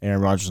else is? Aaron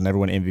Rodgers will never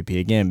win MVP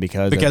again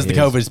because the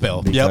COVID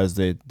spell. Because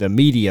the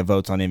media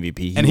votes on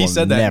MVP. He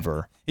said that.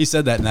 Never. He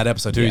said that in that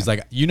episode, too. Yeah. He's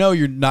like,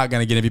 you're not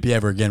going to get MVP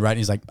ever again, right? And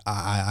he's like,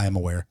 I am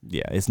aware.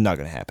 Yeah, it's not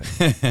going to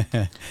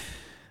happen.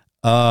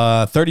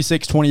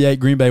 36-28,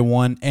 Green Bay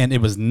won, and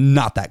it was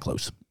not that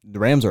close. The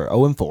Rams are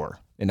 0-4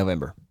 in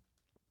November.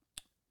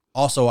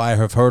 Also, I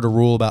have heard a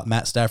rule about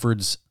Matt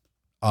Stafford's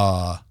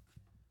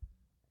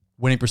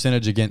winning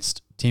percentage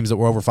against teams that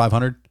were over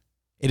 500.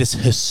 It is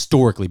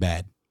historically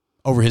bad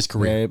over his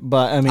career. Yeah,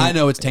 but I mean, I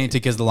know it's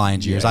tainted because of the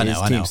Lions years. Yeah, I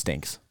know. His team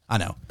stinks. I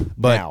know.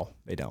 But now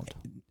they don't.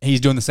 He's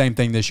doing the same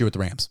thing this year with the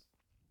Rams.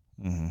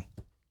 Mm-hmm.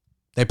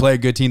 They play a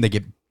good team. They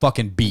get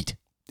fucking beat.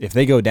 If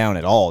they go down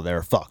at all,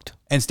 they're fucked.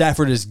 And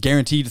Stafford is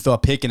guaranteed to throw a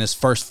pick in his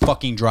first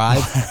fucking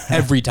drive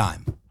every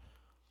time.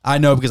 I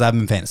know because I have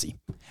him in fantasy.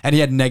 And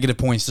he had negative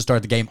points to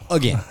start the game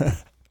again.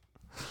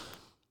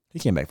 He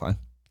came back fine.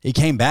 He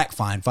came back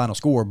fine, final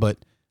score, but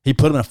he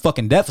put him in a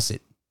fucking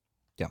deficit.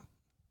 Yeah.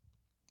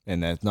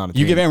 And that's not a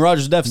You give Aaron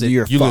Rodgers a deficit,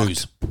 you fucked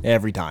lose.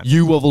 every time.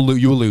 You will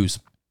lose.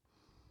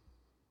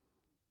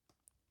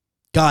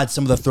 God,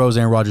 some of the throws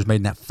Aaron Rodgers made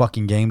in that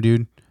fucking game,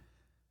 dude.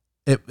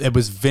 It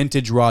was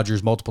vintage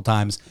Rodgers multiple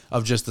times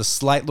of just the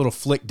slight little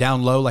flick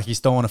down low, like he's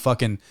throwing a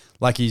fucking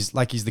like he's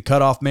the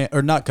cutoff man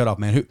or not cutoff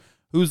man.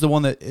 Who's the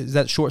one that is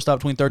that shortstop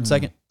between third and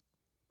second?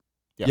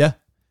 Yeah.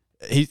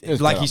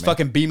 He's like he's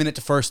fucking beaming it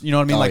to first. You know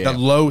what I mean? Like that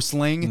low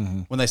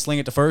sling when they sling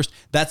it to first.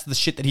 That's the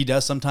shit that he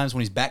does sometimes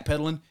when he's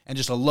backpedaling and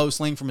just a low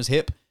sling from his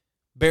hip,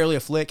 barely a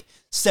flick,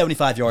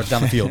 75 yards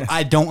down the field.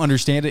 I don't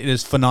understand it. It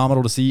is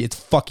phenomenal to see. It's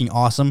fucking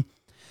awesome.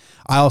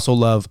 I also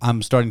love.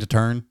 I'm starting to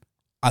turn.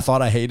 I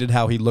thought I hated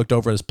how he looked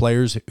over at his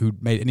players who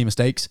made any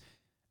mistakes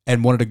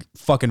and wanted to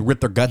fucking rip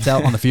their guts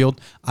out on the field.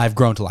 I've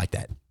grown to like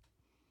that.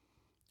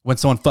 When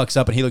someone fucks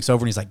up and he looks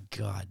over and he's like,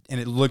 God, and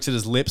it looks at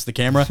his lips, the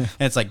camera, and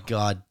it's like,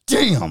 God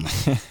damn.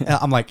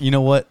 I'm like, you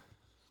know what?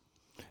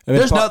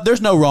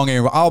 There's no wrong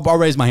Aaron. I'll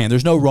raise my hand.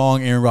 There's no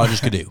wrong Aaron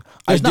Rodgers could do.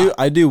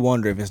 I do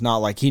wonder if it's not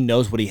like he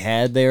knows what he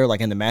had there,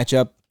 like in the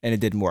matchup, and it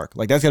didn't work.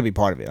 Like that's got to be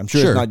part of it. I'm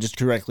sure it's not just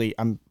correctly.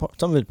 Some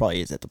of it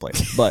probably is at the play,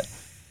 but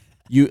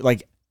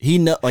he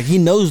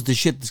knows the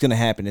shit that's going to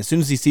happen as soon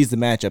as he sees the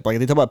matchup. Like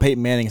they talk about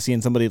Peyton Manning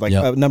seeing somebody like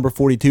number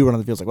 42 run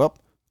on the field. It's like, well,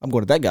 I'm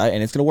going to that guy,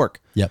 and it's going to work.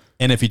 Yep.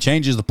 And if he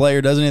changes the play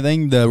or does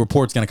anything, the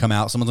report's going to come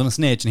out. Someone's going to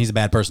snitch, and he's a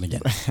bad person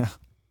again.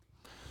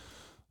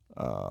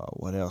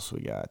 What else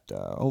we got?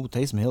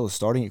 Taysom Hill is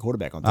starting at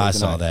quarterback on Thursday I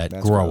saw night. that.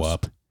 That's Grow gross.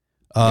 up.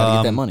 Gotta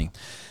get that money.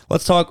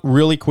 Let's talk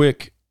really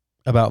quick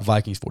about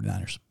Vikings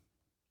 49ers.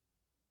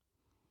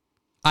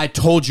 I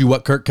told you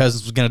what Kirk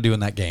Cousins was going to do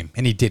in that game,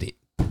 and he did it.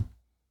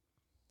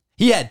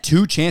 He had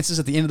 2 chances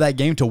at the end of that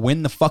game to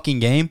win the fucking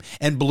game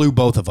and blew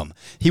both of them.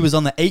 He was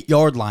on the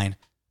 8-yard line,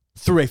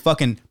 threw a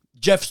fucking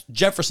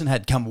Jefferson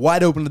had come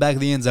wide open to the back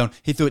of the end zone.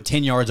 He threw it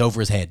 10 yards over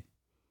his head.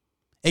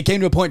 It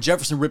came to a point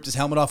Jefferson ripped his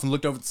helmet off and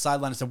looked over the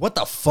sideline and said, what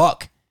the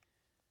fuck?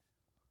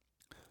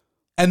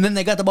 And then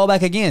they got the ball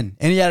back again,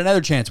 and he had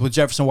another chance with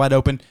Jefferson wide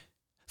open.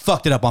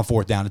 Fucked it up on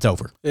 4th down. It's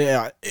over.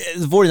 Yeah,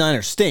 the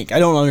 49ers stink. I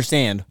don't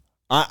understand.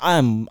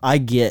 I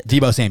get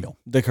Deebo Samuel.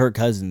 the Kirk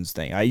Cousins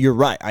thing. You're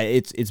right.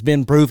 It's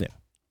been proven.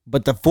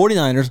 But the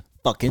 49ers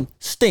fucking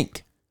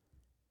stink.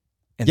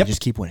 And they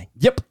just keep winning.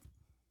 Yep.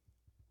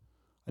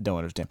 I don't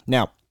understand.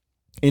 Now,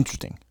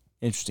 interesting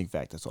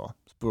fact, that's all.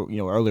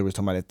 Earlier we was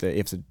talking about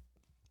if the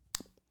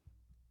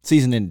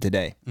season ended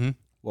today,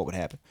 what would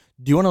happen?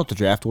 Do you want to know what the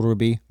draft order would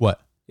be? What?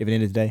 If it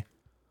ended today?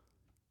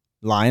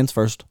 Lions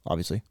first,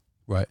 obviously.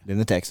 Right. Then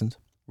the Texans.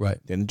 Right.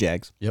 Then the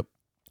Jags. Yep.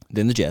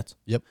 Then the Jets.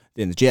 Yep.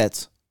 Then the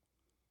Jets.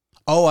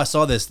 Oh, I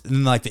saw this.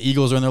 And like the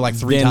Eagles are in there like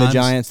 3 then times. Then the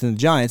Giants, then the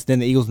Giants, then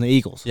the Eagles and the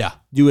Eagles. Yeah.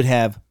 You would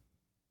have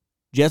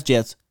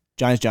Jets,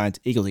 Giants,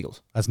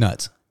 Eagles. That's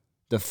nuts.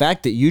 The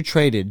fact that you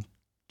traded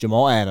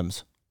Jamal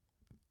Adams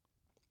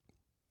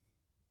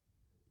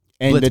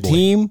and Blitz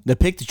the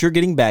pick that you're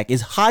getting back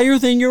is higher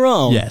than your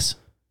own. Yes.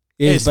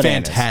 Is It's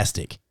bananas.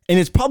 fantastic. And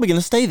it's probably going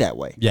to stay that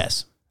way.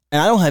 Yes.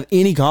 And I don't have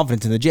any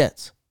confidence in the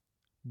Jets.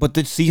 But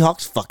the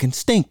Seahawks fucking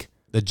stink.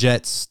 The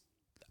Jets,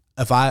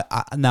 I'm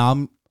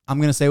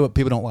going to say what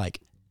people don't like.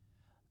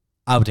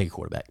 I would take a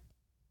quarterback.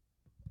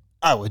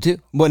 I would too.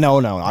 But no,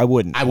 I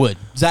wouldn't. I would.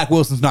 Zach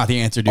Wilson's not the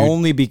answer,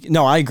 dude.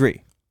 No, I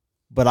agree.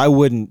 But I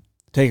wouldn't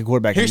take a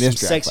quarterback Here's in this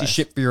some draft sexy class.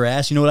 shit for your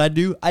ass. You know what I'd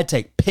do? I'd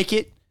take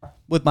Pickett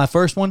with my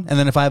first one, and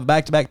then if I have a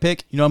back-to-back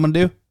pick, you know what I'm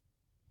going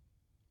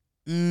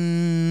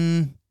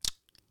to do?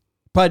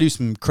 Probably do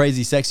some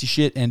crazy sexy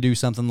shit and do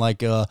something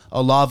like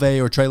Olave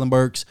or Traylon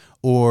Burks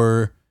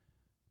or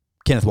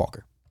Kenneth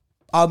Walker.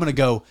 I'm going to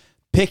go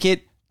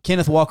Pickett,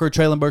 Kenneth Walker,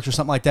 Traylon Burks or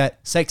something like that.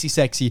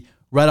 Sexy,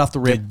 right off the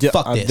rip.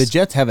 Fuck this. The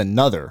Jets have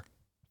another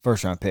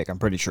first-round pick, I'm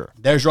pretty sure.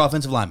 There's your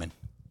offensive lineman.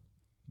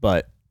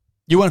 But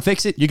you want to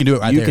fix it? You can do it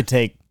right there. you could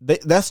take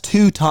that's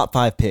 2 top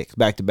 5 picks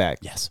back to back.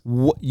 Yes.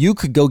 You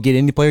could go get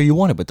any player you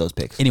wanted with those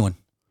picks. Anyone.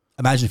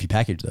 Imagine if you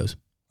package those.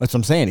 That's what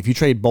I'm saying. If you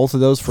trade both of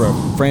those for a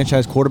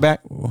franchise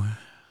quarterback,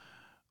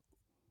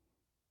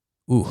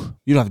 you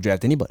don't have to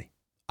draft anybody.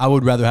 I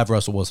would rather have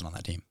Russell Wilson on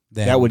that team.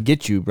 That would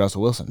get you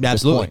Russell Wilson. At this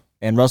Absolutely. point.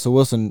 And Russell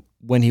Wilson,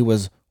 when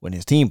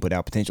his team put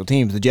out potential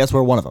teams, the Jets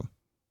were one of them.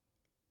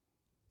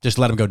 Just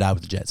let him go die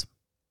with the Jets.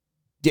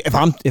 Yeah, if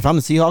I'm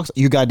the Seahawks,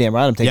 you goddamn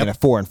right. I'm taking a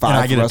 4 and 5. And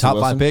I get for a Russell top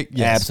 5 Wilson. pick?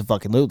 Yes.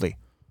 Absolutely.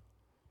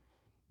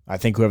 I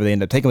think whoever they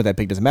end up taking with that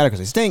pick doesn't matter because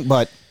they stink,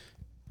 but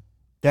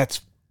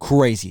that's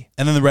crazy.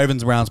 And then the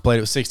Ravens and Browns played.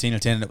 It was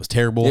 16-10, and it was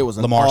terrible. It was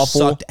an Lamar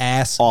awful, sucked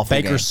ass.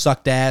 Baker game.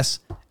 sucked ass.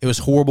 It was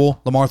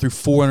horrible. Lamar threw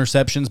 4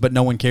 interceptions, but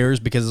no one cares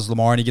because it's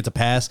Lamar and he gets a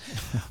pass.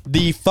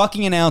 The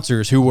fucking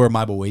announcers, who were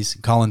my boys,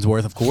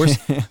 Collinsworth, of course,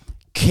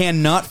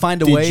 cannot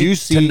find a way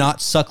to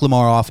not suck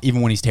Lamar off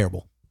even when he's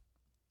terrible.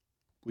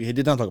 We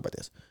did not talk about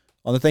this.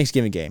 On the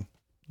Thanksgiving game,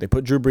 they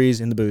put Drew Brees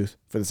in the booth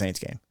for the Saints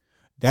game.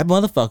 That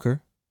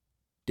motherfucker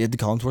did the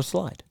Collinsworth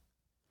slide.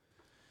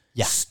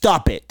 Yeah.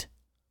 Stop it.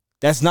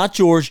 That's not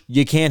yours.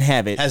 You can't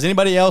have it. Has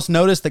anybody else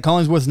noticed that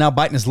Collinsworth is now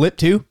biting his lip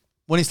too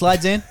when he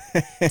slides in?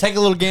 Take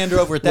a little gander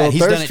over at that. Well,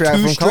 He's done thirst it trap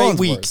 2 from straight Collinsworth.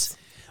 weeks.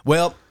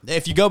 Well,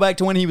 if you go back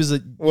to when he was a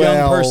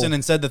young person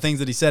and said the things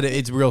that he said,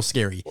 it's real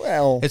scary.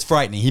 Well, it's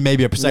frightening. He may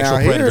be a sexual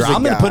now, predator. here's a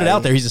I'm going to put it guy.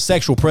 out there. He's a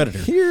sexual predator.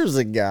 Here's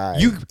a guy.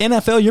 You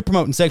NFL, you're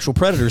promoting sexual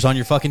predators on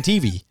your fucking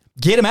TV.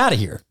 Get him out of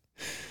here.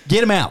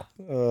 Get him out.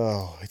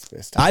 Oh, it's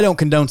messed I don't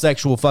condone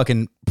sexual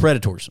fucking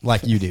predators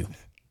like you do.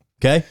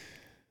 Okay?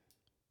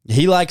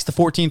 He likes the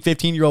 14,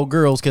 15-year-old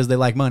girls because they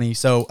like money.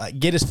 So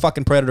get his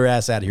fucking predator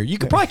ass out of here. You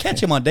could probably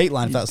catch him on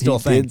Dateline if that was still a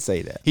thing. He did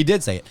say that. He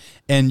did say it.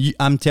 And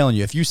I'm telling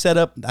you, if you set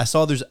up, I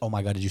saw oh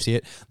my God, did you see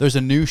it? There's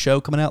a new show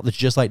coming out that's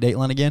just like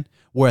Dateline again,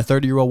 where a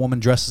 30-year-old woman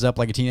dresses up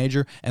like a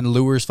teenager and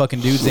lures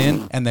fucking dudes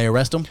in and they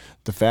arrest them.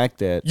 The fact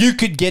that You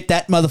could get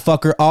that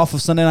motherfucker off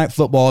of Sunday Night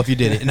Football if you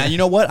did it. Now, you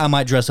know what? I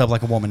might dress up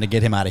like a woman to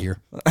get him out of here.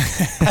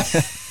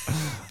 I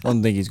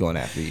don't think he's going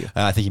after you.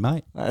 I think he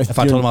might. If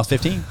I told him I was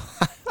 15.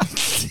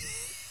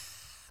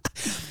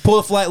 Pull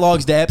the flight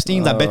logs to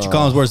Epstein's. I bet you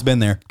Collinsworth's been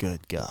there.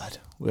 Good God.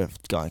 We have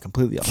gone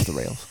completely off the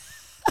rails.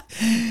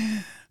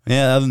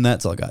 Yeah, other than that,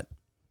 that's all I got.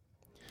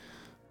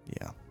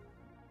 Yeah.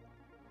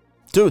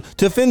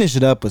 To finish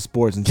it up with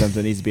sports and something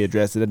that needs to be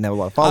addressed, it doesn't have a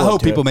lot of follow-up I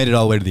hope to people it. made it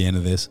all the way to the end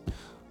of this.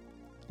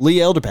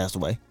 Lee Elder passed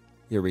away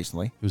here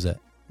recently. Who's that?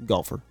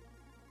 Golfer.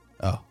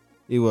 Oh,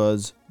 He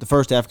was the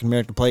first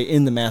African-American to play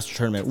in the Masters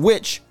tournament,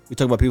 which, we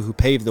talk about people who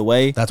paved the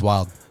way. that's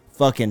wild.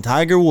 Fucking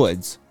Tiger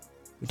Woods.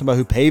 We're talking about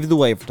who paved the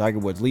way for Tiger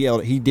Woods. Lee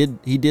Elder, he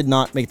did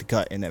not make the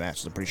cut in that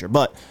match, I'm pretty sure.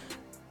 But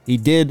he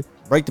did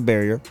break the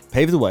barrier,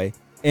 pave the way,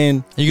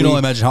 and You can only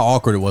imagine how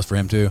awkward it was for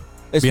him, too. Being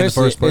the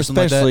especially, first person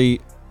like that.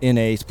 especially in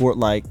a sport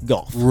like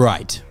golf.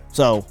 Right.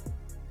 So,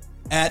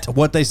 At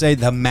what they say,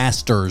 the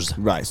Masters.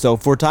 right. So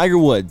for Tiger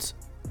Woods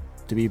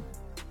to be How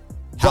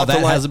brought to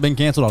that light hasn't been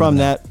canceled. from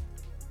that,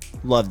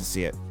 love to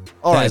see it.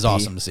 That is RIP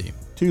awesome to see.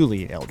 to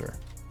Lee Elder.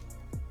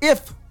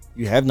 If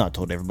you have not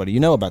told everybody you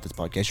know about this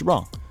podcast, you're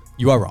wrong.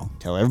 You are wrong.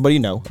 Tell everybody you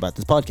know about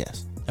this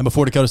podcast. And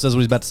before Dakota says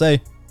what he's about to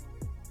say,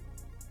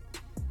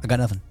 I got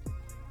nothing.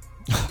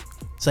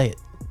 Say it.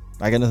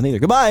 I got nothing either.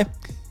 Goodbye.